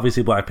 though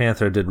obviously Black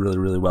Panther did really,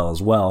 really well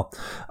as well.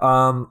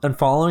 And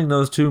following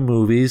those two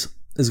movies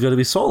is going to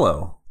be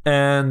Solo.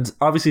 And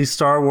obviously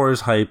Star Wars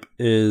hype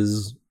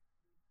is,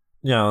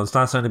 it's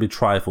not something to be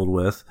trifled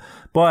with.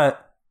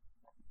 But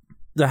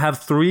to have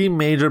three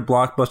major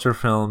blockbuster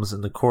films in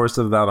the course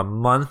of about a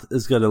month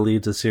is going to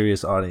lead to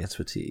serious audience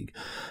fatigue.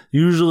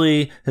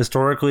 Usually,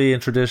 historically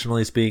and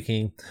traditionally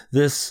speaking,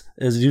 this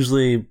is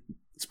usually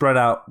spread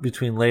out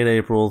between late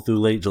April through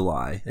late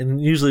July.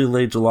 And usually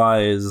late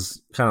July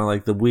is kind of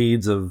like the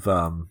weeds of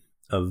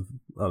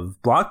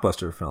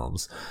blockbuster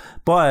films.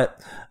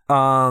 But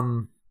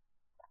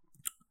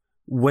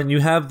when you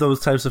have those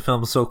types of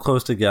films so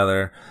close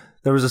together,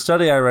 there was a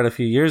study I read a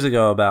few years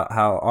ago about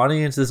how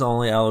audiences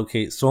only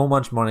allocate so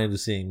much money to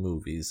seeing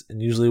movies.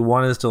 And usually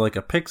one is to like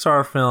a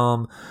Pixar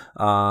film,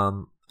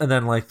 and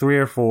then like 3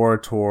 or 4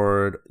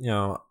 toward,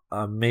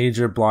 a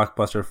major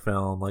blockbuster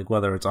film, like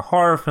whether it's a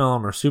horror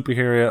film or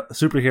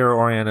superhero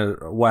oriented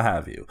or what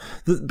have you.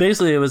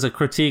 Basically, it was a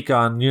critique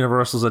on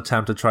Universal's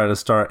attempt to try to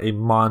start a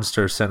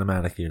monster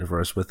cinematic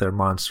universe with their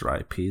monster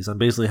IPs, and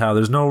basically how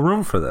there's no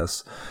room for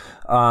this.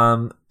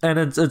 And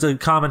it's a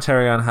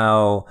commentary on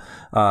how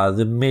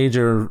the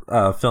major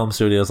film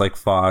studios like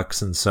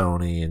Fox and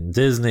Sony and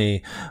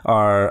Disney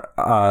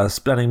are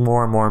spending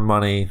more and more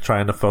money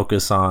trying to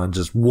focus on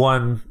just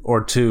 1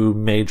 or 2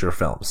 major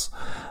films.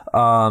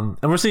 And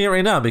we're seeing it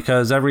right now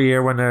because every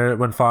year when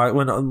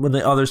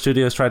the other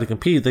studios try to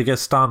compete, they get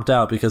stomped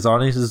out because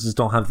audiences just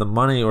don't have the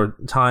money or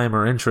time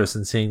or interest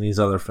in seeing these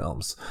other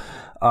films.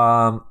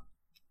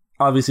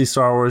 Obviously,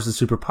 Star Wars is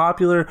super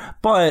popular,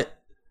 but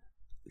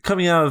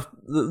coming out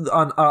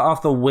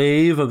off the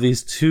wave of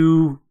these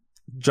 2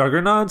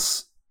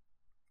 juggernauts,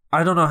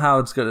 I don't know how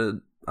it's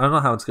gonna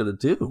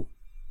do.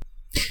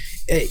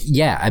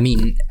 Yeah, I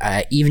mean,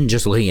 even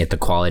just looking at the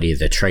quality of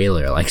the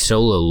trailer, like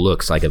Solo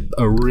looks like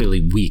a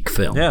really weak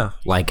film. Yeah,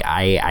 like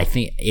I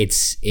think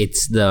it's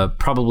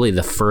probably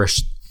the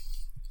first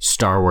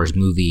Star Wars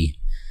movie,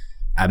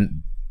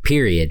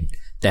 period,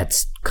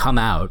 that's come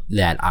out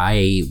that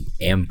I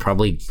am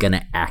probably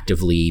gonna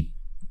actively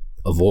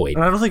avoid.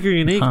 And I don't think you're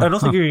unique. I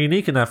don't think you're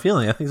unique in that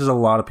feeling. I think there's a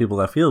lot of people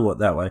that feel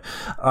that way.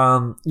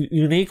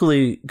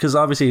 Uniquely, because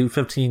obviously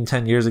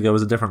 10 years ago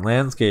was a different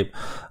landscape.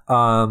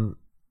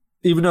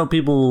 Even though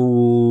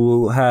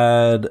people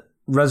had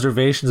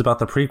reservations about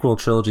the prequel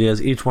trilogy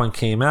as each one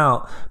came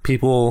out,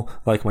 people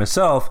like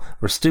myself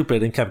were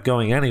stupid and kept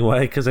going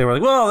anyway because they were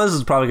like, well, this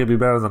is probably going to be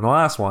better than the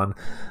last one.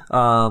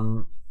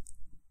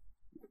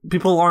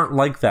 People aren't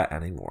like that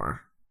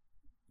anymore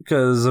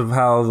because of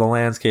how the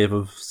landscape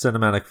of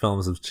cinematic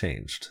films have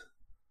changed.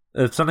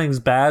 If something's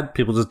bad,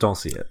 people just don't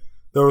see it.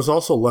 There was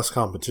also less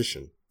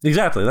competition.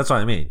 Exactly. That's what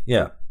I mean.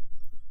 Yeah.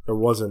 There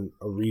wasn't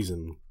a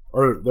reason,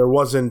 or there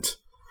wasn't,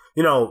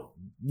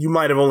 you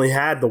might have only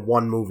had the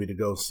one movie to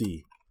go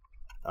see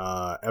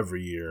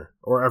every year,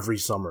 or every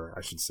summer,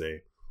 I should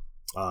say.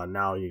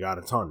 Now you got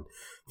a ton.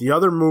 The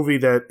other movie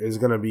that is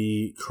going to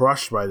be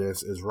crushed by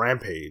this is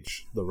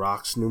Rampage, The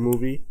Rock's new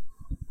movie.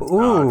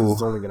 Ooh.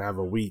 It's only going to have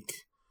a week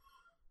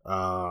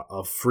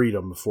of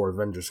freedom before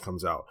Avengers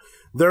comes out.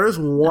 There is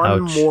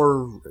one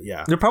more.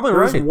 Yeah, you're probably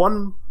There's right.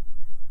 One.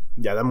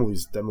 Yeah, that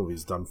movie's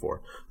done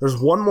for. There's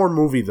one more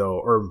movie though,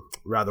 or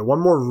rather, one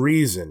more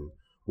reason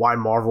why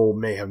Marvel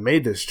may have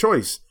made this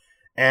choice,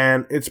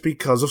 and it's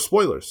because of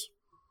spoilers.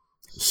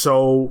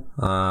 So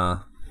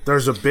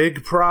there's a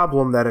big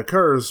problem that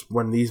occurs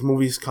when these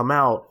movies come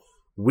out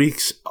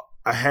weeks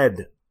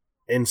ahead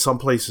in some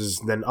places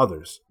than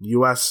others. The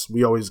US,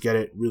 we always get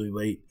it really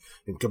late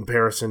in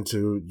comparison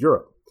to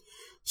Europe.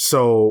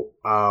 So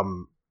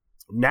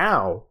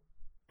now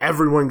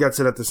everyone gets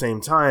it at the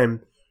same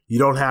time. You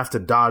don't have to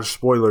dodge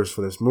spoilers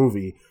for this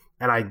movie.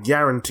 And I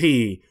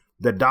guarantee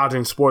that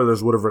dodging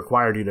spoilers would have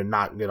required you to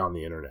not get on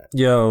the internet.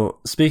 Yo,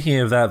 speaking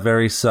of that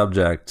very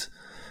subject,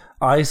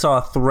 I saw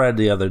a thread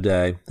the other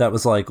day that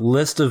was like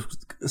list of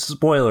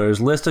spoilers,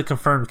 list of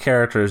confirmed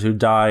characters who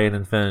die in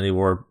Infinity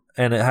War.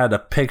 And it had a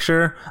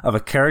picture of a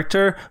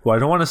character who I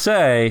don't want to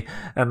say.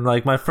 And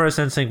like my first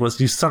instinct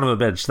was, you son of a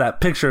bitch, that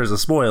picture is a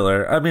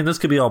spoiler. I mean, this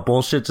could be all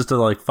bullshit just to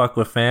like fuck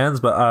with fans,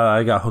 but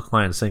I got hook,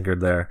 line, and sinker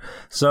there.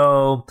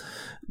 So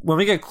when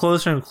we get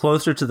closer and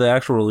closer to the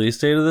actual release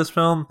date of this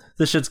film,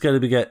 this shit's going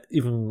to get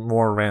even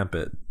more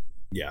rampant.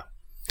 Yeah.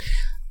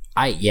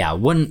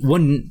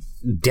 One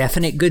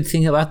definite good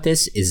thing about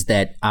this is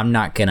that I'm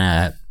not going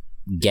to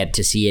get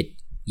to see it,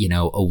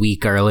 a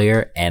week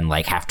earlier and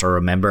like have to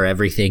remember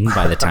everything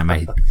by the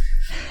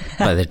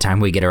time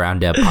we get around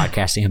to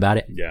podcasting about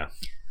it.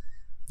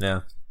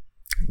 Yeah.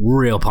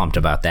 Real pumped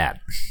about that.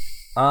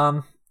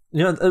 A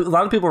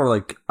lot of people are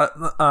like,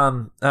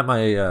 at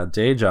my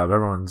day job,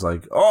 everyone's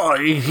like, "Oh,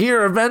 you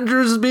hear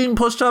Avengers is being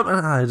pushed up?"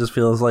 And I just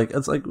feel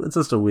it's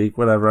just a week,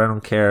 whatever. I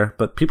don't care.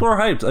 But people are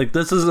hyped. Like,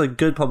 this is a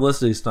good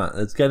publicity stunt.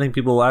 It's getting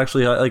people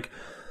actually like.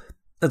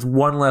 It's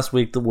one less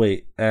week to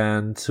wait,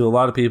 and to a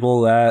lot of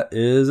people, that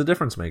is a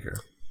difference maker.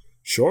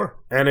 Sure,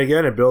 and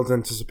again, it builds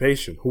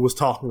anticipation. Who was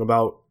talking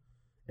about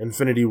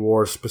Infinity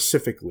War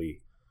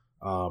specifically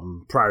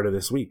prior to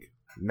this week?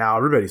 Now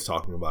everybody's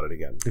talking about it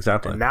again.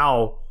 Exactly. And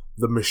now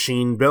the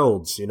machine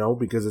builds,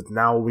 because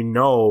now we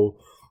know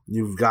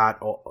you've got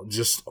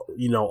just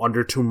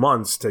under 2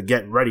 months to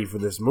get ready for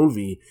this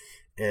movie,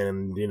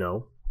 and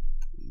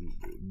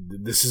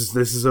this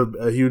is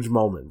a huge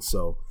moment.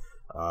 So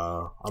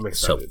I'm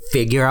excited. So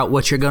figure out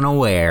what you're gonna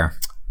wear.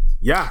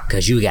 Yeah,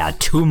 because you got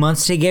 2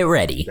 months to get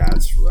ready.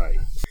 That's right.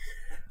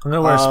 I'm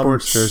gonna wear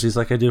sports jerseys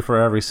like I do for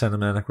every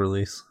cinematic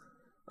release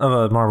of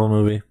a Marvel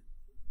movie.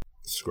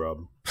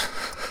 Scrub.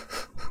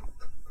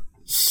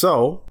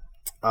 So,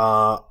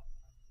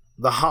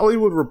 The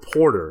Hollywood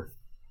Reporter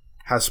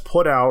has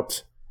put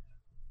out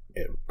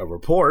a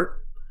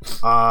report,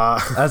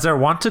 as they're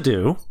wont to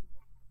do,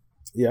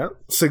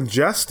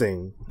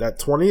 suggesting that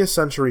 20th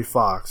Century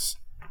Fox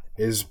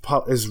is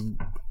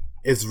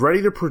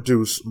ready to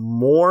produce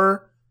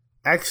more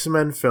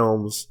X-Men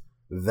films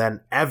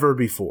than ever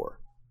before.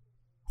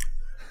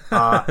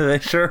 They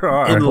sure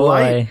are.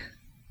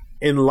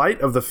 In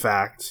light of the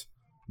fact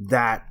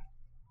that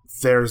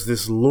there's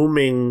this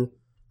looming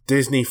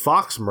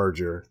Disney-Fox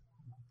merger,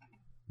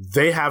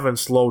 they haven't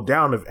slowed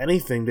down. If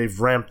anything, they've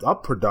ramped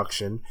up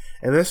production.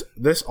 And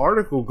this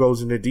article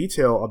goes into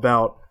detail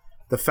about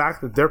the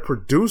fact that they're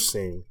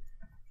producing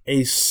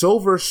a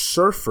Silver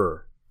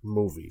Surfer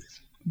movie.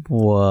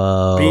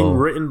 Whoa. Being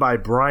written by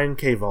Brian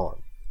K.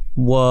 Vaughan.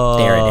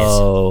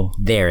 Whoa.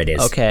 There it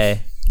is.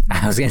 Okay.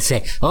 I was going to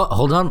say, oh,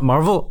 hold on,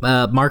 Marvel.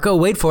 Marco,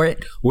 wait for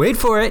it.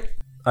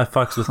 I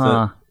fucks with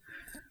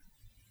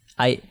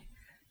it.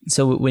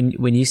 So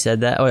when you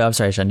said that, I'm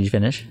sorry, Sean, did you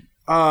finish?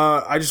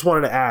 I just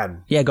wanted to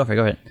add. Yeah, go for it.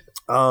 Go ahead.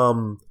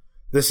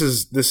 This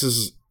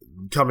is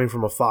coming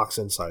from a Fox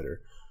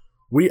insider.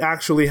 We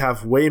actually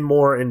have way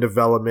more in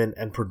development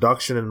and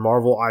production in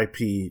Marvel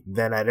IP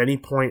than at any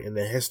point in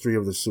the history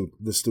of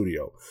the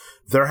studio.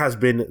 There has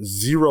been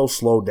zero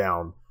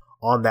slowdown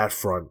on that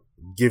front,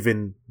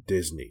 given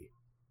Disney.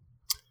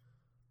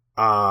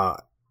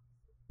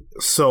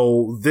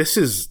 So this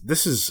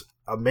is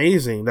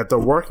amazing that they're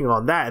working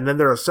on that, and then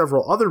there are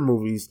several other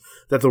movies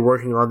that they're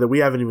working on that we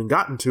haven't even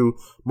gotten to.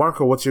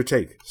 Marco, what's your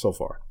take so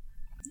far?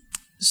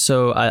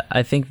 So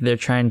I think they're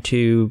trying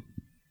to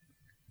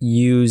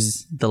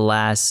use the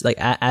last, like,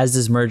 as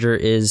this merger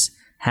is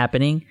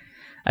happening,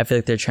 I feel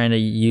like they're trying to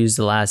use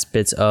the last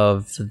bits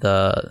of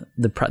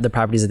the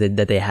properties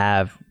that they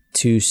have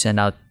to send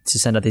out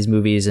these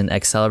movies and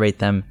accelerate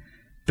them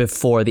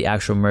before the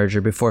actual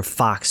merger, before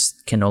Fox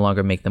can no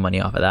longer make the money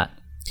off of that.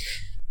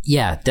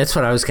 Yeah, that's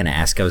what I was going to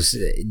ask.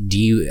 Do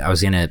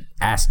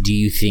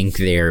you think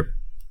they're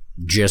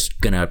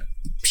just going to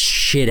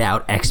shit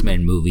out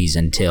X-Men movies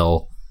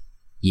until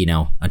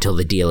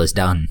the deal is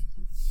done?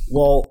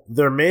 Well,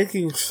 they're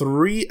making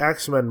 3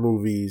 X-Men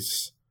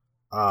movies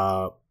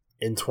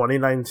in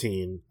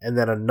 2019 and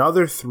then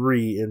another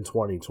 3 in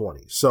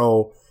 2020.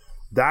 So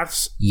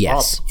that's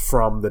up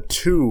from the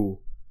 2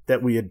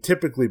 that we had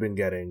typically been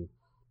getting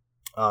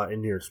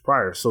in years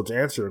prior. So to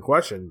answer your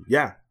question,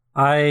 yeah.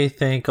 I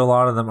think a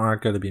lot of them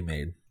aren't going to be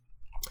made.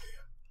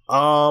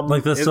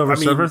 Like the Silver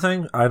Surfer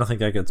thing, I don't think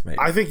that gets made.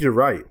 I think you're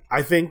right.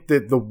 I think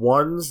that the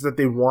ones that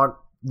they want,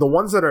 the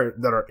ones that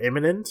are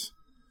imminent.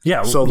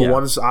 Yeah. So the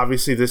ones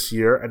obviously this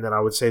year, and then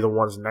I would say the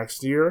ones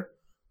next year,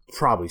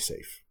 probably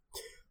safe,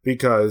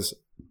 because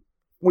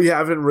we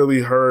haven't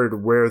really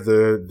heard where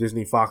the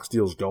Disney Fox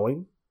deal's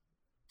going.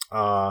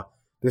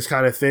 This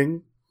kind of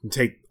thing, can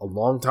take a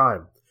long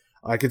time.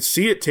 I could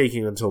see it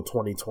taking until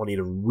 2020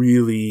 to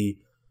really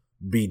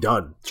be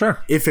done. Sure.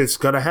 If it's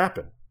going to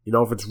happen.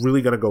 If it's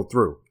really going to go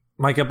through.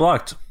 Might get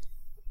blocked.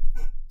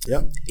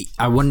 Yep.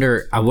 I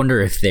wonder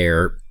if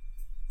they're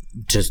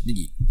just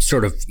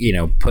sort of,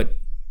 put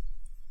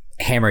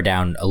hammer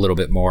down a little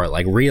bit more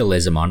like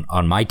realism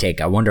on my take.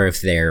 I wonder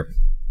if they're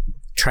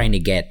trying to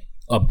get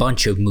a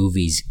bunch of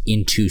movies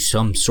into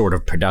some sort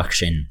of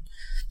production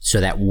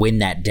so that when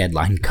that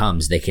deadline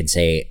comes, they can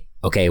say,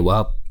 okay,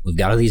 well, we've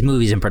got all these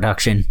movies in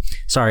production.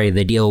 Sorry,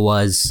 the deal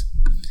was,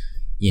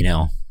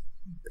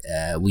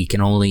 we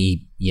can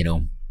only,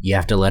 you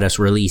have to let us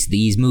release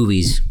these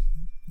movies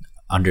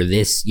under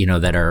this,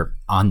 that are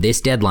on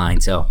this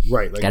deadline. So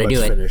right, like gotta let's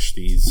do it. Finish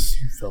these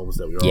films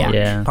that we already.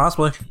 Yeah.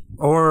 Possibly.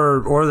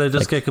 Or they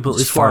just get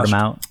completely Just fart squashed. them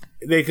out.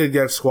 They could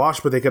get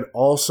squashed, but they could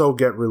also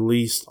get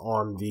released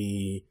on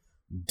the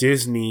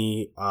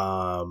Disney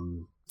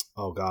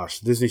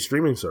Disney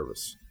streaming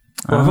service.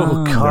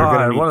 Oh They're God,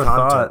 gonna need what a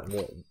thought.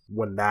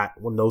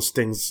 when those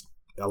things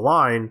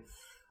align.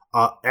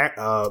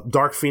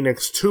 Dark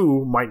Phoenix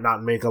 2 might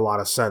not make a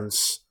lot of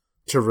sense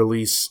to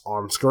release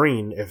on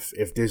screen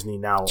if Disney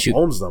now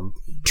owns them.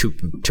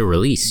 To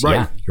release. Right.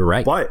 Yeah, you're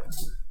right. But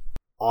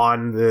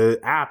on the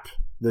app,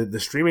 the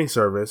streaming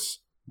service,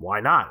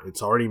 why not?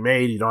 It's already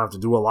made. You don't have to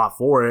do a lot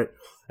for it,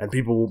 and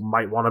people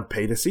might want to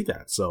pay to see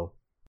that. So,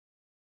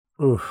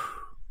 Oof,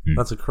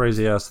 that's a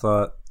crazy ass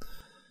thought.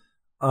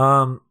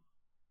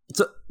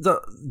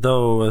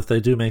 Though, if they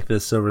do make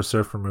this Silver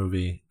Surfer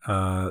movie,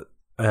 I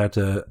have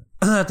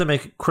to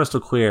make it crystal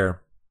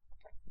clear.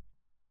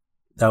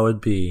 That would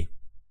be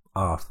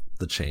off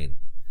the chain.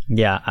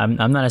 Yeah, I'm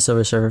not a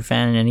Silver Surfer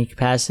fan in any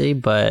capacity,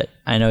 but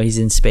I know he's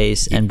in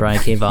space and Brian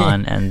K.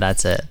 Vaughan, and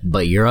that's it.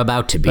 But you're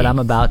about to be. But I'm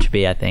about to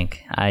be, I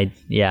think.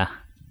 Yeah.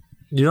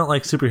 You don't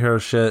like superhero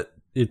shit,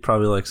 you'd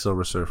probably like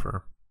Silver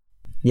Surfer.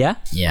 Yeah?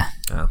 Yeah.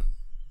 Yeah.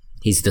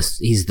 He's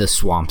the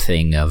Swamp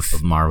Thing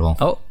of Marvel.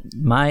 Oh,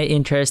 my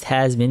interest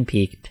has been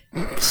piqued.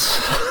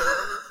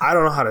 I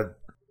don't know how to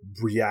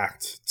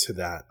react to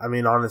that. I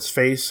mean, on its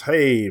face,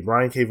 hey,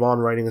 Brian K. Vaughan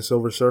writing a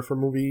Silver Surfer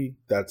movie,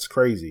 that's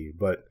crazy.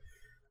 But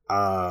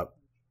I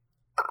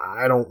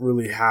don't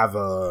really have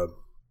I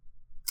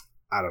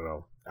don't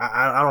know.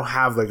 I don't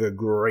have like a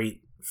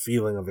great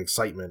feeling of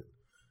excitement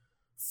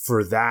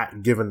for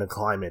that, given the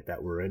climate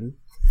that we're in.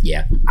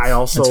 Yeah. I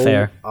also, That's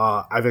fair.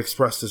 I've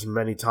expressed this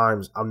many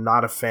times. I'm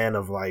not a fan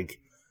of like,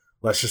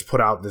 let's just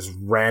put out this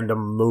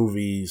random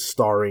movie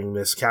starring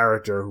this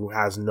character who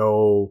has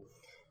no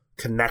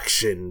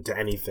connection to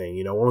anything.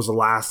 When was the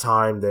last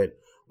time that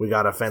we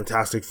got a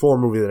Fantastic Four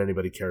movie that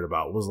anybody cared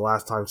about? When was the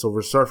last time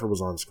Silver Surfer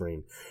was on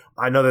screen?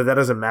 I know that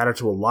doesn't matter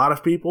to a lot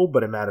of people,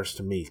 but it matters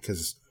to me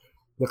because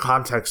the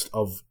context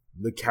of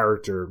the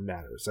character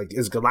matters. Like,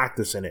 is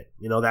Galactus in it?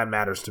 That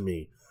matters to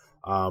me.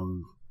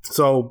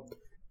 So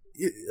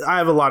I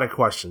have a lot of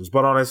questions,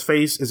 but on his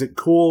face, is it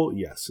cool?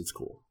 Yes, it's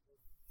cool.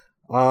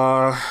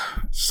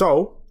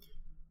 So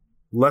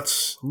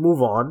let's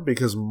move on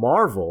because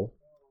Marvel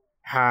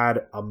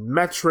had a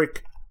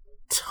metric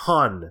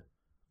ton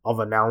of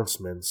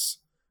announcements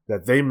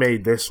that they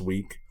made this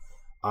week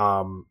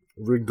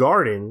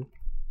regarding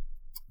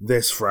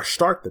this fresh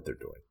start that they're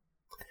doing.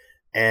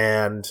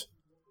 And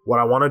what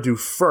I want to do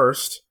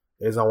first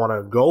is I want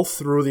to go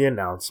through the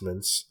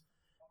announcements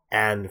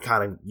and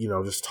kind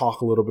of, just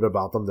talk a little bit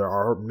about them. There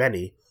are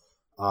many.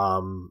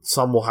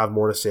 Some will have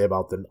more to say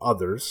about than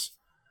others.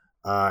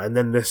 And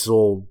then this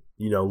will,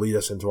 lead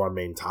us into our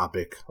main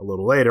topic a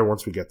little later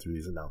once we get through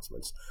these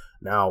announcements.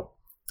 Now,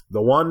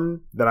 the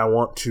one that I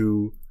want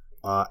to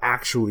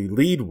actually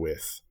lead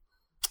with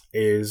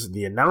is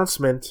the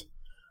announcement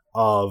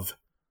of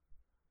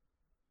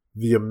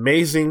the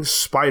Amazing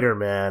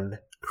Spider-Man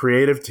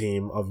creative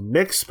team of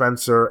Nick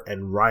Spencer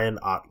and Ryan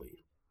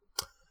Ottley.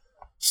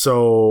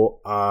 So,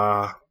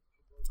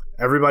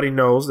 everybody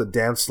knows that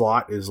Dan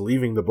Slott is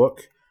leaving the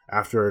book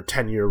after a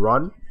 10-year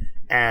run.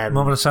 And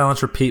Moment of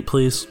silence, repeat,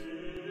 please.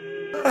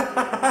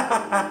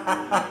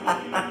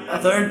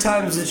 Third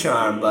time's the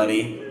charm,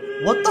 buddy.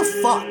 What the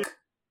fuck?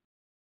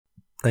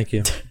 Thank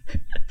you.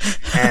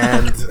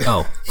 And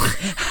Oh.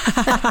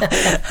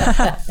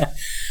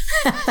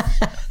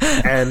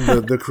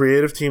 and the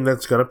creative team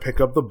that's going to pick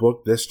up the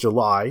book this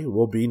July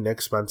will be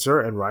Nick Spencer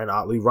and Ryan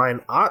Ottley.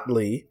 Ryan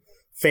Ottley,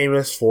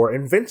 famous for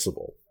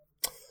Invincible.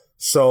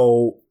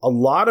 So a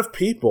lot of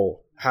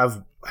people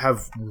have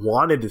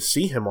wanted to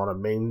see him on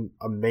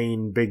a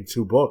main Big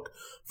Two book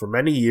for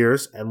many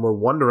years and were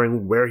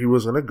wondering where he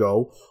was going to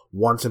go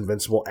once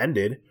Invincible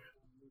ended.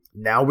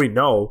 Now we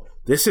know.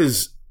 This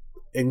is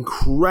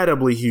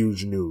incredibly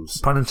huge news.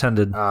 Pun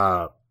intended.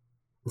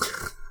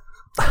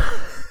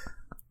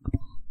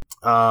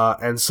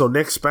 And so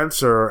Nick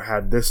Spencer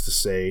had this to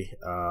say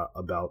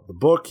about the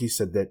book. He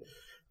said that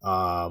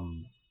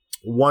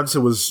once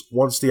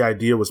the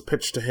idea was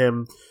pitched to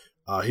him,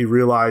 he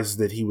realized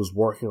that he was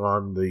working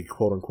on the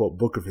quote-unquote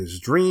book of his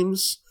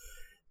dreams,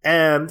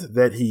 and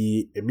that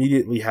he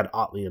immediately had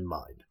Ottley in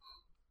mind.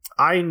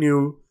 I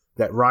knew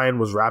that Ryan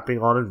was rapping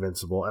on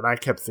Invincible, and I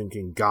kept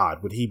thinking,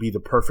 God, would he be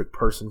the perfect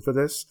person for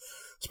this?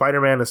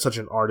 Spider-Man is such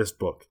an artist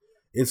book.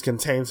 It's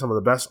contained some of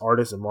the best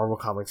artists in Marvel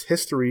Comics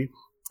history,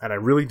 and I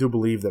really do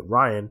believe that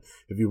Ryan,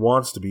 if he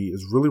wants to be,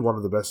 is really one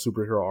of the best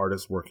superhero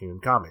artists working in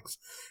comics.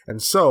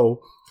 And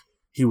so,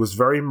 he was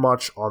very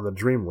much on the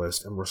dream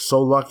list, and we're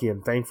so lucky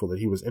and thankful that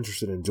he was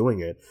interested in doing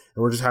it,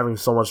 and we're just having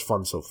so much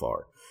fun so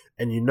far.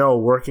 And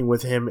working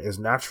with him is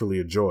naturally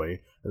a joy,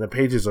 and the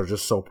pages are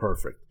just so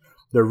perfect.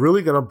 They're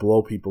really going to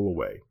blow people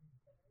away.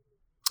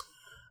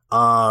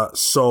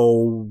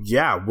 So,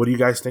 yeah, what do you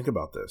guys think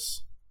about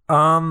this?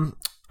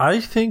 I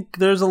think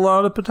there's a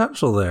lot of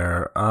potential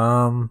there.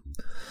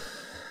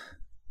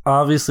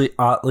 Obviously,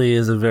 Otley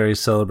is a very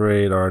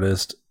celebrated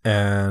artist,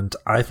 and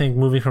I think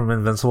moving from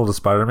Invincible to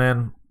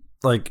Spider-Man,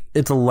 like,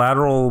 it's a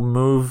lateral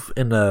move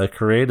in a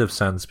creative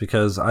sense,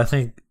 because I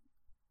think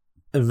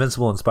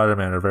Invincible and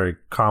Spider-Man are very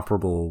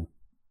comparable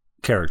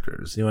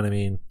characters. You know what I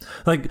mean?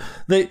 Like,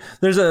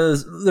 there's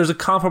a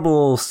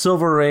comparable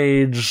Silver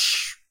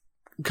Age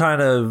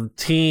kind of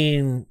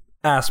teen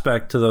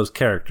aspect to those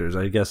characters,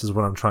 I guess is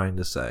what I'm trying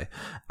to say.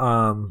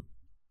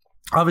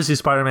 Obviously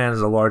Spider-Man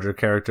is a larger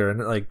character,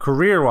 and like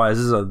career-wise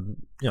is a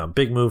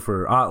big move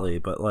for Otley,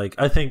 but like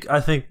I think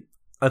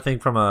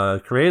from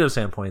a creative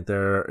standpoint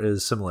there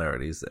is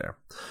similarities there.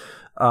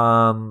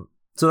 So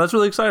that's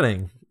really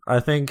exciting. I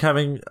think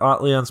having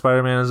Otley on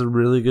Spider-Man is a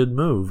really good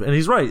move. And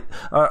he's right.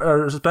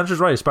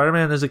 Spencer's right.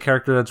 Spider-Man is a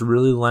character that's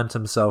really lent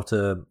himself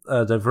to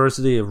a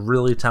diversity of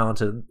really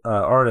talented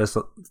artists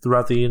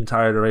throughout the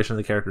entire duration of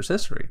the character's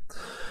history.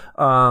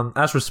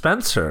 As for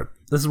Spencer,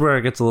 this is where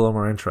it gets a little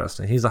more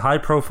interesting. He's a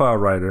high-profile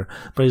writer,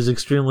 but he's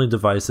extremely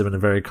divisive and a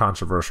very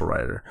controversial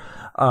writer.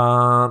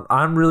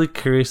 I'm really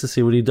curious to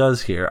see what he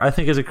does here. I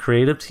think as a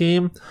creative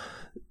team,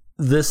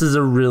 this is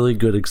a really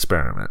good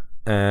experiment.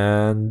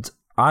 And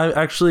I'm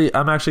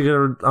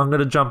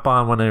gonna jump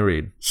on when I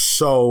read.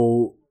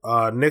 So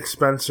Nick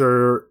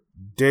Spencer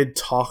did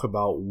talk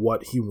about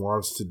what he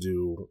wants to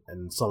do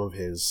and some of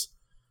his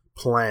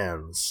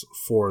plans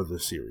for the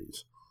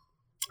series.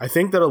 I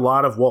think that a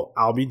lot of what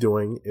I'll be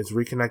doing is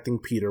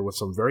reconnecting Peter with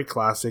some very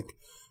classic,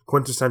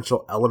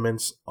 quintessential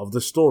elements of the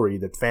story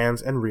that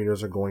fans and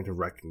readers are going to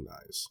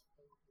recognize.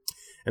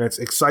 And it's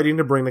exciting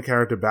to bring the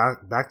character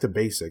back to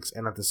basics,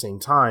 and at the same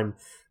time,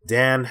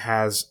 Dan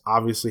has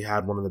obviously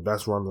had one of the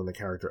best runs on the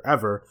character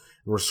ever,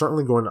 and we're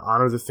certainly going to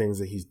honor the things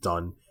that he's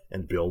done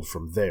and build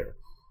from there.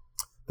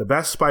 The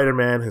best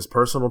Spider-Man, his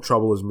personal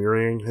trouble is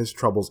mirroring his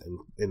troubles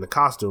in the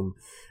costume,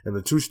 and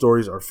the two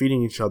stories are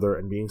feeding each other,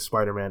 and being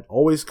Spider-Man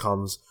always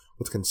comes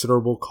with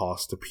considerable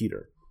cost to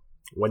Peter.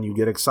 When you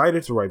get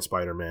excited to write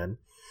Spider-Man,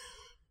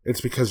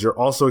 it's because you're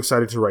also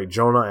excited to write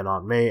Jonah and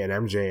Aunt May and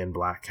MJ and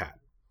Black Cat.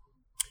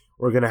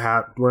 We're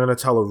gonna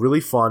tell a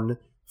really funny,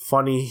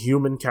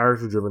 human,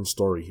 character-driven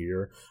story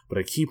here, but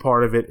a key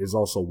part of it is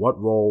also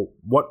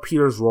what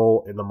Peter's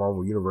role in the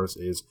Marvel Universe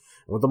is,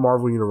 and what the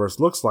Marvel Universe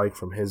looks like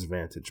from his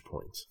vantage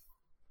point.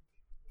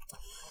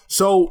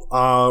 So,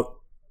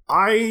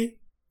 I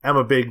am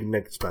a big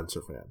Nick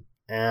Spencer fan,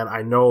 and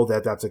I know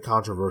that that's a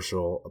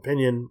controversial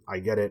opinion, I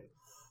get it,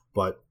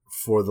 but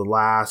for the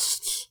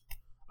last,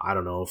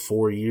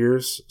 4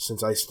 years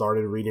since I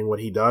started reading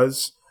what he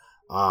does,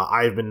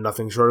 I've been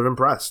nothing short of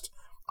impressed.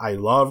 I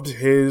loved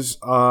his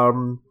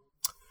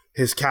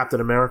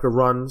Captain America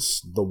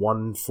runs, the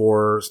one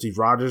for Steve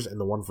Rogers and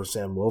the one for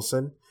Sam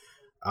Wilson.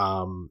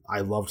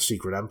 I loved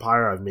Secret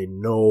Empire. I've made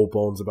no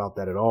bones about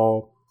that at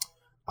all.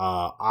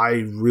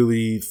 I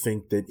really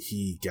think that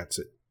he gets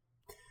it.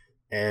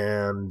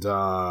 And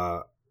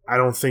I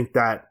don't think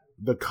that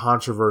the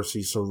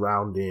controversy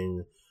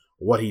surrounding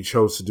what he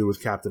chose to do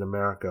with Captain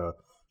America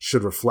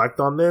should reflect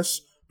on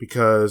this,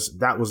 because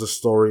that was a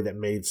story that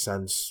made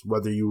sense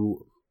whether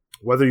you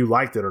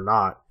liked it or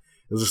not.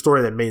 It was a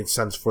story that made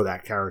sense for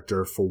that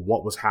character, for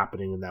what was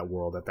happening in that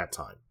world at that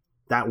time.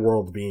 That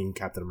world being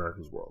Captain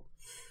America's world.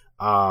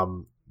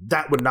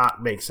 That would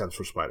not make sense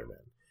for Spider-Man.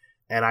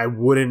 And I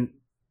wouldn't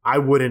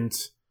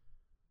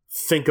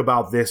think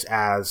about this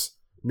as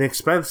Nick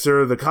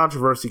Spencer, the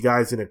controversy guy,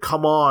 is going to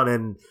come on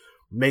and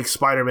make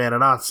Spider-Man a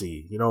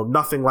Nazi.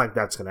 Nothing like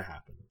that's going to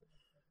happen.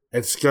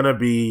 It's going to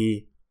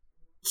be,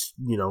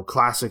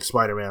 classic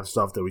Spider-Man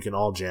stuff that we can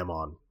all jam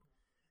on.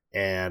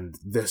 And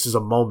this is a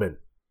moment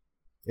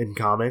in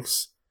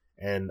comics,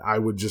 and I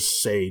would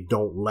just say,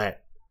 don't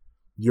let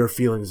your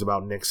feelings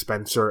about Nick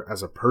Spencer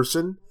as a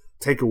person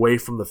take away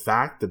from the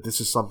fact that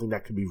this is something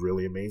that could be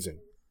really amazing.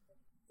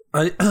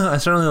 I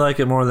certainly like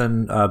it more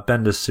than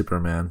Bendis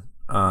Superman.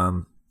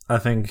 I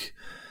think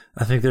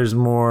there's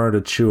more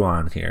to chew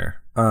on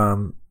here.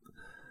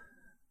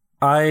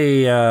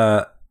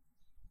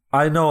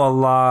 I know a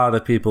lot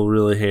of people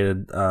really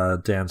hated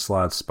Dan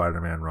Slott's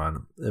Spider-Man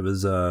run. It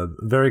was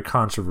very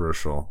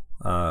controversial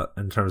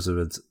in terms of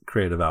its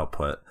creative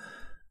output.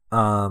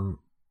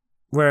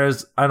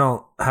 Whereas I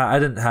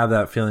didn't have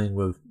that feeling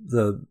with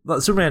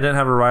Superman. Didn't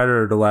have a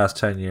writer the last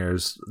 10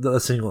 years. A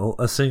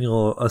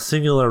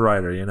singular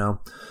writer,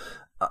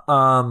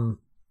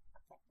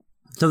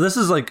 So this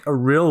is like a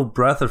real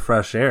breath of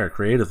fresh air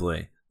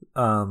creatively.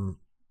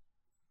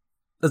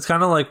 It's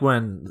kind of like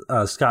when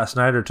Scott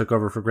Snyder took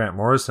over for Grant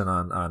Morrison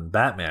on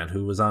Batman,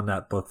 who was on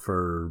that book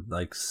for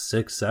like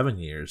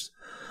 6-7 years.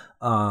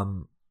 I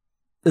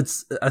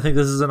think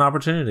this is an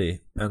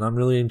opportunity, and I'm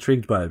really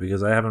intrigued by it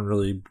because I haven't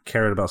really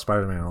cared about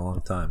Spider-Man in a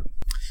long time.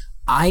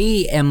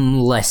 I am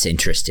less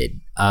interested,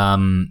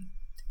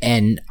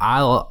 and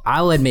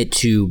I'll admit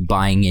to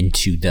buying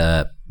into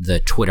the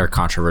Twitter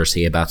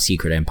controversy about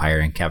Secret Empire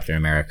and Captain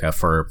America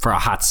for a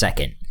hot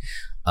second,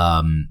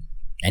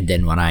 and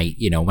then when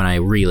I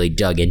really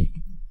dug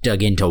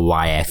into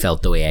why I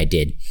felt the way I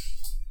did,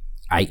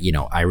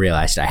 I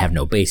realized I have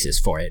no basis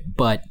for it.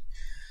 But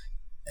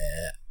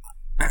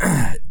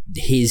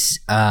his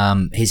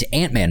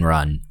Ant-Man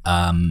run,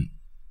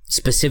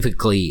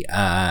 specifically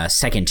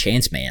Second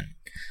Chance Man,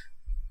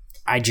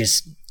 I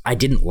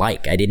didn't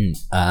like. I didn't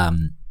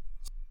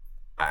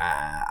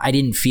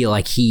feel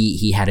like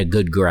he had a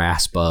good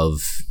grasp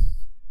of.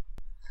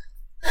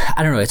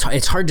 I don't know.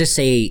 It's hard to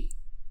say.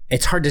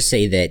 It's hard to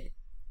say that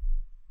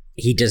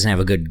he doesn't have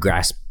a good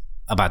grasp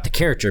about the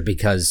character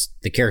because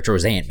the character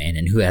was Ant-Man,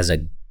 and who has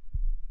a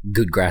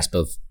good grasp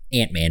of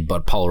Ant-Man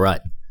but Paul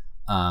Rudd.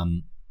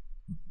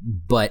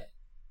 But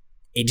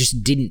it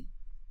just didn't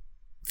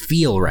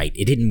feel right.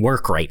 It didn't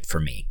work right for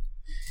me.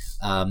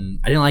 I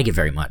didn't like it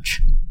very much.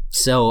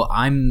 So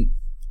I'm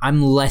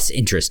less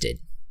interested.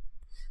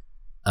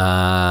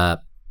 But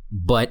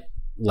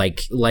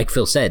like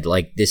Phil said,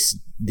 like this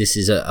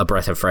is a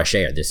breath of fresh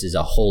air. This is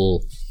a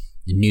whole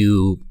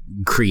new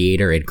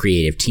creator and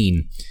creative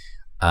team.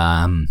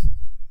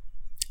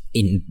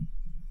 In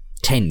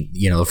 10,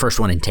 the first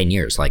one in 10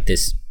 years, like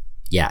this.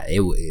 Yeah,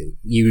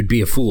 you would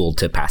be a fool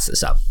to pass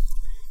this up.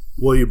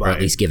 Will you buy or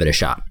at least give it a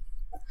shot?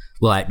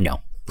 Well, no.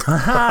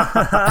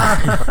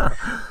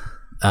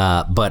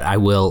 But I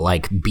will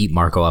beat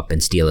Marco up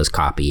and steal his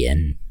copy,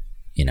 and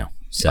give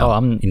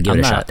it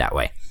a shot that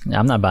way.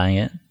 I'm not buying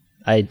it.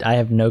 I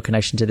have no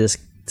connection to this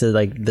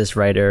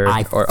writer or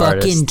artist. I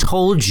fucking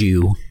told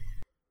you.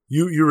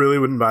 You really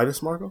wouldn't buy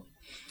this, Marco?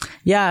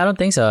 Yeah, I don't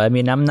think so. I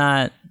mean, I'm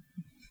not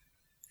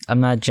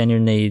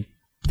genuinely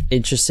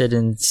interested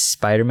in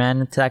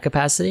Spider-Man to that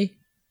capacity,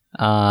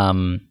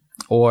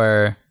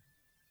 or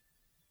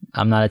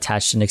I'm not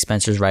attached to Nick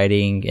Spencer's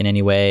writing in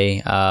any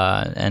way.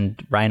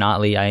 And Ryan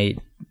Ottley, I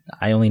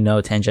only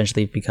know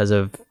tangentially because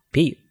of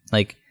Pete.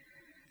 I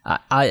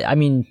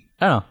mean,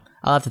 I don't know.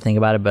 I'll have to think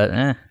about it,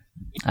 but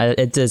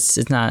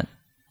it's not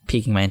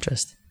piquing my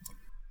interest.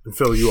 And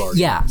Phil, you are.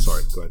 Yeah.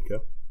 Sorry, go ahead,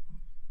 Kev.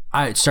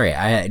 I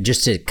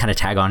just to kind of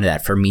tag on to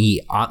that, for me,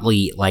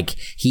 Ottley,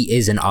 he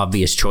is an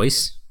obvious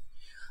choice.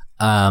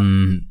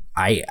 I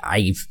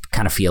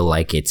kind of feel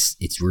like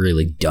it's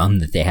really dumb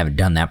that they haven't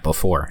done that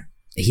before.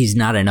 He's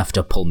not enough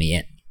to pull me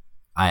in.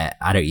 I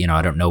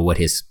don't know what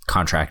his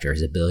contract or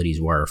his abilities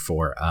were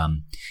for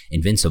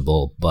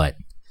Invincible, but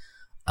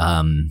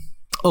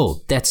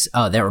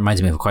that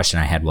reminds me of a question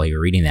I had while you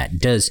were reading that.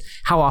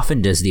 How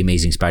often does The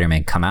Amazing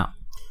Spider-Man come out?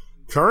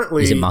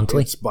 Currently, is it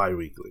monthly? It's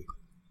bi-weekly.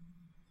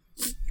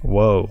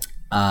 Whoa.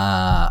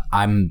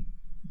 I'm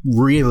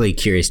really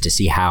curious to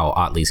see how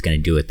Ottley's going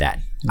to do with that.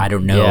 I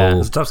don't know. Yeah,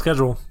 it's a tough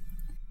schedule.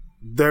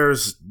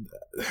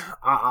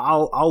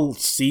 I'll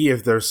see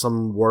if there's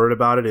some word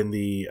about it in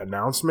the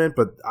announcement,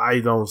 but I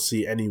don't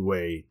see any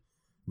way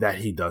that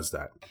he does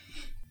that.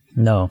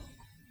 No,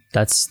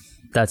 that's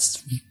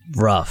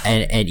rough.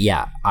 And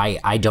yeah,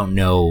 I don't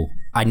know.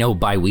 I know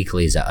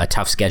bi-weekly is a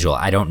tough schedule.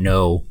 I don't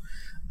know.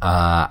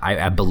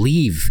 I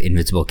believe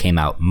Invincible came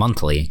out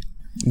monthly.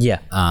 Yeah.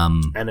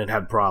 And it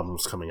had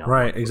problems coming out.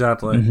 Right,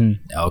 exactly.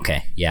 Mm-hmm.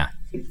 Okay, yeah.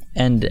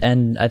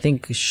 And I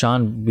think,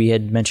 Sean, we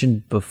had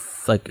mentioned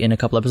in a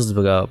couple episodes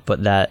ago,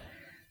 but that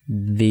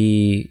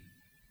the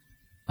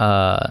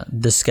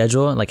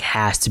schedule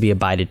has to be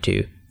abided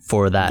to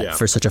for that,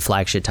 for such a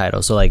flagship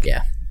title. So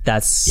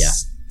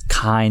that's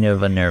kind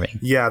of unnerving.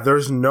 Yeah,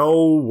 there's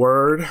no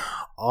word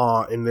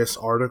in this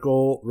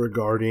article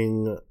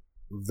regarding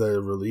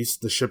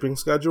the shipping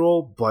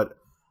schedule, but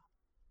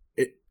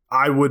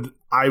I would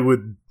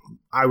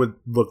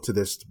look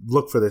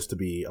for this to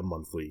be a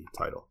monthly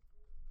title.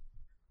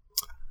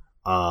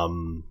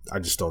 I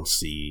just don't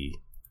see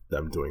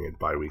them doing it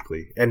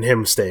bi-weekly and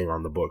him staying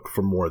on the book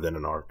for more than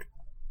an arc.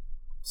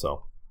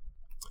 So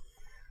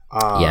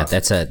yeah,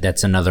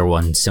 that's another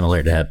one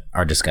similar to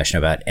our discussion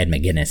about Ed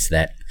McGuinness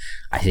that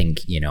I think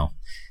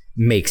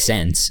makes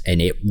sense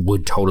and it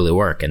would totally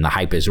work and the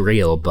hype is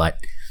real. But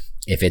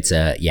if it's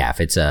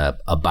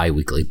a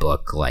bi-weekly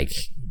book,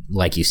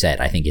 like you said,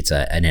 I think it's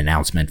an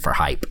announcement for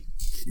hype.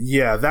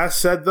 Yeah, that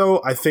said,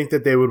 though, I think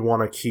that they would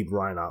want to keep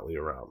Ryan Ottley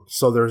around.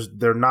 So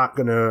they're not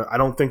gonna. I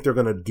don't think they're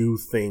gonna do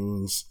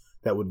things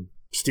that would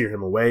steer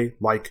him away,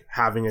 like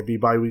having it be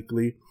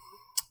bi-weekly.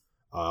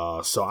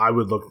 So I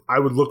would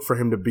look for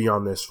him to be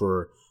on this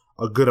for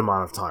a good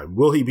amount of time.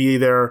 Will he be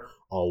there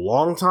a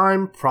long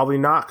time? Probably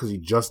not, because he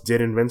just did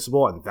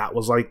Invincible, and that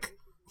was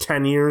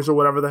 10 years or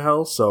whatever the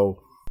hell.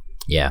 So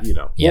yeah,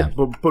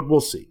 but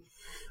we'll see.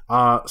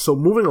 So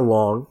moving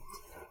along.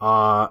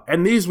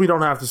 And these we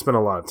don't have to spend a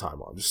lot of time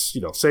on. Just,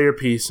 say your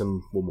piece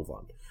and we'll move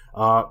on.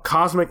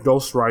 Cosmic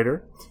Ghost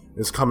Rider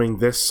is coming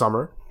this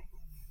summer.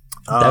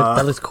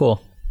 That looks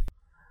cool.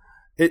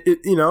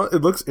 It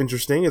looks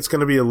interesting. It's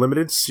going to be a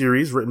limited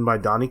series written by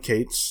Donny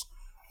Cates.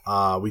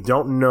 We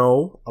don't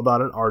know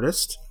about an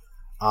artist,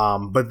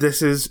 but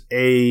this is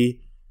a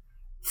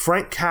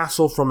Frank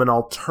Castle from an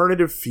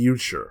alternative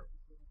future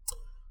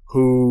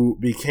who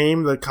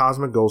became the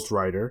Cosmic Ghost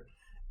Rider,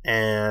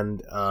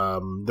 and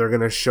they're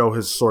going to show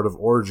his sort of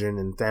origin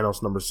in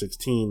Thanos number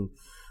 16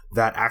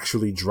 that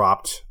actually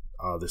dropped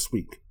this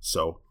week.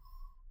 So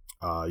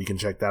you can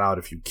check that out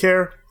if you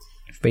care.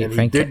 Wait,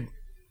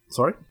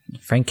 Sorry?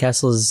 Frank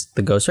Castle's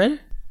the Ghost Rider?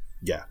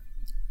 Yeah.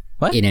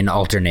 What? In an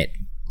alternate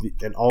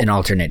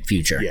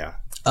future. Yeah.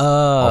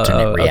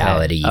 Alternate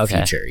reality okay.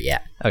 future. Yeah.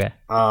 Okay.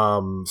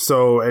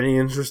 So any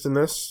interest in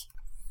this?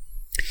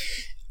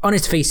 On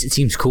its face, it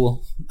seems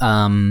cool.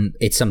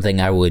 It's something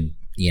I would,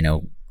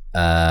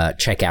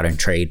 check out and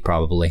trade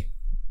probably.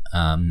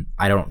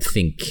 I don't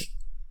think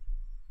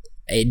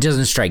it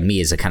doesn't strike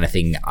me as the kind of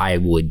thing I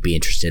would be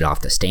interested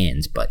off the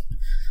stands, but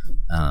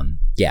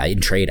in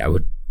trade, I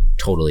would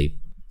totally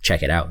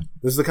check it out.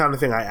 This is the kind of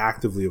thing I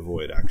actively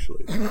avoid,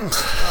 actually.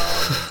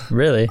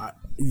 Really? I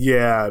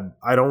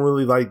don't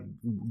really like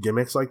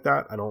gimmicks like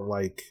that. I don't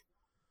like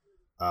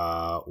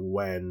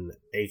when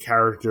a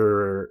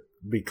character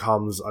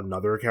becomes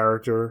another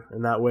character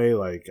in that way.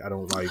 Like, I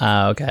don't like...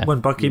 okay. When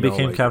Bucky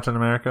became Captain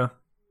America?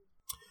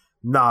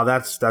 Nah,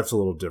 that's a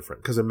little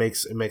different, because it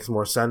makes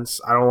more sense.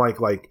 I don't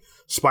like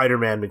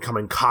Spider-Man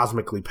becoming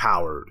cosmically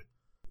powered,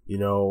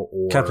 or...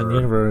 Captain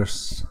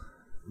Universe.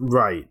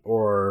 Right,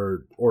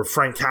 or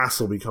Frank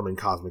Castle becoming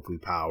cosmically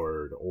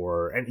powered,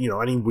 or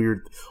any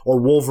weird, or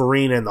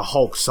Wolverine and the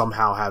Hulk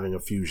somehow having a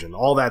fusion.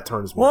 All that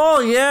turns me. Oh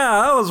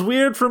yeah, that was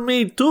weird for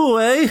me too,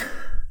 eh?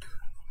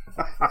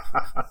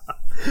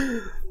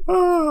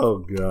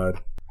 Oh god.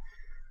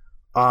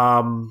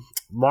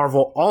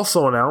 Marvel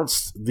also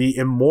announced the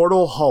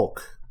Immortal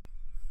Hulk.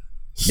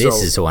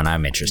 This is the one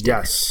I'm interested in.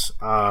 Yes.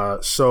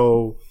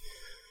 So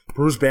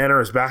Bruce Banner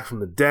is back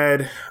from the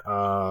dead.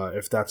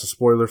 If that's a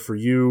spoiler for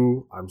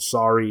you, I'm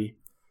sorry.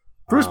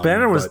 Bruce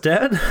Banner was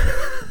dead?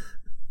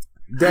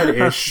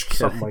 Dead-ish,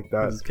 something like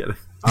that. Just kidding.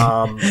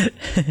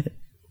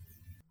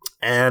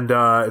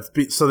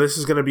 So this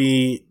is going to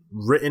be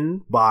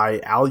written by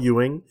Al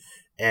Ewing,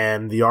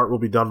 and the art will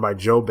be done by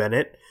Joe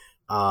Bennett,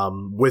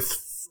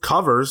 with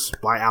covers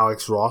by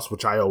Alex Ross,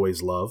 which I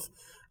always love.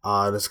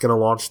 And it's going to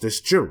launch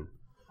this June.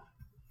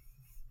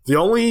 The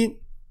only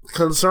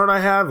concern I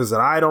have is that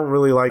I don't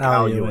really like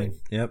Al Ewing.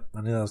 Yep,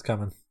 I knew that was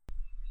coming.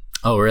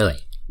 Oh, really?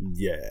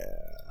 Yeah.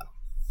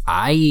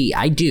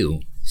 I do.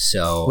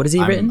 So what has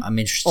he written? I'm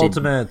interested.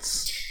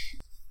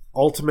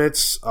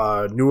 Ultimates,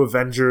 New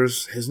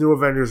Avengers. His New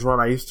Avengers run,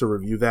 I used to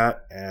review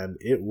that, and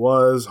it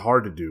was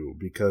hard to do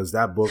because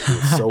that book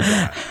was so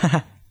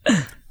bad.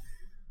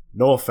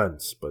 No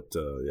offense, but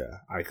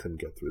I couldn't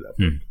get through that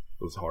book.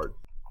 It was hard.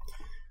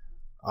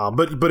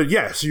 But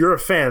yeah, so you're a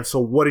fan, so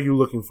what are you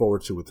looking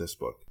forward to with this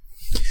book?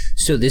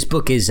 So this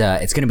book is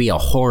it's going to be a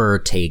horror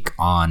take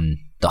on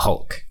the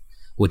Hulk,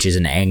 which is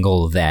an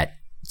angle that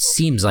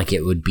seems like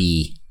it would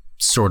be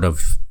sort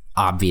of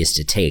obvious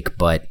to take,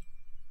 but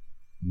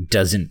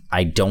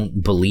I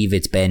don't believe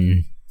it's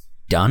been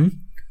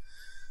done.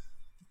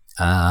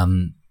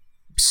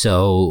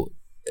 So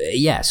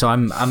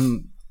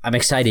I'm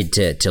excited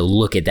to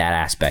look at that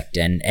aspect,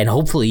 and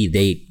hopefully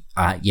they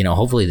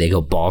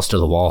go balls to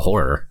the wall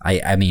horror.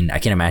 I mean, I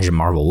can imagine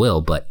Marvel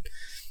will, but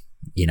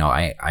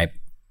I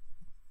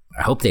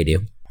hope they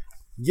do.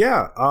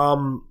 Yeah,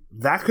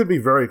 that could be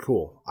very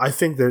cool. I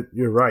think that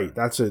you're right.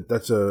 That's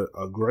a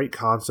great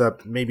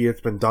concept. Maybe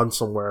it's been done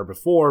somewhere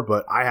before,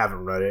 but I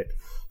haven't read it.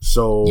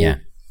 So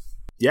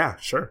yeah,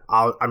 sure.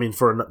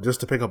 Just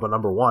to pick up a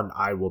number one,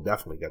 I will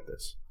definitely get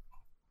this.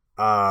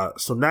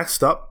 So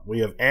next up, we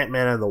have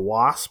Ant-Man and the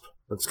Wasp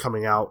that's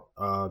coming out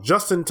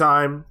just in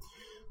time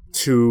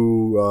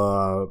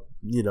to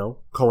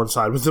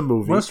coincide with the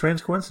movie. What a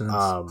strange coincidence.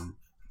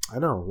 I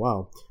know.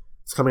 Wow,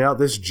 it's coming out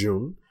this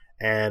June.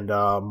 And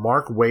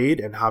Mark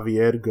Waid and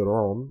Javier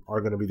Garrón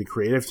are going to be the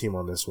creative team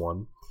on this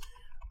one.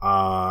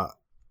 I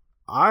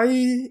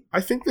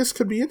think this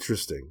could be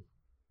interesting.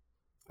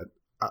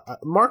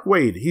 Mark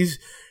Waid,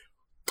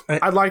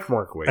 I like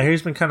Mark Waid. I hear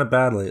he's been kind of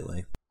bad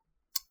lately.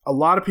 A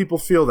lot of people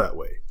feel that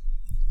way.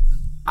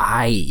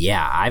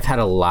 I've had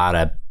a lot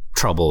of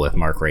trouble with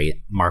Mark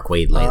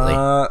Waid lately.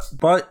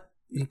 But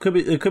it could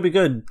be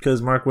good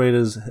because Mark Waid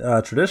is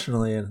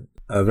traditionally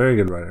a very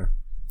good writer.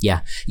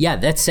 Yeah.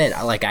 That said,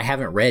 like, I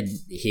haven't read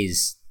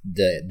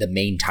the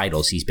main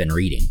titles he's been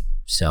reading.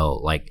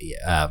 So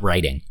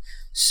writing.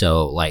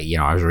 So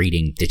I was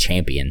reading The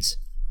Champions,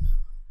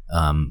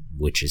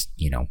 which is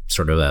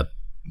sort of a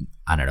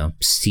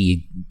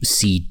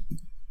C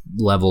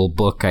level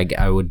book.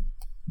 I would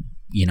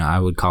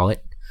call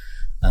it.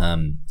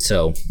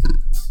 So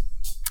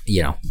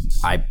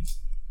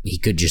he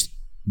could just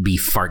be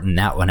farting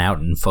that one out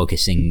and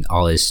focusing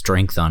all his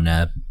strength on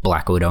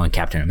Black Widow and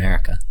Captain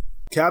America.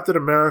 Captain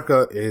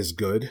America is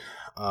good.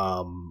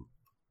 I'm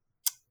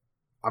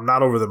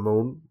not over the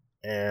moon.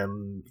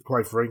 and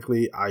quite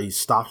frankly, I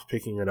stopped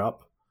picking it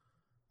up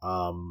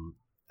 1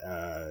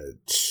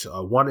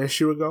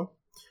 issue ago.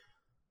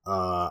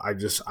 I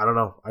don't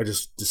know. I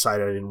just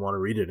decided I didn't want to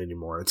read it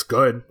anymore. It's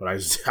good, but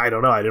I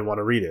don't know. I didn't want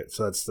to read it,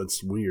 so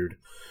that's weird.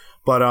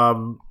 But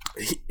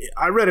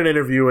I read an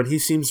interview, and he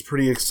seems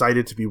pretty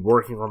excited to be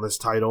working on this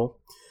title.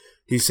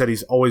 He said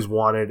he's always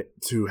wanted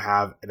to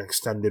have an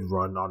extended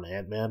run on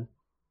Ant-Man.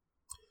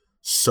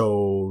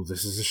 So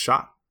this is a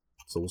shot.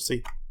 So we'll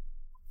see.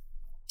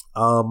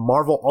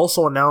 Marvel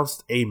also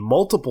announced a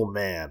Multiple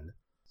Man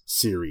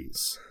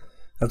series.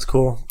 That's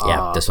cool.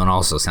 Yeah, this one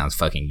also sounds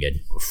fucking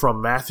good.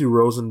 From Matthew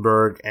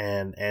Rosenberg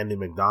and Andy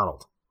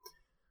McDonald.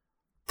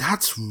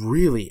 That's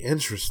really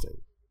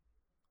interesting.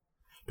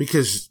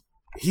 Because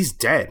he's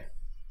dead.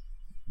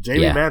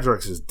 Jamie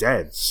Madrox is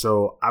dead,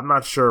 so I'm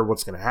not sure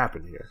what's going to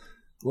happen here.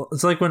 Well,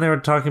 it's like when they were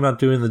talking about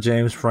doing the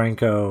James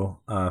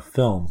Franco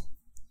film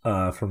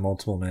for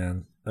Multiple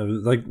Man. It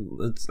was like,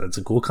 it's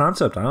a cool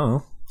concept. I don't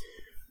know.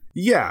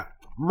 Yeah.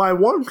 My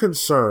one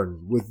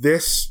concern with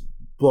this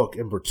book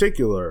in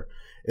particular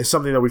is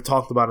something that we've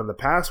talked about in the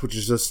past, which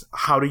is just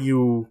how do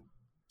you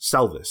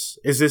sell this?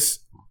 Is this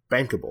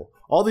bankable?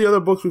 All the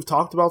other books we've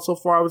talked about so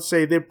far, I would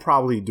say they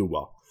probably do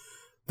well.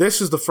 This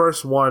is the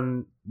first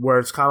one where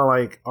it's kind of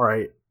like, all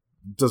right,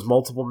 does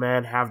Multiple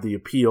Man have the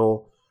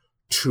appeal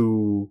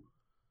to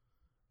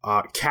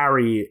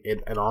carry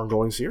an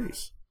ongoing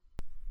series?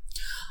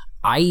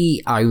 I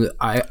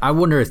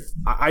wonder if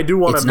I do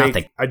want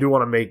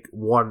to make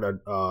one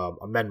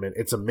amendment.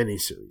 It's a mini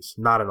series,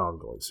 not an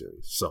ongoing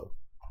series. So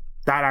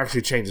that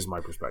actually changes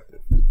my perspective.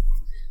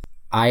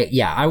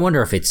 I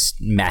wonder if it's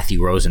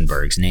Matthew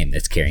Rosenberg's name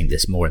that's carrying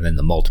this more than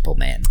the Multiple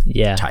Man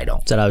title.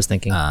 That's what I was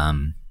thinking.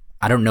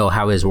 I don't know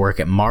how his work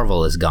at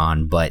Marvel has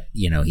gone, but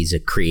he's a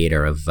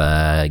creator of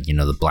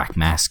the Black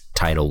Mask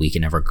title, We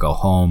Can Never Go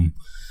Home.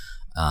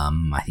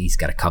 I think he's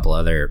got a couple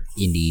other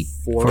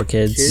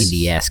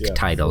indie-esque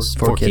titles.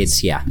 Four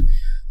kids,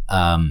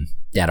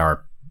 that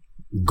are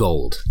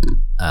gold.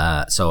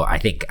 So I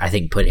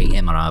think putting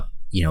him on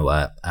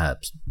a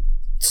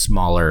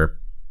smaller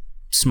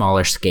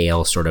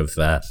scale sort of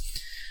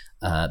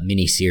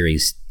mini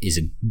series is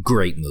a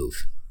great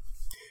move.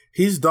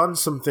 He's done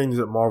some things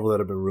at Marvel that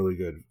have been really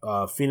good.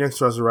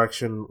 Phoenix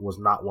Resurrection was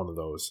not one of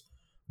those,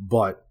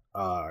 but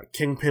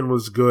Kingpin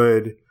was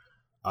good.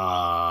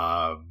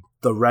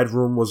 The Red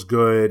Room was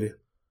good.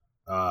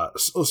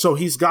 So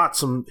he's got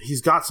some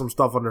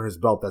stuff under his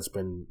belt that's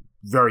been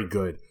very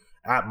good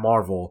at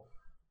Marvel.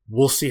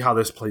 We'll see how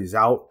this plays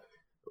out.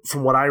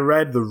 From what I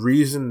read, the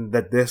reason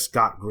that this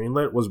got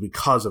greenlit was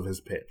because of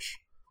his pitch.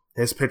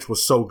 His pitch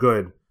was so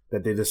good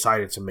that they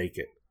decided to make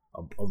it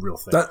a real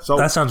thing.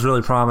 That sounds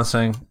really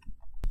promising.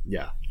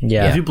 Yeah.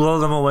 If you blow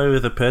them away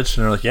with a pitch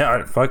and they're like, yeah, all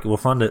right, fuck it, we'll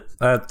fund it.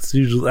 That's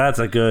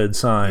a good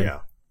sign. Yeah,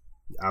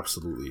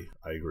 absolutely.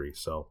 I agree.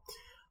 So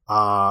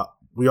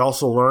we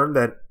also learned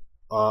that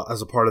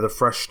as a part of the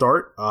fresh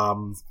start,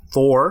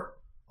 Thor,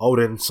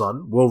 Odin's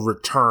son, will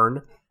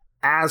return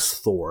as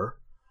Thor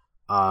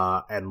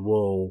and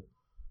will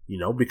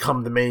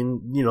become the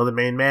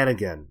main man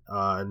again.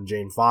 And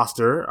Jane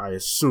Foster, I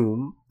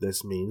assume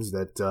this means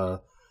that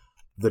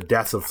the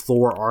death of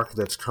Thor arc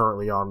that's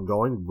currently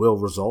ongoing will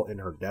result in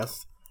her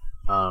death.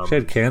 She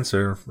had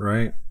cancer,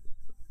 right?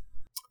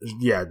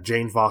 Yeah,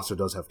 Jane Foster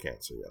does have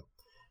cancer,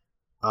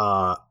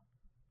 yeah.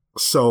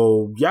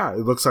 So, yeah, it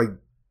looks like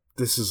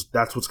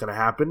that's what's going to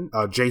happen.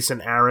 Jason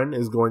Aaron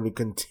is going to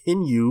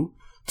continue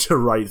to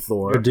write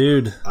Thor. Your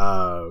dude.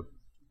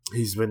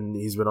 He's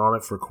been on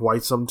it for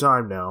quite some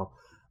time now.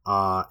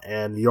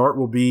 And the art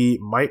will be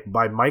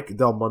by Mike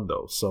Del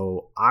Mundo.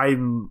 So I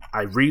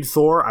read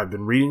Thor. I've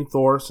been reading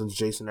Thor since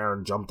Jason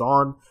Aaron jumped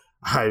on.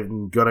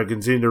 I'm gonna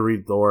continue to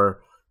read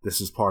Thor. This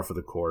is par for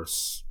the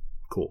course.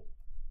 Cool.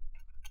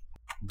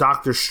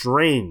 Doctor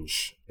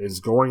Strange is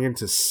going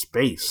into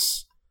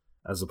space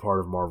as a part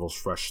of Marvel's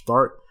fresh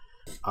start.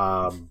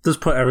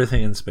 Just put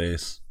everything in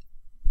space.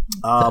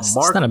 That's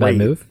not a bad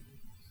move.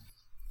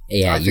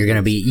 Yeah, you're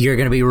gonna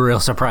be real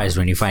surprised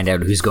when you find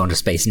out who's going to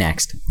space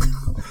next.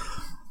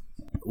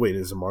 Wait,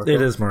 is it Marco?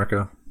 It is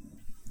Marco.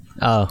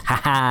 Oh.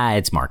 Haha,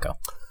 it's Marco.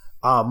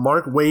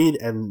 Mark Waid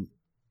and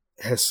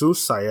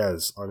Jesus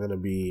Saez are going to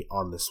be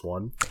on this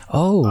one.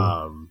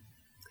 Oh.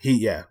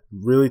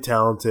 Really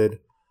talented.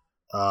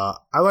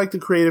 I like the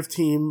creative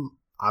team.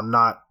 I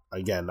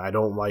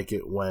don't like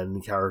it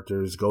when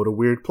characters go to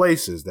weird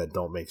places that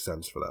don't make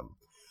sense for them.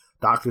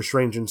 Doctor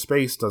Strange in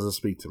space doesn't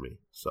speak to me,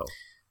 so.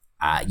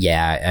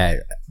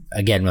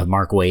 Again, with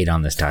Mark Waid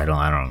on this title,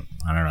 I don't know.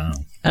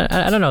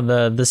 I don't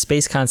know. The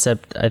space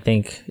concept, I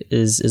think,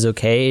 is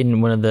okay.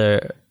 In one of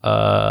the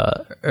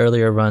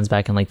earlier runs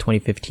back in like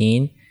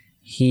 2015,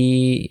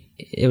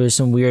 it was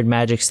some weird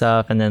magic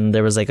stuff, and then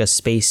there was like a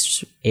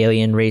space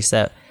alien race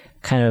that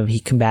kind of he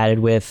combated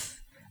with.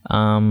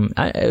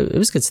 It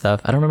was good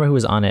stuff. I don't remember who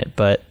was on it,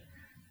 but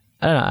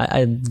I don't know.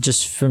 I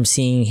just from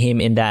seeing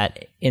him in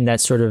that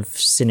sort of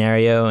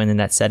scenario and in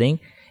that setting,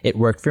 it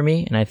worked for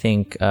me. And I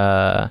think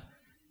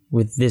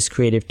with this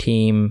creative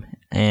team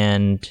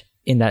and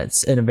in a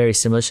very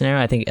similar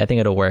scenario, I think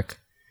it'll work.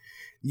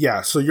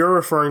 Yeah, so you're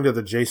referring to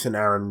the Jason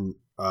Aaron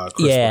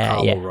Chris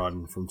McConnell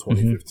run from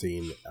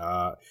 2015.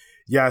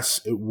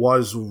 Yes, it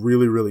was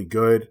really, really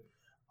good.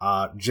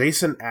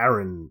 Jason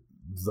Aaron,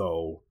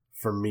 though,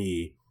 for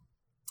me,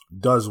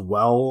 does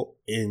well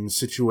in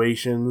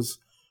situations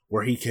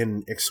where he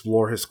can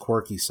explore his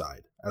quirky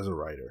side as a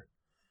writer.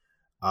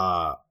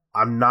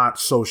 I'm not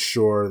so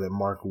sure that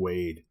Mark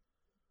Waid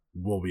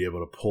will be able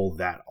to pull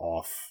that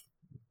off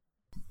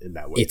in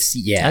that way.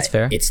 That's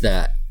fair. It's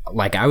I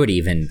would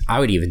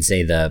even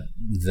say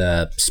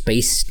the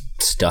space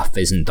stuff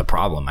isn't the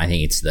problem. I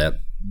think it's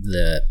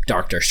the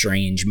Doctor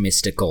Strange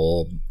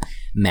mystical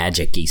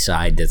magic-y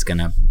side that's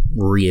gonna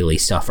really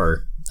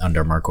suffer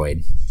under Mark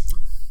Waid.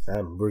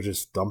 We're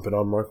just dumping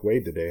on Mark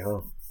Waid today,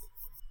 huh?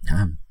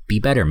 Be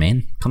better,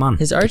 man. Come on.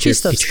 His Archie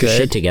stuff's good.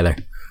 Shit together.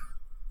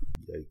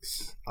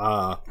 Yikes.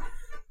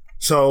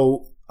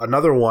 So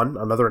another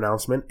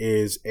announcement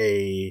is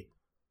a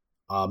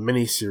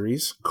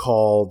mini-series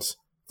called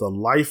The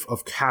Life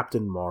of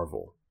Captain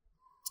Marvel.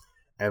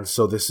 And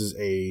so this is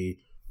a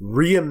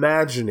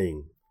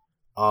reimagining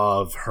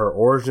of her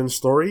origin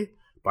story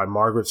by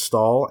Margaret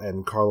Stahl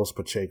and Carlos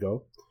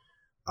Pacheco.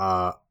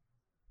 And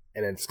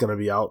it's going to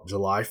be out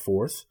July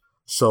 4th.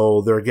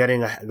 So they're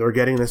getting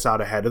this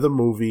out ahead of the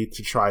movie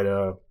to try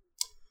to,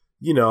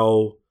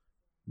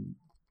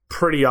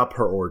 pretty up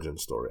her origin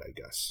story, I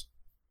guess.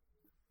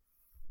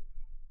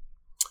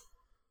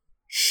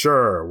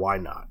 Sure, why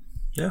not?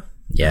 Yeah.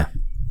 Yeah.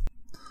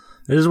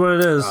 It is what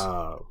it is.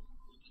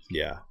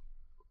 Yeah.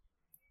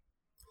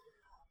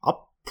 I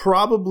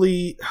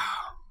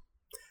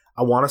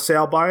want to say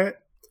I'll buy it,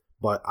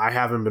 but I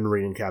haven't been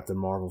reading Captain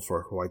Marvel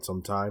for quite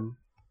some time.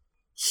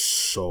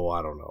 So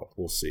I don't know.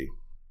 We'll see.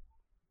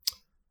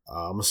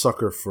 I'm a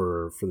sucker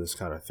for this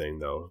kind of thing,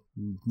 though.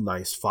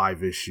 Nice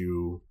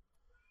 5-issue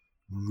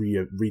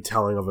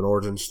retelling of an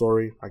origin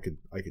story. I could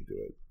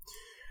do it.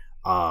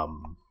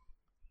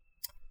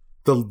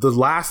 The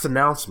last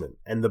announcement,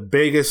 and the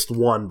biggest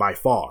one by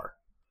far,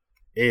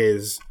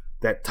 is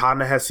that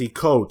Ta-Nehisi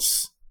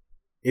Coates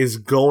is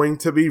going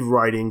to be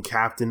writing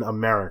Captain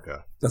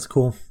America. That's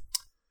cool.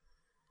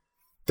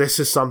 This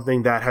is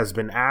something that has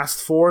been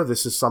asked for.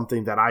 This is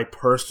something that I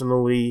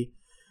personally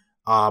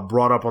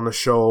brought up on the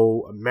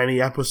show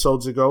many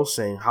episodes ago,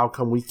 saying, how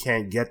come we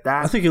can't get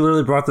that? I think you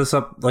literally brought this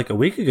up like a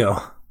week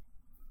ago.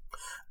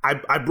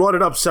 I brought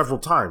it up several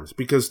times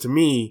because to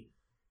me,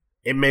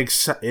 it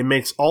makes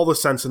all the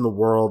sense in the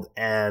world,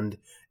 and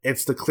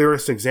it's the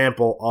clearest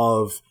example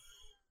of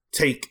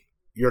take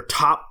your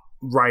top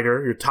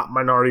writer, your top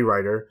minority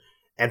writer,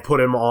 and put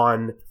him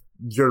on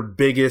your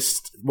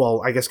biggest,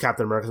 well, I guess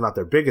Captain America's not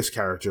their biggest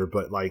character,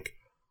 but like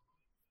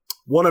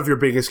one of your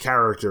biggest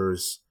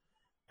characters,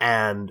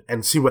 and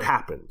see what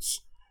happens.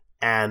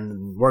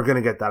 And we're going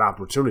to get that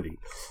opportunity.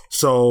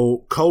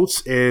 So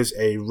Coates is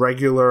a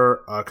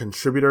regular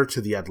contributor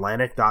to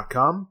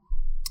theatlantic.com.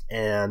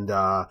 And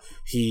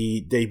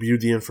he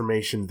debuted the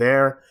information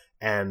there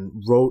and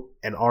wrote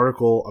an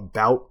article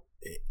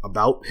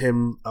about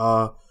him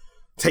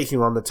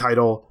taking on the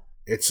title.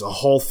 It's a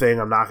whole thing.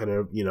 I'm not going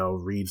to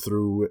read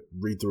through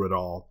it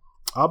all,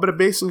 but it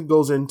basically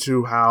goes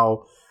into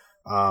how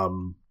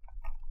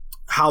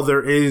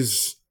there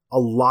is a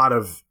lot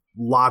of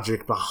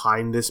logic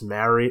behind this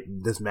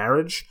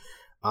marriage,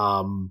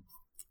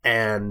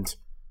 and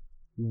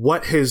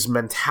what his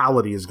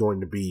mentality is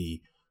going to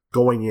be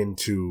going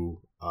into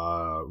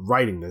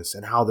writing this,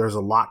 and how there's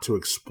a lot to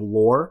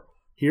explore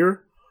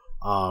here.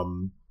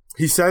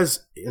 He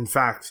says, in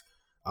fact,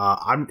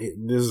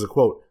 this is a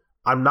quote,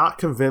 "I'm not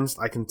convinced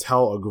I can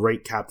tell a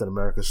great Captain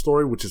America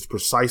story, which is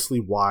precisely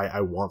why I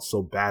want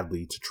so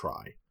badly to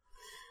try."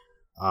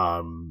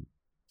 I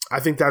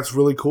think that's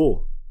really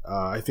cool.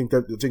 I think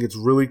it's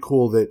really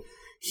cool that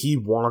he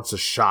wants a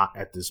shot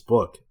at this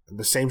book,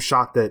 the same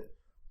shot that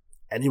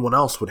anyone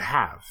else would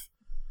have.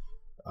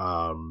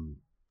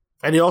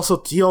 And he also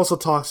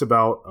talks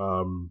about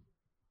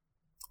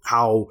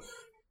how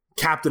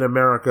Captain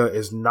America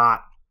is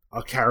not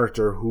a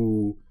character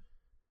who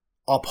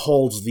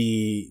upholds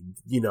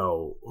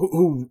who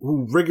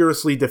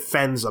rigorously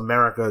defends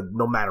America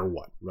no matter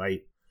what,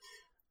 right?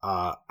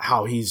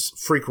 How he's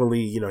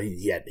frequently,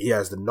 he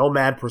has the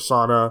nomad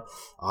persona.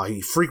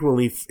 He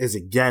frequently is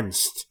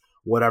against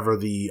whatever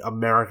the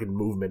American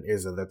movement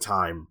is at the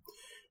time,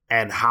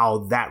 and how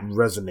that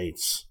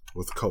resonates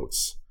with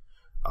Coates.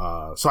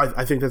 So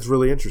I think that's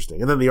really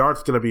interesting. And then the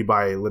art's going to be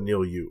by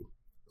Lanil Yu.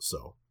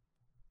 So,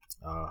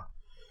 what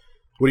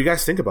do you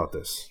guys think about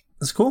this?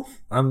 It's cool.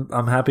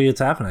 I'm happy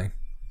it's happening.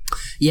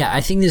 Yeah,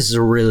 I think this is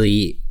a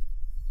really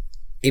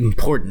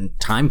important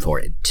time for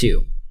it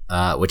too,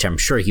 which I'm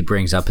sure he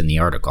brings up in the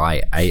article.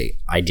 I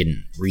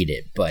didn't read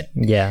it, but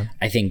yeah,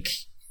 I think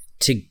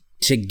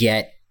to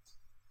get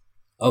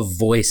a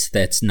voice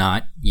that's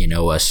not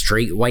a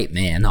straight white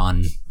man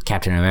on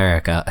Captain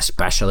America,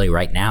 especially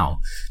right now,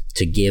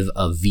 to give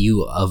a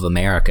view of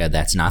America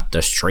that's not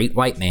the straight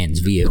white man's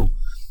view,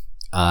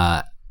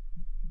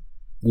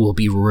 will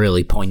be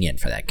really poignant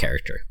for that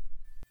character.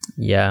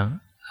 Yeah.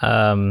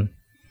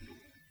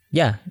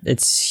 Yeah,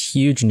 it's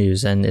huge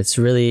news, and it's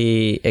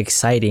really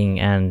exciting,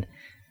 and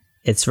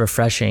it's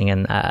refreshing,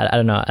 and I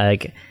don't know,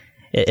 like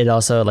it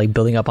also like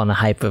building up on the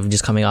hype of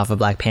just coming off of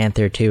Black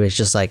Panther too. It's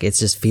just like it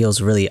just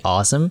feels really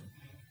awesome,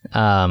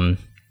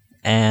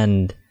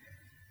 and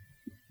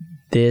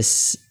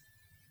this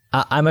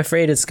I'm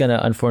afraid it's gonna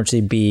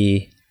unfortunately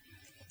be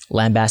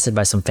lambasted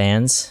by some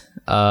fans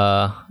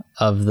of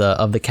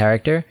the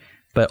character,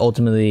 but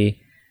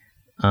ultimately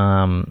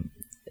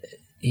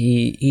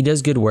he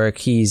does good work.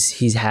 He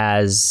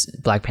has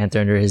Black Panther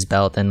under his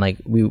belt, and like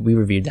we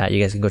reviewed that.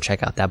 You guys can go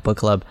check out that book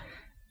club,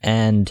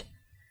 and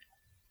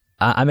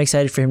I'm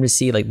excited for him to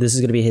see, like, this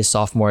is going to be his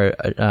sophomore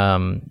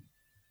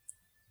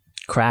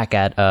crack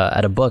at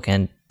a book,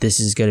 and this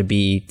is going to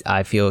be,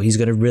 I feel he's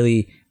going to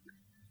really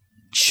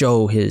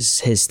show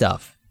his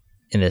stuff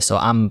in this. So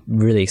I'm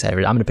really excited.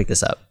 I'm going to pick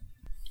this up.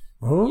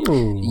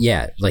 Oh,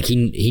 Yeah, like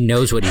he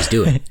knows what he's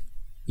doing.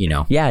 You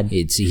know, Yeah.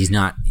 he's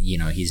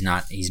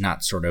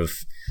not sort of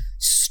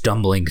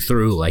stumbling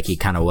through like he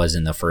kind of was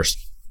in the first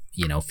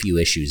few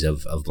issues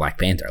of Black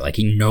Panther. Like,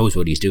 he knows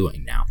what he's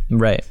doing now.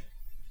 Right.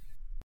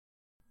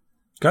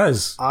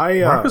 guys,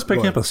 Mark was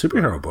picking up a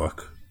superhero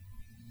book.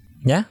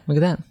 Yeah, look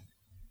at that.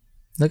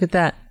 Look at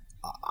that.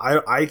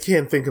 I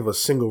can't think of a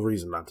single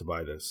reason not to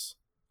buy this,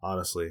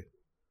 honestly.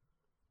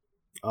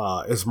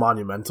 It's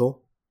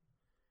monumental.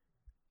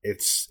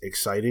 It's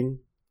exciting.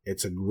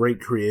 It's a great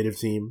creative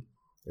team.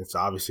 It's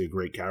obviously a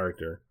great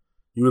character.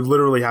 You would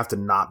literally have to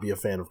not be a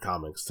fan of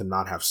comics to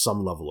not have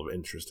some level of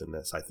interest in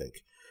this, I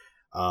think.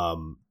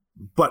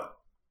 But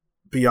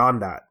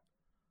beyond that,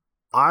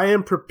 I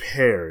am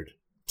prepared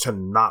to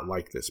not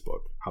like this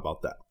book. How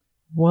about that?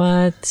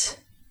 What?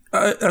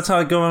 That's how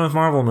I go in with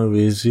Marvel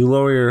movies. You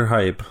lower your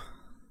hype.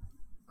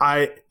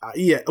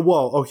 Yeah,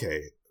 well,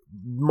 okay.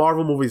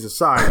 Marvel movies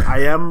aside, I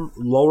am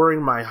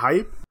lowering my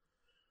hype,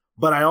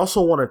 but I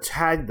also want to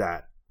tag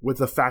that with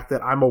the fact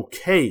that I'm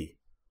okay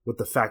with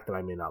the fact that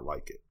I may not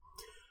like it.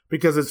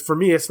 Because for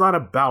me, it's not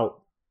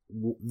about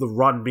the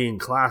run being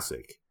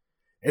classic.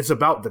 It's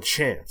about the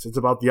chance. It's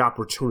about the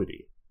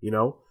opportunity,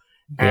 Yeah.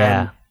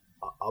 And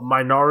a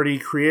minority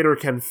creator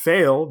can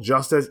fail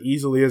just as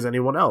easily as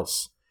anyone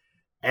else.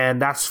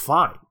 And that's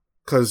fine.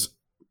 Because,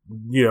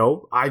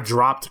 I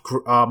dropped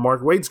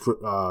Mark Waid's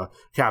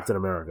Captain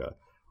America.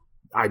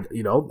 That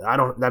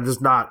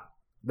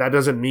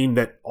doesn't mean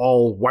that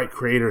all white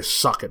creators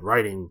suck at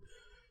writing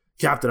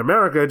Captain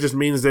America. It just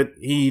means that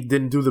he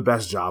didn't do the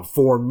best job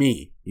for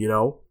me,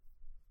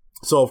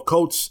 So if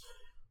Coates'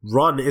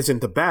 run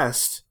isn't the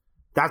best,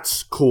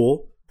 that's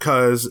cool,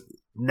 because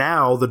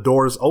now the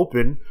door is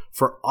open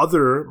for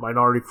other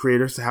minority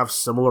creators to have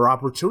similar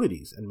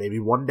opportunities. And maybe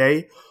one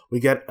day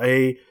we get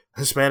a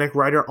Hispanic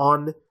writer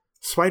on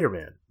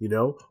Spider-Man,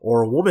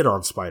 or a woman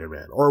on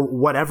Spider-Man, or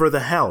whatever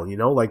the hell,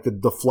 like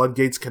the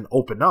floodgates can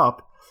open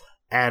up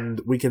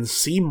and we can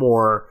see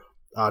more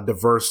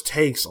diverse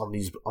takes on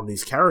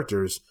these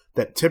characters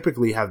that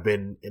typically have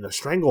been in a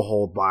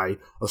stranglehold by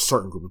a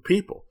certain group of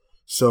people.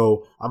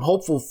 So I'm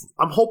hopeful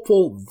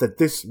that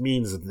this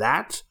means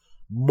that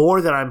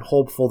more than I'm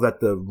hopeful that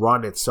the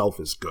run itself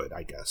is good,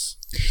 I guess.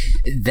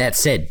 That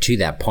said, to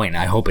that point,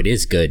 I hope it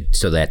is good,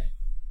 so that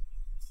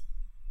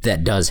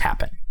does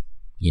happen.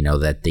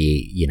 That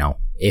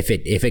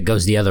if it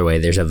goes the other way,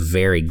 there's a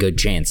very good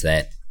chance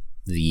that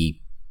the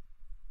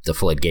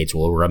floodgates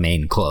will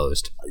remain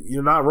closed.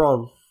 You're not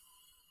wrong.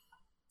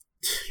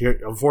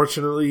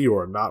 Unfortunately, you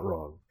are not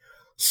wrong.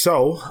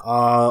 So,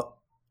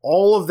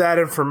 all of that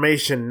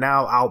information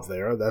now out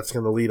there, that's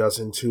going to lead us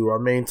into our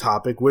main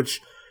topic, which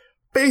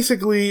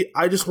basically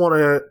I just want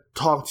to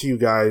talk to you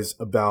guys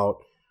about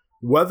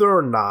whether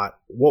or not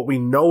what we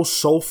know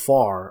so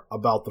far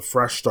about the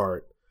Fresh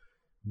Start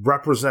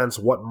represents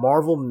what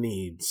Marvel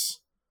needs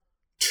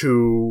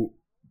to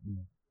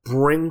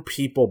bring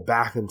people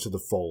back into the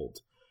fold.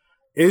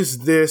 Is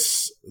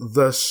this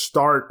the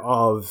start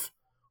of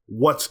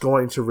what's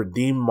going to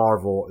redeem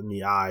Marvel in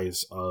the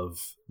eyes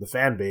of the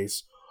fan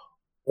base,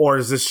 or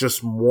is this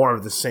just more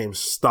of the same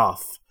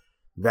stuff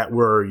that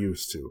we're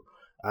used to?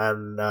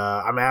 And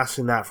I'm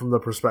asking that from the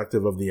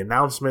perspective of the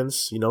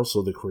announcements,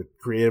 so the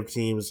creative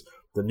teams,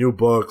 the new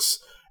books,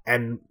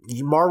 and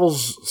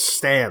Marvel's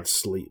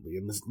stance lately,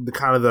 and the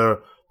kind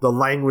of the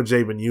language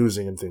they've been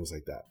using and things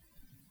like that.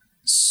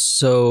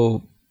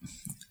 So,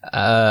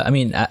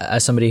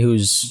 as somebody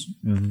who's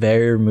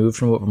very removed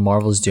from what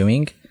Marvel's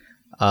doing,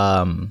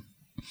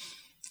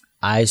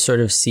 I sort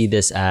of see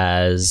this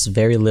as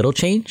very little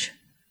change.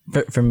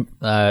 From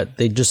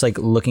they just like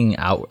looking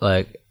out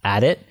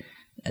at it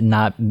and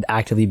not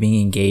actively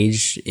being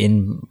engaged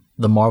in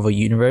the Marvel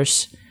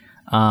universe.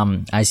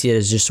 I see it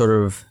as just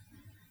sort of,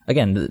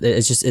 again,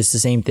 it's the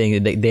same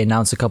thing. They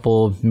announced a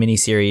couple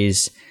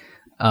miniseries,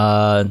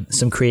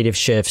 some creative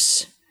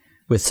shifts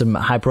with some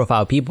high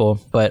profile people,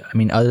 but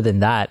other than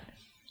that,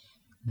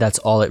 that's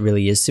all it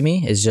really is to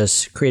me, is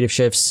just creative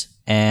shifts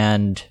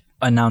and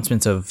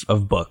announcements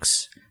of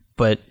books.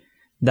 But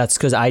that's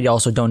because I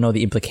also don't know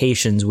the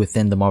implications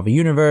within the Marvel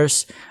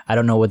universe. I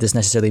don't know what this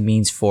necessarily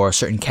means for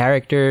certain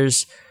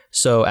characters.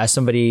 So as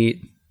somebody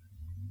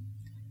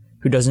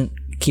who doesn't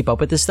keep up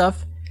with this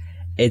stuff,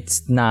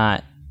 it's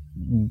nothing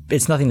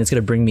that's going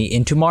to bring me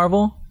into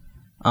Marvel,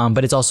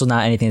 but it's also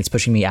not anything that's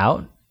pushing me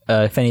out.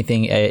 If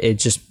anything, it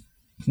just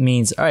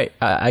means, all right,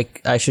 I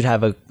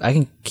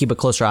can keep a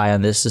closer eye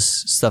on this. This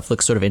stuff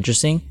looks sort of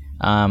interesting.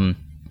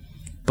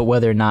 But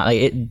whether or not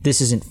this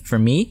isn't for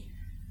me,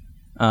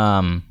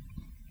 but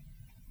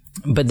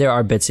there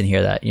are bits in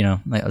here that,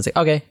 I was like,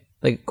 okay,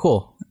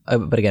 cool.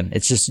 But again,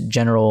 it's just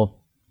general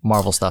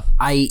Marvel stuff.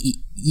 I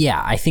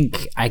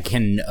think I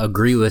can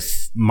agree with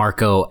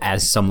Marco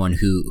as someone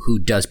who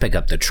does pick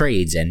up the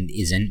trades and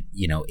isn't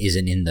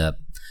in the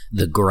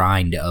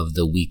grind of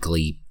the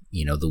weekly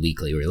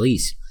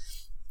release.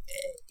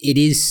 It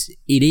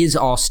is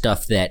all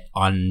stuff that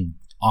on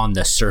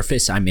the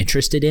surface I'm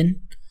interested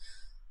in,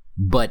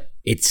 but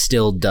it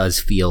still does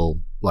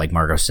feel, like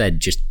Marco said,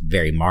 just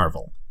very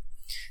Marvel.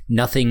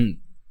 Nothing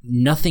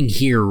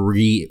here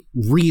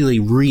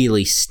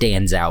really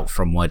stands out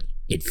from what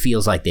it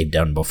feels like they've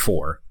done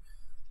before,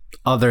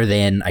 other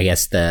than, I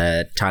guess,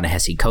 the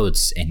Ta-Nehisi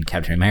Coates and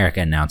Captain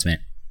America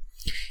announcement.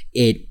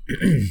 And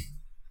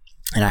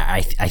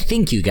I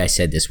think you guys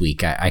said this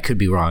week, I could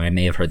be wrong, I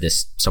may have heard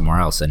this somewhere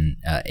else, and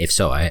if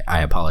so,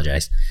 I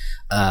apologize.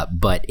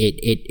 But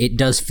it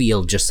does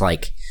feel just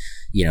like,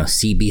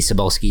 CB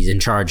Cebulski's in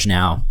charge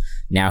now.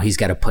 Now he's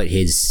got to put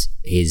his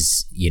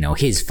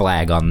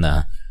flag on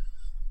the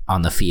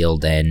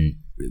field and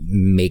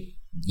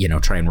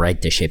try and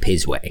right the ship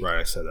his way. Right,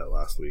 I said that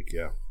last week,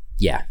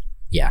 yeah.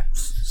 Yeah.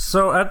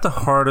 So at the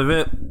heart of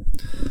it,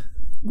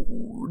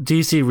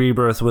 DC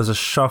Rebirth was a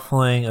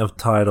shuffling of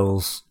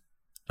titles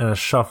and a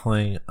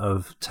shuffling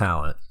of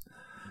talent.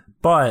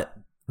 But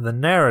the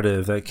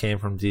narrative that came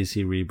from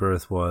DC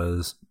Rebirth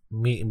was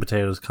meat and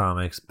potatoes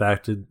comics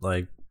back to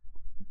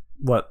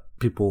what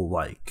people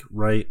like,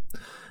 right?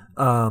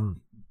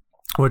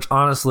 Which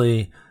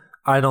honestly,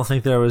 I don't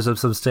think there was a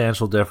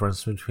substantial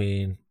difference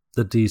between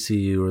the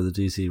DCU or the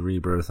DC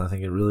Rebirth. I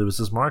think it really was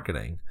just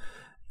marketing.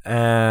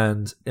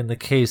 And in the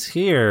case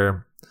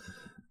here,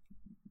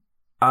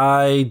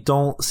 I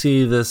don't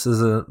see this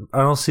I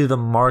don't see the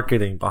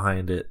marketing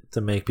behind it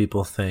to make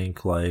people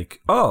think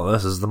oh,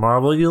 this is the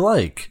Marvel you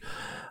like.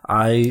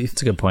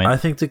 That's a good point. I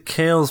think to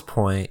Kale's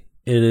point,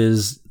 it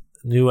is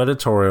new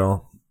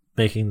editorial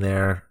making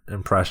their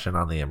impression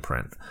on the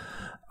imprint.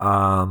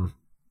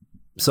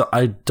 So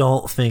I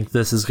don't think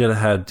this is going to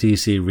have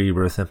DC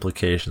Rebirth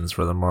implications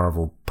for the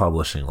Marvel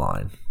publishing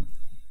line.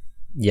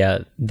 Yeah,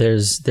 there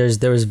was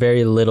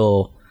very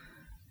little,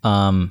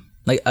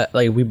 like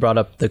we brought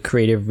up the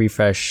creative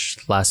refresh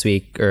last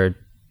week or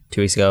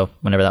 2 weeks ago,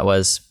 whenever that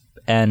was,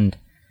 and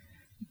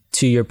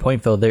to your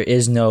point, Phil,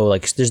 there's no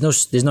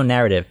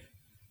narrative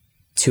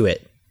to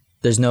it.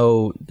 There's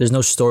no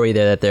story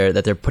there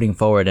that they're putting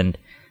forward, and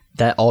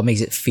that all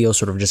makes it feel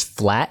sort of just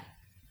flat.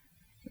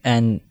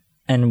 And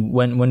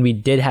when we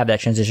did have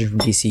that transition from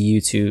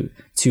DCU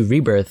to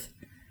Rebirth,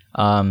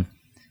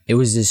 it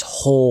was this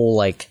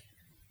whole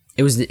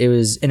it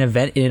was an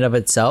event in and of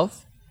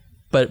itself,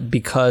 but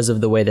because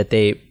of the way that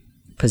they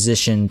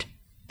positioned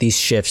these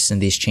shifts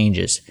and these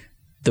changes,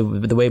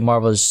 the way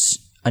Marvel is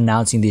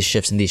announcing these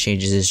shifts and these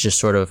changes is just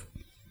sort of,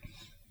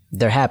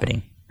 they're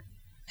happening.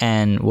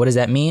 And what does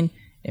that mean?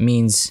 It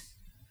means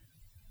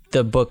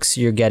the books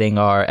you're getting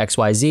are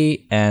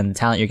XYZ and the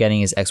talent you're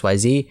getting is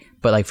XYZ.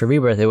 But for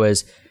Rebirth, it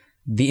was,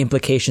 the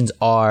implications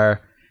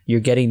are you're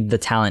getting the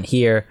talent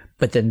here,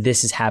 but then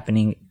this is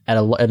happening in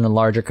a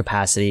larger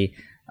capacity.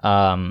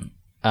 Holistically,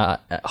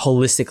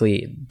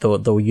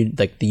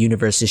 the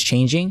universe is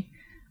changing,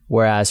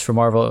 whereas for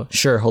Marvel,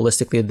 sure,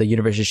 holistically the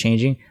universe is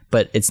changing,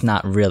 but it's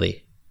not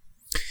really.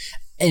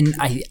 And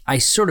I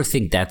sort of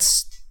think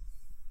that's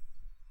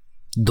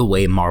the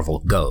way Marvel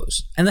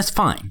goes, and that's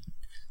fine.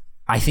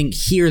 I think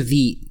here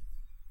the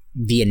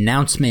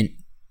announcement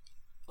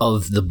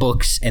of the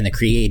books and the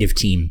creative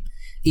team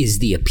is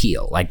the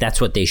appeal. That's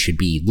what they should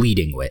be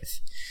leading with.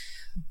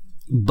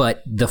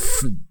 But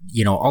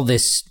all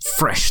this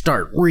fresh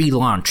start,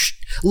 relaunch,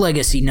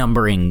 legacy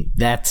numbering,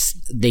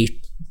 they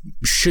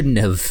shouldn't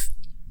have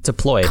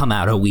deployed, come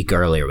out a week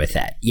earlier with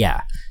that.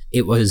 Yeah,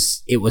 it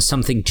was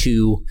something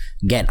to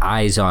get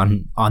eyes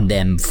on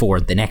them for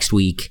the next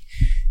week.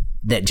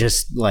 That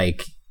just I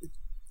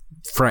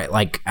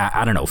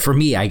don't know, for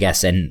me, I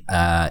guess, and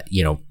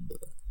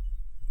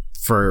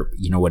for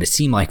what it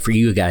seemed like for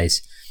you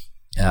guys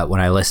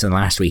when I listened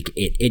last week,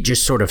 it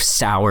just sort of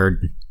soured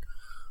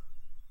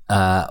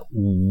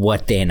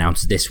what they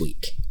announced this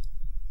week.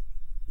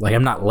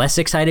 I'm not less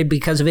excited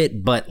because of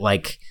it, but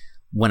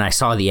when I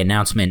saw the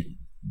announcement,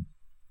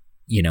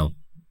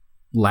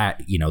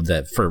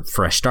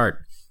 for a start,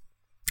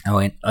 I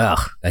went,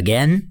 ugh,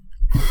 again?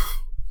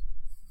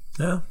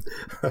 Yeah.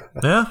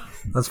 Yeah,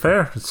 that's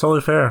fair. It's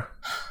totally fair.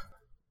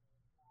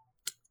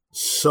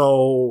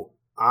 So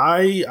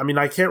I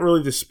can't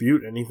really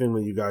dispute anything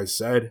that you guys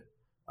said.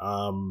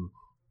 And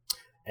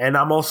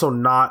I'm also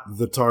not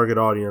the target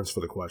audience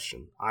for the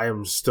question. I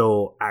am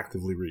still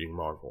actively reading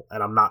Marvel,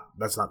 and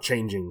that's not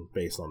changing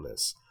based on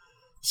this.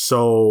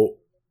 So,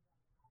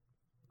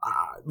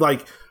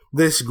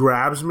 this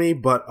grabs me,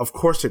 but of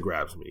course it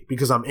grabs me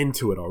because I'm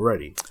into it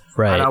already.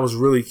 Right. And I was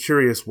really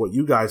curious what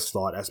you guys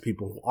thought as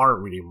people who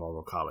aren't reading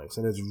Marvel Comics.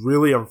 And it's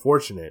really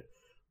unfortunate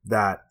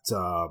that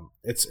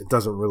it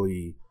doesn't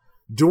really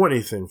do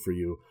anything for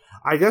you.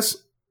 I guess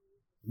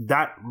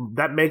that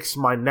makes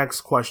my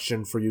next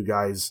question for you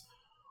guys.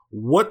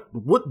 What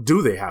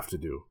do they have to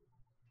do?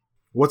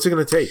 What's it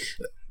going to take?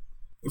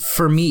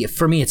 For me,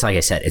 it's like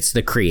I said, it's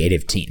the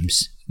creative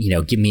teams.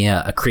 Give me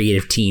a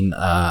creative team,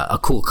 a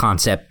cool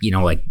concept,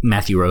 like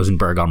Matthew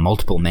Rosenberg on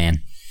Multiple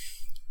Man.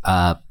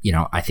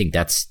 I think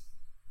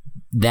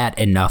that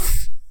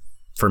enough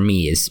for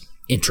me is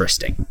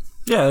interesting.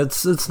 Yeah,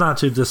 it's not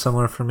too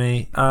dissimilar for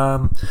me.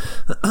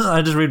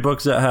 I just read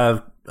books that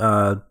have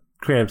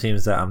creative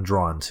teams that I'm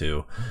drawn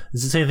to.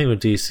 It's the same thing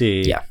with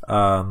DC. Yeah.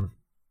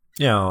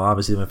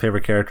 Obviously my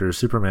favorite character is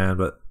Superman,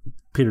 but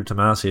Peter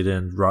Tomasi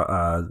didn't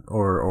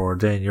or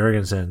Dan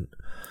Jurgensen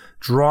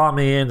draw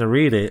me in to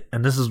read it.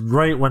 And this is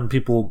right when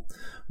people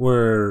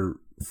were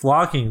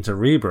flocking to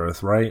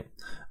Rebirth, right?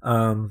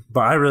 But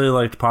I really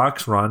liked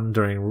Pac's run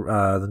during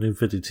the New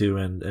 52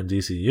 and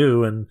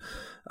DCU, and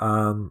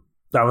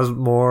that was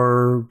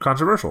more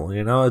controversial.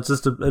 It's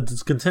just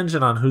it's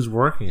contingent on who's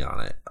working on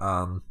it.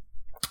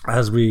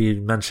 As we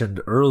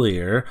mentioned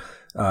earlier,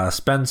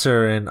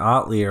 Spencer and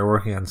Otley are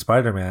working on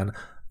Spider-Man.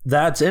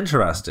 That's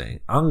interesting.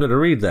 I'm going to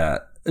read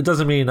that. It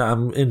doesn't mean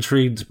I'm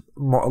intrigued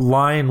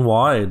line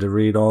wide to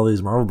read all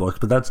these Marvel books,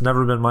 but that's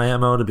never been my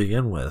MO to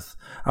begin with.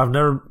 I've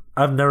never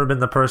been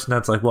the person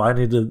that's like, well, I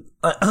need to.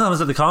 I was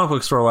at the comic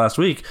book store last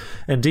week,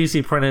 and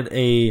DC printed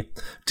a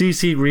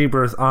DC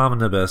Rebirth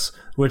omnibus,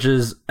 which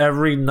is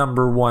every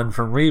number one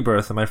from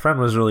Rebirth, and my friend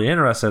was really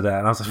interested in that,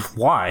 and I was like,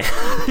 why?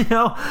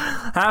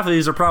 Half of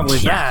these are probably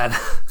bad.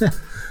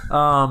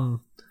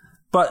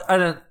 But I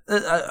didn't.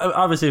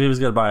 Obviously, if he was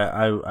going to buy it,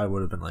 I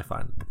would have been like,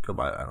 fine, go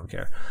buy it. I don't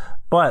care.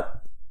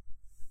 But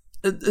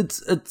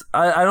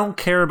I don't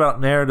care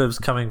about narratives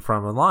coming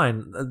from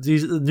online.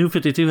 New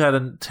 52 had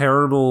a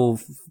terrible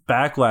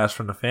backlash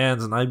from the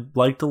fans, and I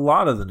liked a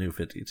lot of the New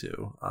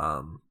 52.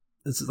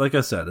 It's like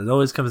I said, it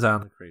always comes down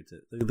to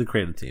the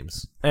creative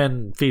teams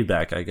and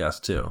feedback, I guess,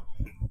 too.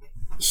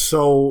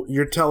 So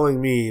you're telling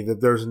me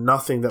that there's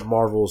nothing that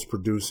Marvel is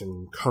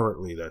producing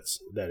currently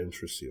that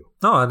interests you?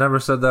 No, I never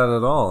said that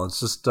at all. It's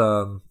just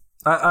I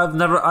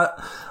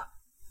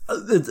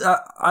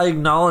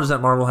acknowledge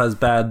that Marvel has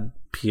bad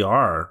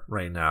PR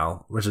right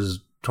now, which is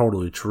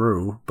totally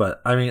true.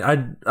 But I mean,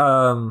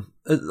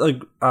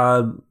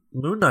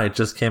 Moon Knight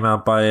just came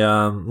out by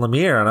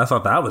Lemire, and I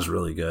thought that was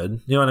really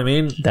good. You know what I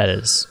mean? That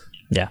is,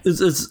 yeah.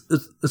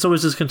 It's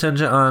always just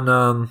contingent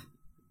on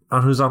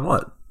who's on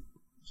what.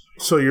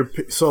 So you're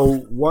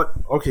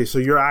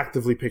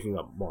actively picking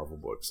up Marvel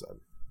books then?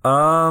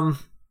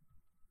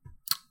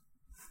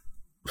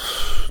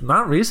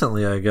 Not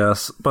recently, I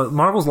guess, but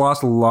Marvel's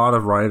lost a lot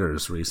of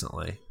writers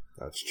recently.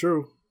 That's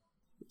true.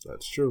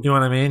 You know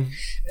what I mean?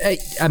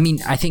 I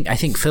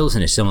think Phil's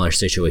in a similar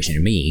situation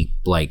to me.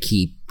 Like,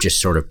 he just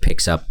sort of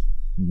picks up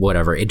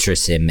whatever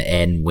interests him,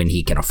 and when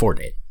he can afford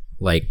it.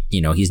 Like,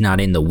 he's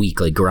not in the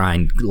weekly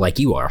grind like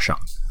you are, Sean.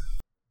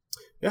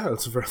 Yeah,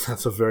 that's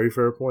a very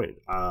fair point.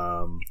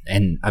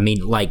 And I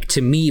mean, like,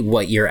 to me,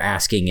 what you're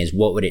asking is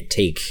what would it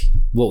take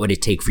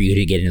for you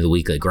to get into the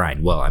weekly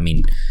grind? Well, I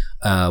mean,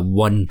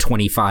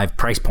 $125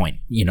 price point,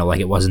 like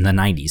it was in the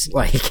 90s.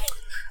 Like,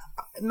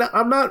 no,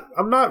 I'm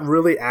not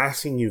really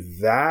asking you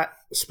that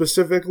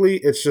specifically.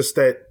 It's just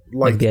that,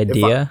 like the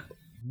idea,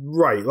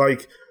 right?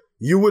 Like,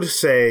 you would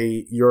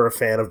say you're a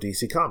fan of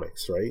DC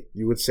Comics, right?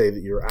 You would say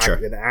that you're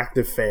an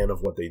active fan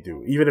of what they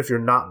do, even if you're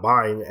not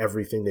buying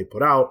everything they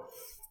put out.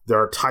 There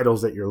are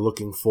titles that you're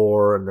looking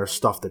for, and there's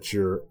stuff that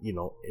you're,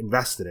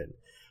 invested in.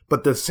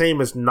 But the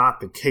same is not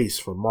the case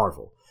for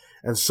Marvel.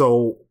 And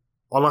so,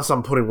 unless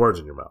I'm putting words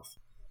in your mouth.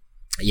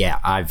 Yeah,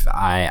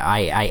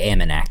 I am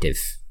an active.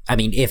 I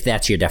mean, if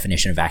that's your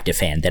definition of active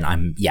fan, then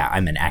I'm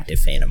an active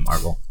fan of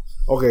Marvel.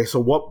 Okay, so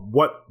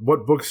what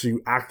books are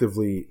you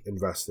actively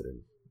invested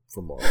in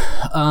for Marvel?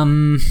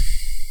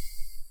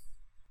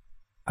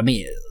 I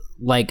mean,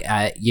 like,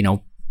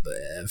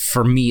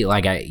 for me,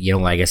 like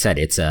I said,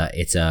 it's a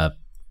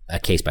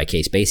case by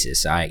case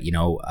basis. I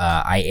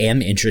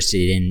am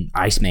interested in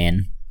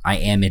Iceman. I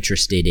am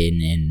interested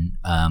in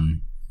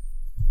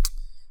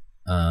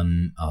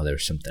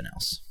there's something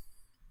else.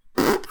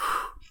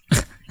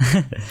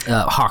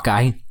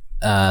 Hawkeye,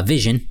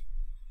 Vision.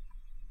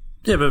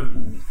 Yeah, but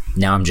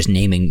now I'm just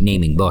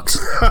naming books.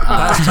 But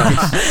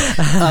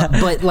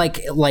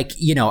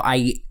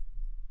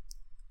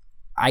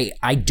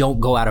I don't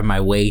go out of my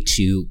way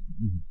to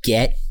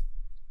get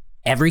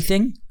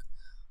everything.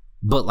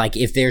 But, like,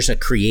 if there's a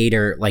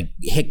creator like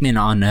Hickman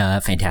on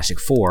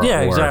Fantastic Four,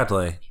 yeah, or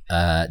exactly,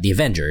 the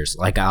Avengers,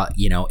 like,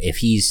 if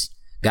he's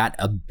got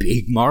a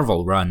big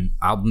Marvel run,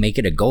 I'll make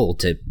it a goal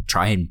to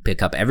try and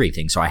pick up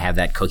everything, so I have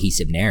that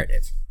cohesive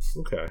narrative.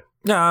 Okay.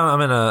 Yeah,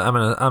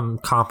 I'm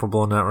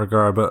comparable in that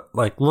regard. But,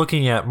 like,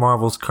 looking at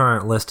Marvel's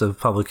current list of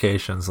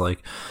publications,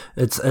 like,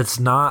 it's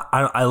not.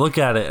 I look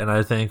at it and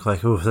I think,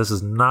 like, ooh, this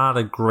is not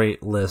a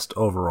great list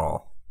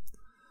overall.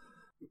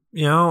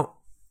 you know,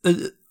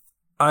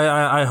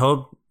 I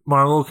hope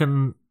Marvel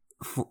can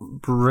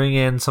bring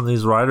in some of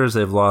these writers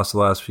they've lost the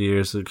last few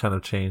years to kind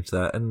of change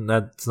that, and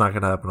that's not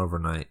going to happen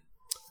overnight.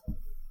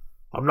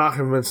 I'm not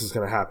convinced it's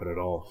going to happen at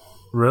all.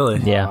 Really?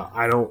 Yeah.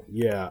 I don't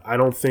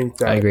think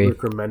that I agree. Rick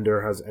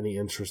Remender has any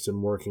interest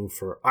in working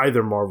for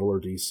either Marvel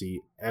or DC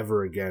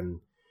ever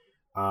again.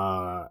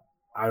 I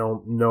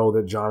don't know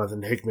that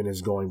Jonathan Hickman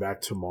is going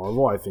back to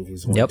Marvel. I think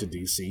he's going to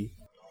DC.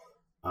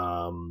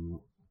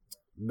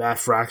 Matt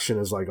Fraction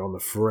is like on the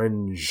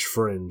fringe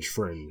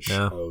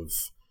of,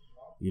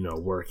 you know,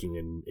 working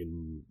in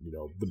you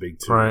know, the big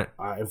two. Right.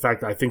 In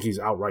fact, I think he's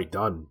outright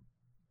done.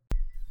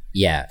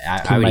 Yeah,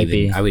 I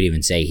would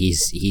even say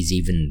he's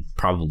even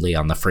probably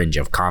on the fringe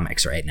of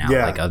comics right now.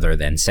 Yeah. Like other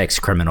than Sex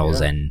Criminals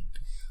and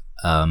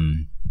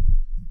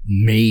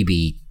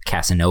maybe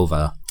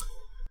Casanova.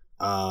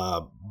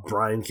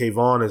 Brian K.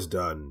 Vaughan is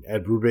done.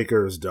 Ed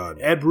Brubaker is done.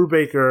 Ed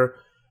Brubaker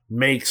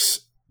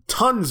makes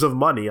tons of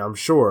money, I'm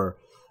sure,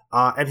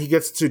 and he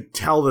gets to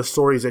tell the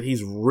stories that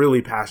he's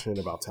really passionate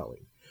about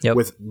telling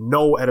with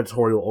no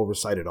editorial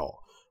oversight at all.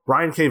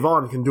 Brian K.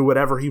 Vaughan can do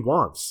whatever he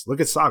wants. Look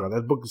at Saga.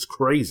 That book is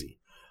crazy.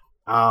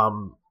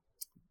 And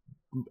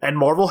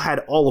Marvel had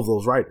all of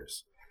those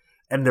writers.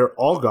 And they're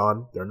all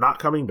gone. They're not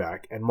coming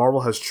back. And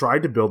Marvel has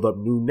tried to build up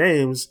new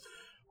names,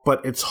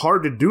 but it's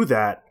hard to do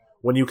that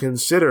when you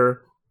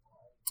consider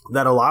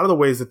that a lot of the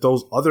ways that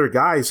those other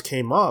guys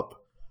came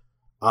up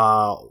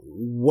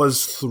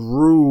was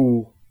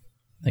through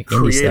like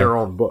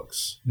creator-owned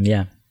books.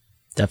 Yeah,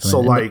 definitely. So,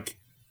 like,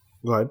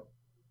 go ahead.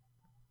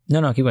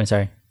 No, keep going.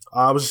 Sorry.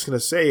 I was just going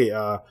to say,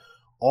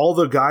 all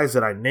the guys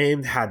that I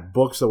named had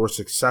books that were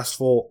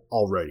successful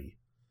already.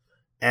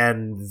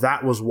 And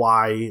that was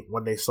why,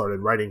 when they started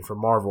writing for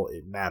Marvel,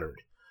 it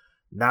mattered.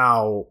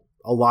 Now,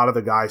 a lot of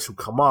the guys who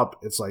come up,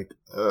 it's like,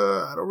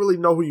 I don't really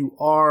know who you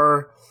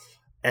are.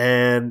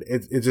 And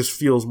it just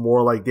feels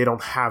more like they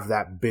don't have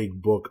that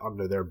big book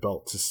under their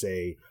belt to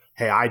say,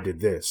 hey, I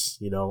did this.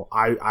 You know,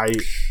 I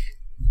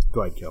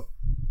go ahead, Kill.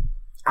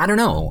 I don't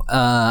know.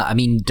 I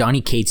mean,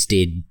 Donny Cates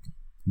did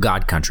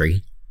God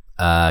Country.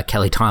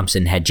 Kelly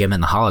Thompson had Jim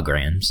and the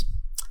Holograms.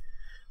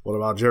 What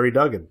about Jerry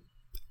Duggan?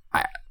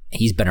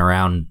 He's been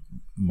around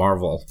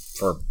Marvel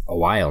for a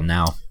while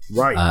now.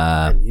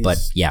 Right. But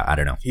yeah, I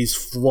don't know. He's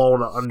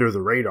flown under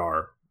the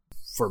radar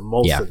for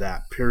most of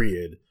that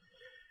period.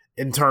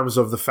 In terms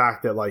of the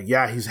fact that, like,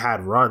 yeah, he's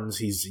had runs.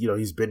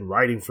 He's been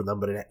writing for them,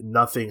 but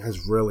nothing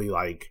has really,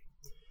 like,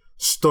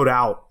 stood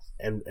out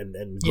and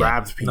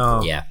grabbed people.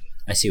 No. Yeah,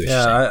 I see what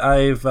you're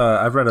saying.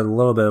 I've read a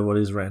little bit of what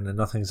he's written, and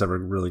nothing's ever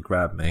really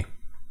grabbed me.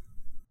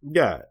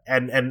 Yeah,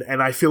 and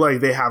I feel like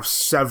they have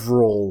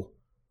several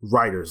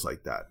writers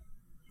like that.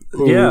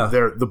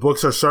 The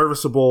books are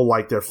serviceable,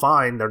 like they're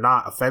fine, they're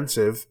not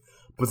offensive,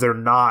 but they're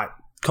not.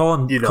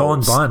 Colin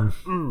Bunn.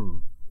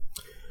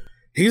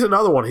 He's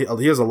another one.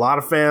 He has a lot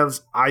of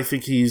fans. I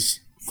think he's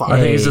fine. I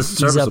think he's just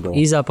serviceable.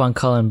 He's up on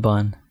Cullen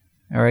Bunn.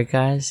 All right,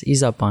 guys,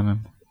 he's up on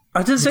him.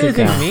 I didn't say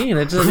anything mean.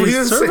 It's just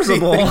he's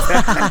serviceable.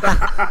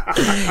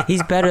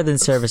 He's better than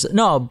serviceable.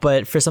 No,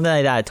 but for something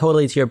like that,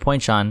 totally to your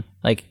point, Sean.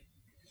 Like,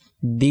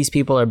 these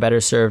people are better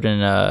served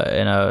in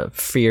a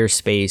freer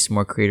space,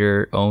 more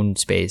creator-owned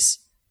space,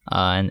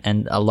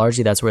 and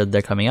largely that's where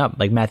they're coming up.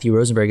 Like Matthew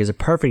Rosenberg is a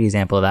perfect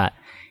example of that.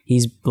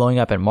 He's blowing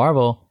up at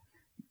Marvel,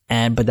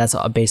 but that's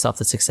based off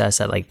the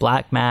success at like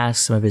Black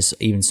Mask, some of his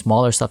even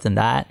smaller stuff than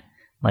that.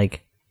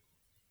 Like,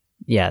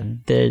 yeah,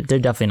 they're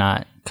definitely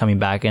not coming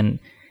back, and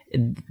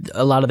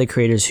a lot of the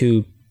creators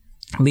who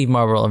leave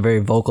Marvel are very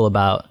vocal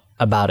about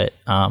it.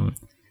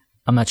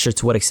 I'm not sure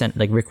to what extent,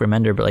 like Rick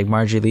Remender, but like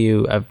Marjorie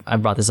Liu,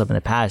 I've brought this up in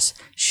the past.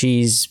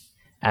 She's,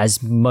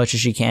 as much as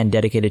she can,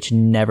 dedicated to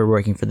never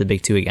working for the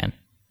big two again.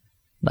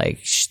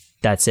 Like,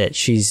 that's it.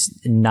 She's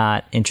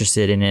not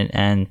interested in it,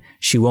 and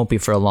she won't be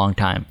for a long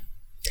time.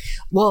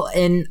 Well,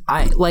 and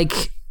I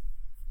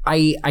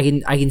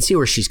can see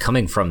where she's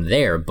coming from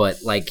there,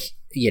 but like,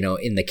 you know,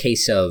 in the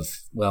case of,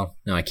 well,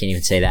 no, I can't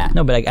even say that.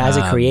 No, but like as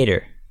a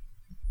creator.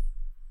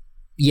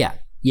 Yeah.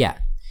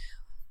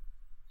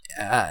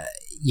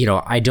 You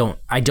know, I don't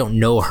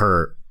know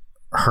her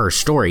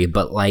story,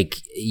 but like,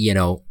 you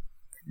know,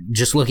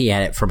 just looking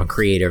at it from a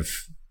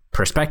creative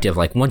perspective,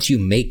 like once you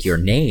make your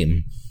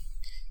name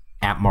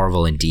at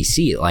Marvel and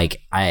DC,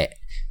 like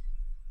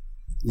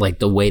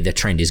the way the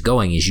trend is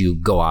going is you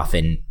go off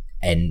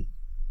and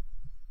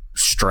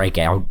strike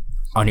out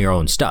on your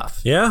own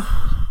stuff. Yeah.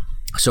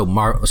 So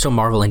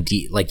Marvel and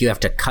like you have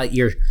to cut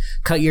your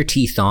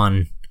teeth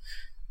on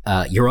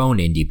your own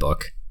indie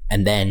book,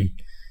 and then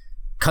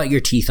cut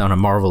your teeth on a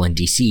Marvel and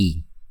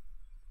DC,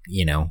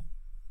 you know,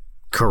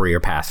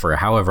 career path for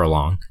however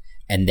long,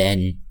 and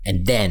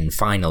then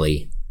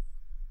finally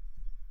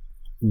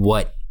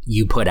what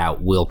you put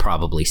out will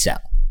probably sell.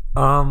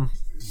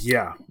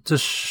 Yeah. To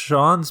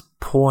Sean's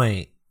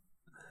point,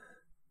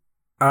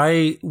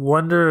 I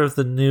wonder if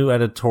the new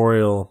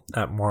editorial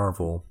at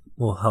Marvel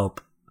will help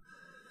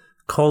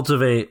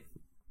cultivate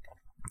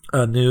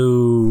a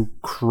new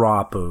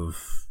crop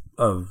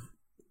of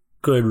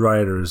good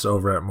writers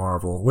over at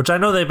Marvel, which I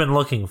know they've been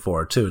looking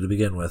for too to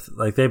begin with.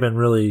 Like they've been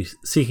really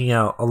seeking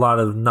out a lot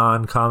of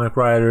non-comic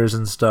writers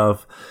and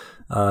stuff.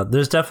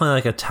 There's definitely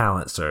like a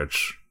talent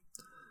search.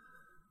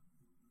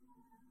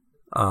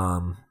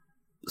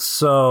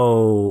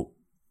 So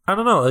I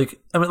don't know. Like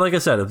I mean, like I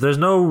said, if there's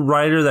no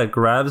writer that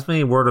grabs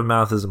me, word of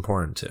mouth is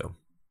important too.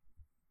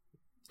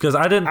 Because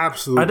I didn't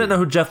know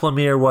who Jeff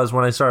Lemire was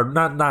when I started.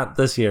 Not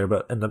this year,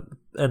 but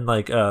in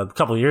like a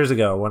couple years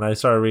ago when I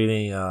started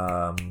reading.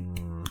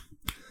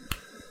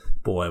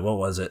 Boy, what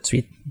was it?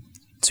 Sweet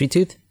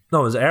Tooth? No,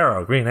 it was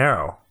Arrow, Green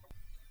Arrow.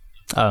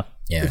 Oh,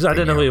 Yeah, Because I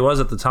didn't know who he was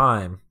at the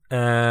time,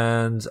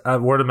 and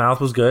word of mouth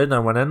was good, and I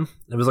went in.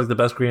 It was like the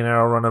best Green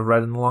Arrow run I've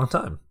read in a long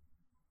time.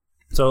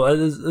 So,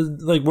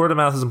 like word of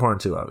mouth is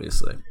important too,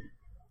 obviously.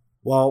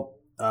 Well,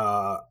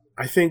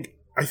 I think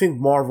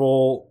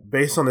Marvel,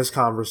 based on this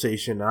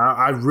conversation,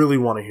 I really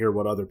want to hear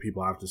what other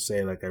people have to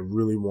say. Like, I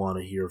really want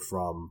to hear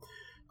from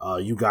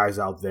you guys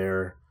out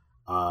there.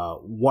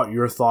 What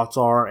your thoughts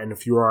are, and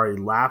if you are a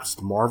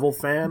lapsed Marvel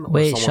fan.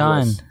 Wait,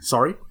 Sean.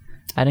 Sorry?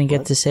 I didn't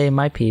get to say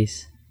my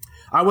piece.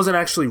 I wasn't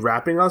actually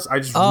wrapping us. I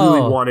just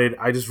really wanted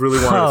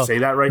to say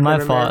that right my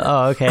then fault. and there.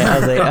 Oh, okay. I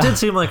was like, It did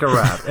seem like a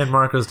rap in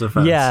Marco's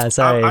defense. yeah,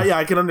 sorry.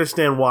 I can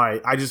understand why.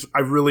 I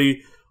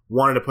really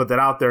wanted to put that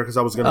out there because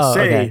I was going to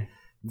say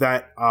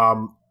that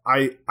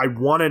I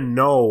want to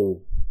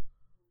know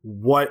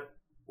what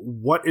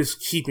is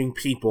keeping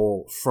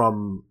people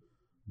from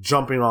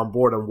jumping on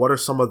board, and what are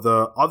some of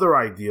the other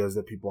ideas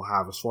that people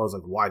have as far as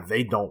like why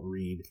they don't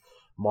read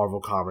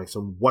Marvel comics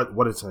and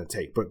what it's going to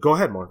take. But go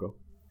ahead, Marco.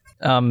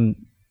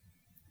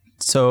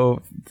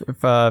 So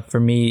for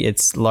me,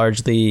 it's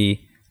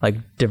largely like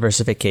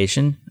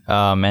diversification,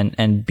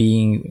 and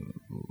being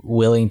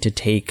willing to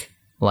take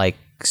like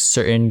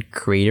certain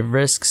creative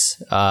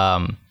risks,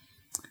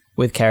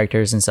 with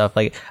characters and stuff.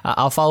 Like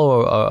I'll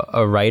follow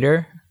a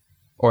writer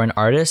or an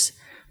artist,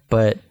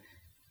 and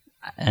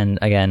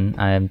again,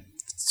 I'm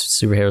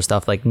superhero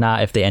stuff, like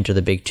not if they enter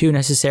the big two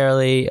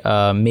necessarily,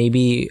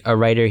 maybe a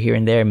writer here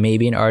and there,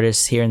 maybe an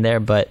artist here and there,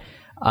 but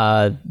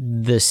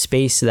the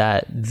space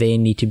that they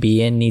need to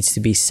be in needs to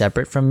be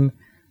separate from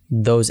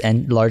those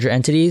larger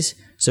entities.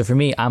 So for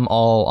me, I'm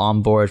all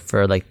on board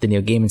for like the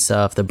Neil Gaiman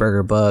stuff, the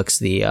Burger books,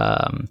 the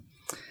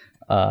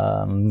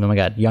oh my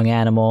god, Young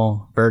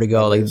Animal,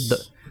 Vertigo, like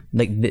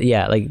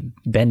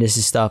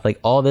Bendis' stuff. Like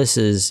all this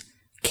is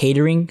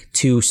catering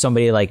to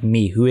somebody like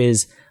me who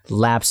is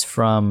lapsed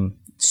from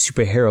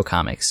superhero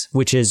comics,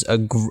 which is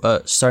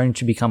starting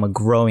to become a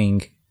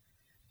growing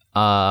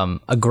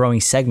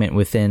segment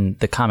within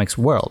the comics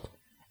world,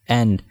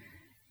 and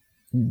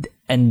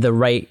the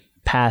right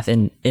path,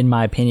 in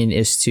my opinion,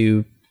 is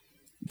to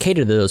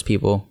cater to those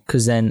people,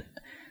 because then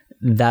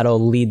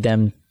that'll lead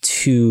them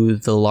to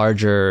the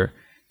larger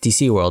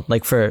DC world.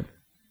 Like for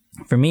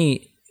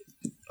me,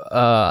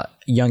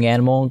 Young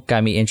Animal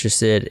got me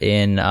interested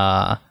in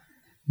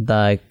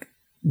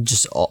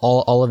just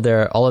all of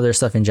their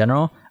stuff in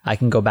general. I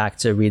can go back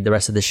to read the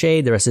rest of the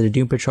Shade, the rest of the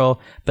Doom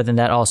Patrol, but then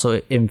that also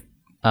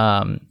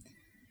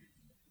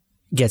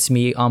gets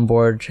me on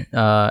board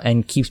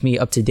and keeps me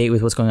up to date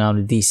with what's going on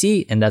with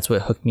DC, and that's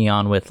what hooked me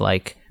on with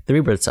like the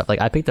Rebirth stuff.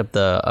 Like I picked up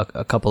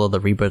a couple of the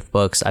Rebirth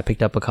books. I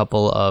picked up a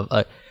couple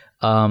of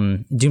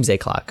Doomsday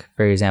Clock,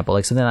 for example,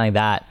 like something like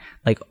that.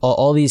 Like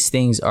all these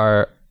things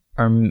are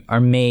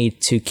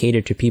made to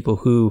cater to people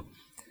who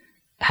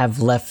have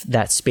left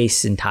that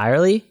space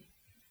entirely,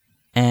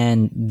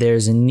 and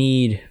there's a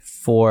need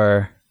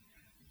for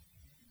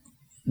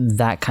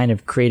that kind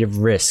of creative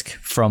risk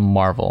from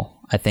Marvel,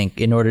 I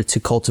think, in order to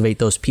cultivate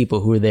those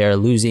people who are there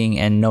losing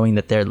and knowing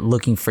that they're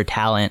looking for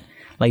talent.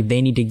 Like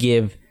they need to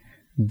give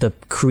the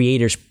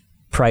creators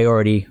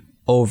priority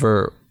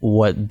over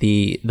what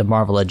the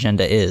Marvel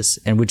agenda is,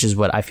 and which is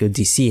what I feel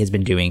DC has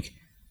been doing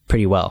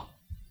pretty well.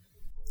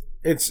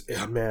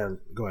 Man,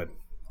 go ahead.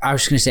 I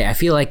was just going to say, I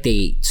feel like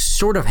they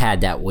sort of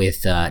had that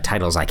with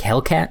titles like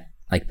Hellcat,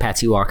 like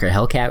Patsy Walker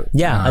Hellcat.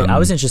 Yeah, I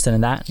was interested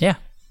in that. Yeah.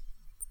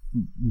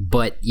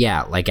 But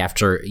yeah, like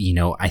after,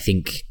 I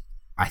think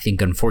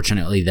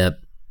unfortunately the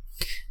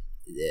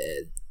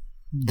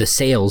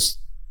sales,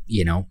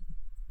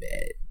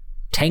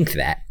 tanked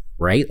that,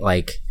 right?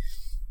 Like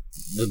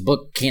the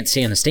book can't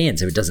stay on the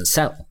stands if it doesn't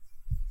sell.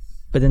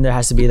 But then there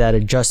has to be that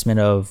adjustment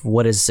of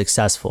what is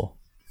successful,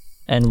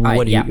 and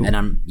what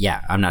I'm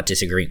not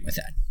disagreeing with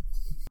that.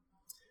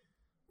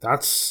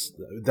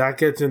 That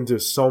gets into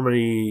so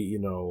many,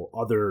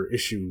 other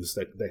issues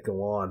that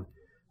go on.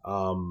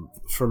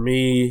 For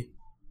me,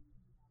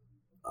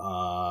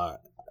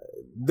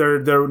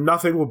 there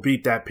nothing will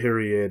beat that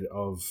period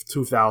of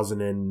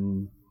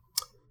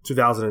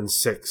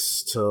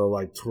 2006 to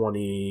like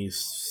 20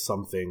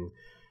 something,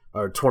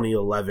 or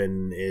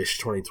 2011-ish,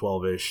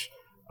 2012-ish,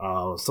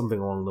 something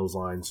along those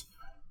lines,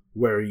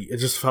 where it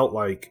just felt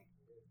like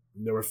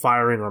they were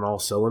firing on all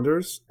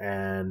cylinders,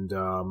 and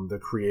the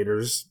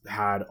creators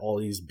had all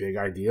these big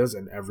ideas,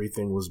 and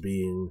everything was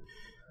being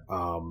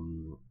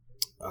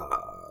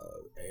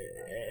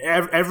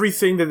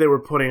everything that they were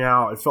putting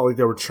out, it felt like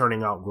they were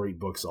churning out great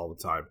books all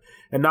the time.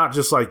 And not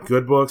just like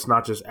good books,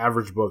 not just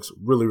average books,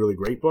 really, really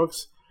great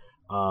books.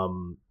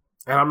 And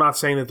I'm not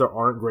saying that there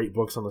aren't great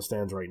books on the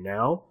stands right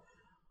now.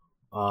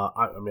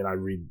 I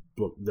read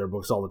their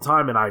books all the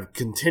time, and I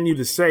continue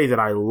to say that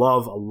I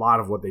love a lot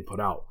of what they put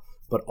out.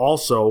 But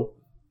also,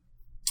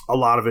 a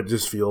lot of it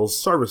just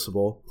feels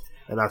serviceable,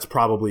 and that's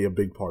probably a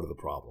big part of the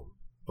problem.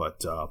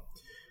 But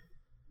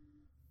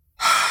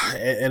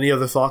any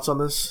other thoughts on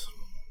this?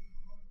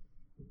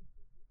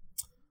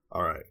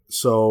 All right,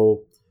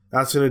 so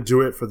that's going to do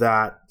it for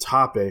that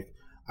topic.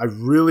 I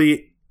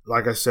really,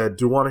 like I said,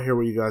 do want to hear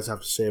what you guys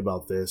have to say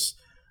about this,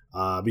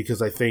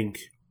 because I think,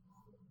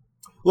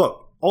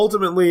 look,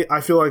 ultimately,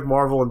 I feel like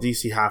Marvel and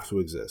DC have to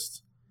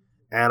exist,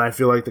 and I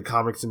feel like the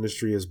comics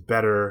industry is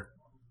better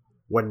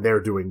when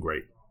they're doing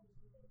great,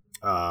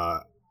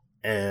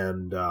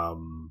 and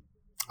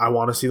I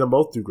want to see them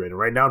both do great. And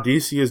right now,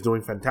 DC is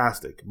doing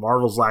fantastic.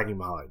 Marvel's lagging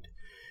behind.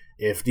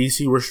 If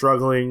DC were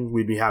struggling,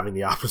 we'd be having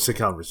the opposite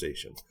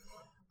conversation.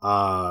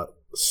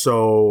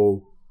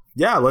 So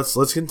yeah,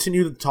 let's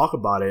continue to talk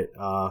about it.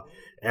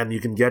 And you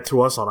can get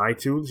to us on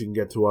iTunes. You can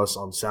get to us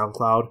on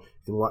SoundCloud.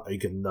 You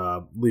can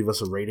leave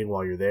us a rating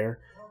while you're there.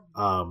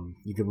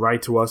 You can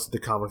write to us at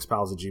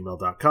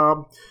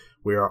thecomicspals@gmail.com.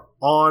 We are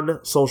on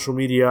social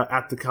media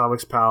at The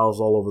Comics Pals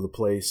all over the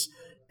place.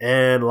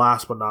 And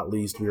last but not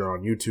least, we are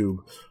on YouTube,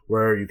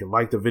 where you can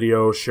like the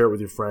video, share it with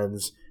your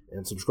friends,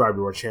 and subscribe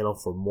to our channel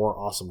for more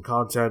awesome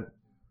content.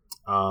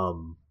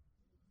 Do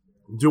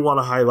want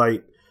to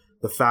highlight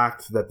the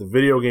fact that the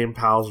Video Game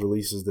Pals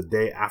releases the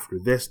day after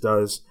this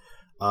does.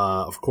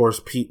 Of course,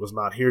 Pete was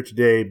not here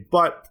today,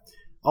 but...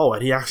 Oh,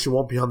 and he actually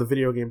won't be on the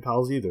Video Game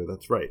Pals either.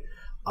 That's right.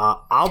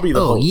 I'll be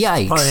the host.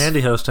 Yikes. Oh,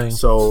 Andy hosting.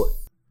 So,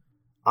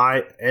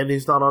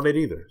 Andy's not on it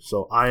either.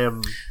 So, I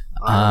am...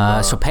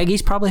 so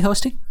Peggy's probably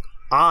hosting?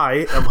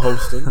 I am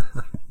hosting.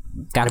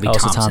 Gotta be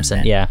Also Thompson.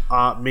 Then. yeah.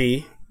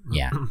 Me.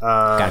 Yeah.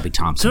 Gotta be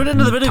Thompson. Tune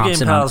into the Video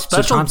Thompson Game Pals. so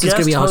Special Thompson's guest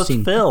gonna be host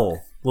hosting.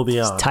 Phil will be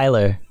on.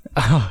 Tyler.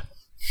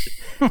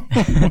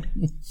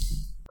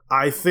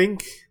 I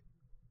think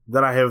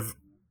that I have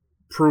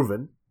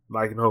proven that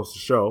I can host a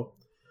show.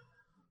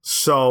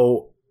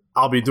 So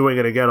I'll be doing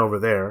it again over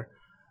there.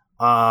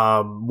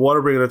 What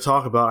are we going to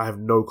talk about? I have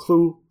no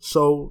clue.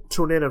 So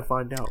tune in and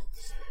find out.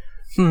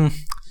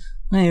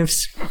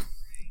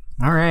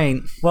 All right.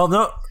 Well,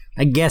 no,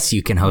 I guess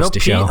you can host no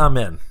a show. Pete, I'm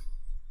in.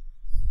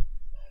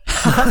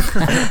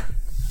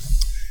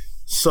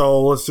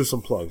 So let's do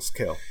some plugs.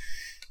 Kale.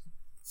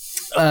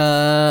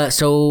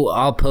 So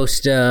I'll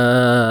post.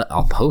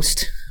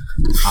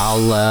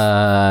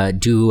 I'll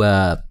do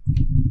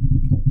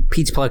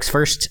Pete's plugs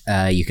first.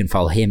 You can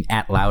follow him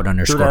at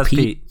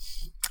loud_Pete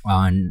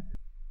on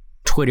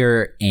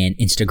Twitter and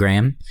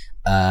Instagram.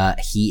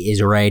 He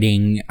is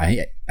writing.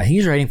 I think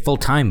he's writing full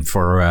time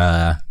for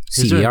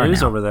CBR He's doing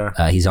news now. over there.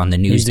 He's on the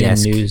news doing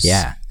desk. news.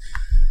 Yeah.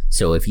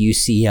 So if you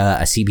see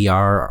a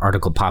CBR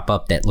article pop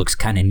up that looks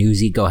kind of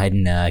newsy, go ahead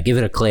and give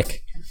it a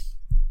click,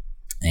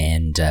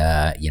 and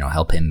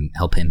help him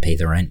pay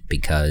the rent,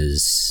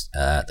 because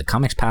the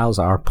Comics Pals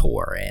are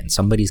poor and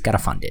somebody's got to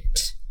fund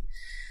it.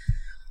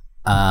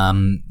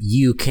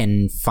 You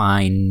can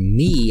find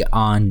me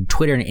on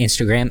Twitter and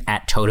Instagram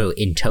at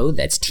TotoInto.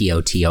 That's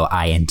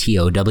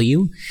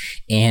TOTOINTOW.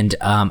 And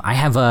I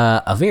have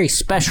a very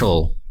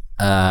special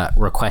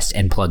request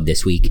and plug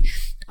this week.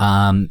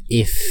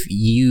 If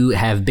you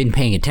have been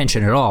paying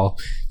attention at all,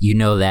 you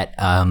know that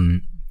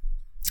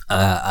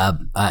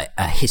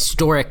a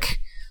historic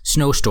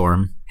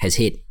snowstorm has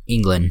hit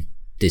England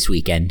this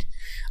weekend.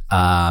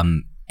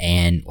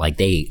 And like,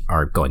 they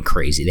are going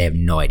crazy. They have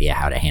no idea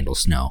how to handle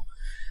snow.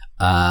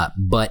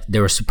 But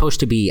there was supposed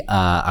to be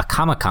a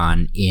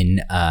Comic-Con in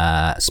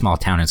a small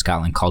town in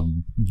Scotland called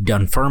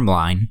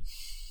Dunfermline,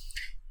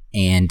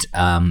 and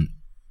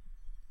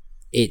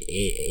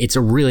it's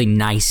a really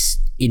nice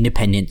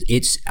independent.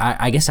 It's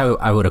I guess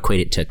I would equate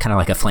it to kind of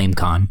like a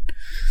FlameCon,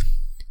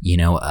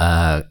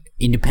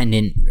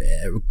 independent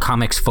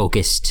comics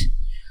focused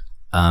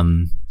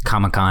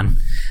Comic-Con,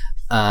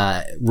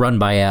 run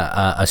by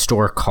a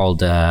store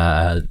called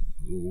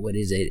what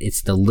is it?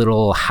 It's the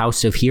Little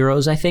House of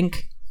Heroes, I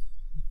think.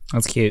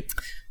 That's cute.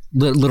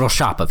 Little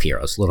Shop of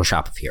Heroes.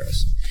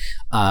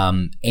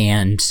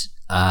 And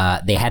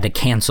they had to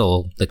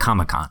cancel the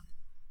Comic-Con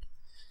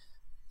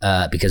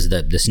because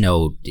the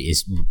snow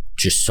is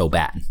just so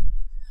bad.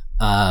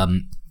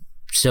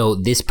 So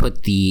this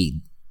put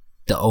the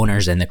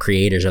owners and the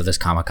creators of this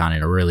Comic-Con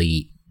in a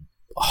really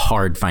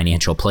hard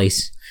financial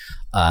place.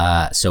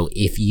 So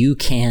if you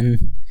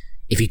can,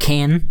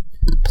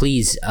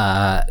 please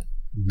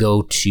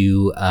go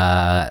to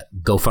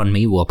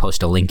GoFundMe. We'll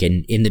post a link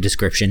in the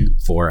description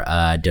for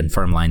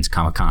Dunfermline's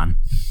Comic-Con.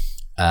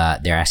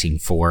 They're asking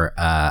for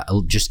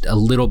just a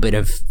little bit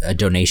of a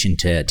donation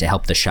to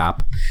help the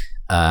shop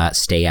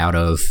stay out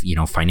of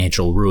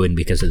financial ruin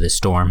because of this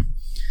storm.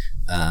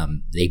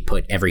 They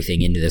put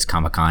everything into this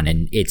Comic-Con,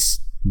 and it's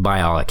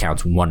by all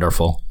accounts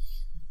wonderful.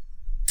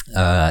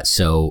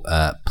 So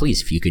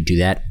please, if you could do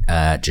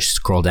that, just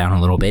scroll down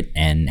a little bit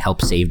and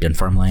help save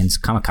Dunfermline's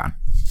Comic-Con.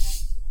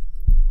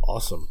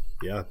 Awesome.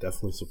 Yeah,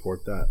 definitely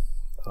support that.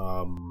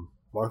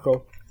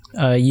 Marco?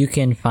 You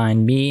can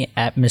find me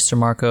at Mr.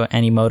 Marco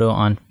Animoto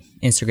on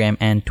Instagram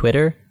and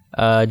Twitter.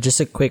 Just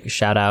a quick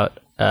shout out.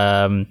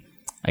 I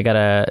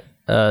got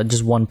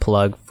just one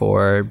plug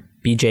for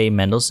BJ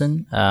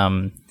Mendelsohn.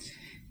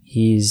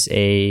 He's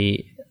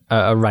a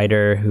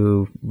writer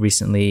who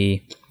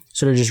recently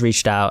sort of just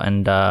reached out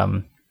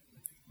and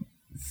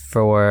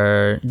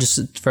for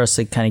us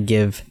to kind of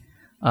give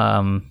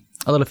a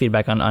little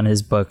feedback on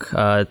his book.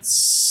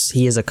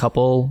 He has a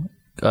couple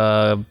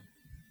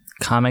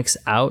comics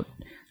out,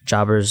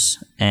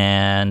 Jobbers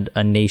and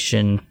A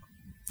National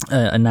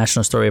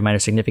Story of Minor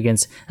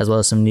Significance, as well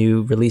as some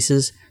new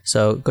releases.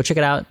 So go check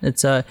it out.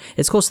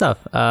 It's cool stuff.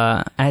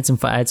 I had some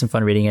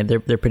fun reading it.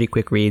 They're pretty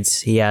quick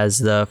reads. He has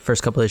the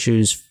first couple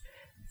issues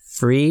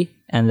free,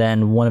 and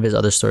then one of his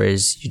other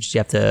stories you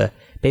have to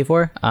pay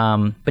for.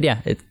 But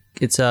yeah,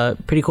 it's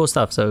pretty cool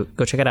stuff. So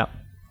go check it out.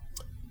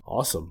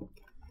 Awesome.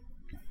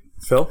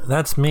 Phil?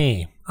 That's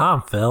me.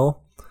 I'm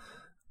Phil.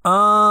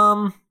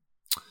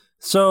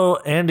 So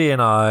Andy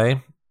and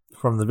I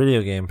from the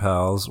Video Game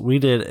Pals, we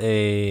did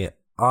a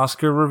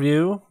Oscar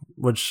review,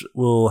 which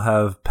will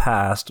have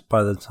passed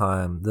by the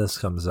time this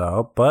comes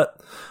out,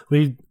 but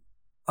we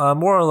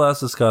more or less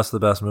discussed the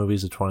best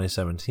movies of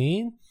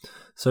 2017.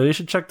 So you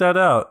should check that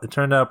out. It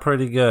turned out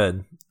pretty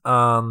good.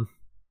 And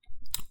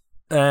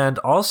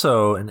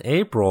also in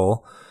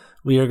April,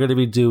 we are going to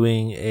be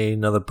doing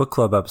another book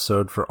club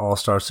episode for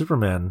All-Star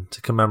Superman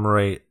to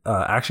commemorate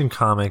Action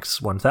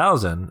Comics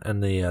 1000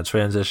 and the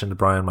transition to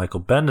Brian Michael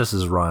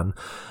Bendis' run.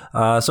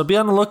 So be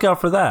on the lookout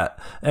for that.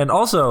 And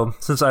also,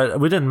 since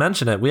we didn't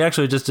mention it, we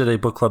actually just did a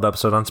book club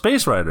episode on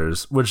Space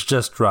Riders, which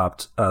just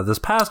dropped this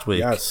past week.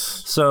 Yes.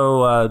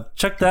 So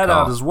check that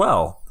out as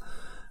well.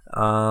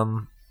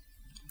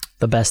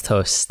 The best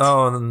host.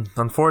 Oh, and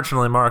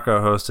unfortunately, Marco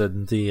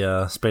hosted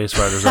the Space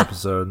Riders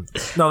episode.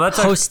 No, that's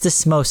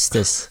Hostess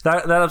Mostess.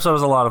 That episode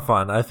was a lot of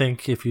fun. I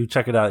think if you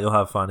check it out, you'll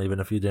have fun, even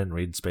if you didn't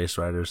read Space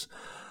Riders.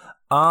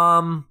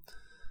 And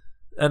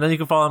then you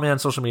can follow me on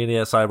social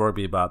media at Cyborg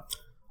Bebop.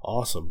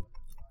 Awesome.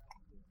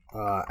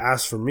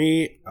 As for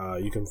me,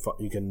 you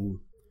can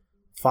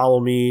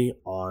follow me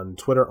on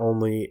Twitter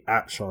only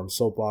at Sean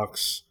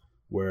Soapbox,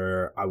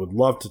 where I would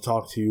love to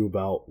talk to you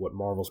about what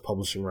Marvel's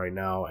publishing right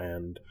now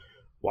and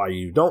why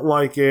you don't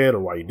like it, or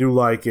why you do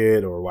like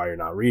it, or why you're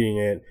not reading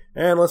it.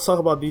 And let's talk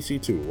about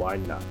DC too. Why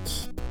not?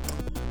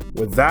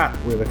 With that,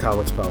 we're the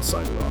Comics Pals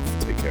signing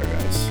off. Take care,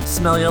 guys.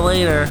 Smell you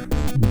later.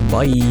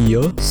 Bye.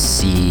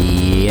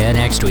 See ya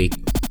next week.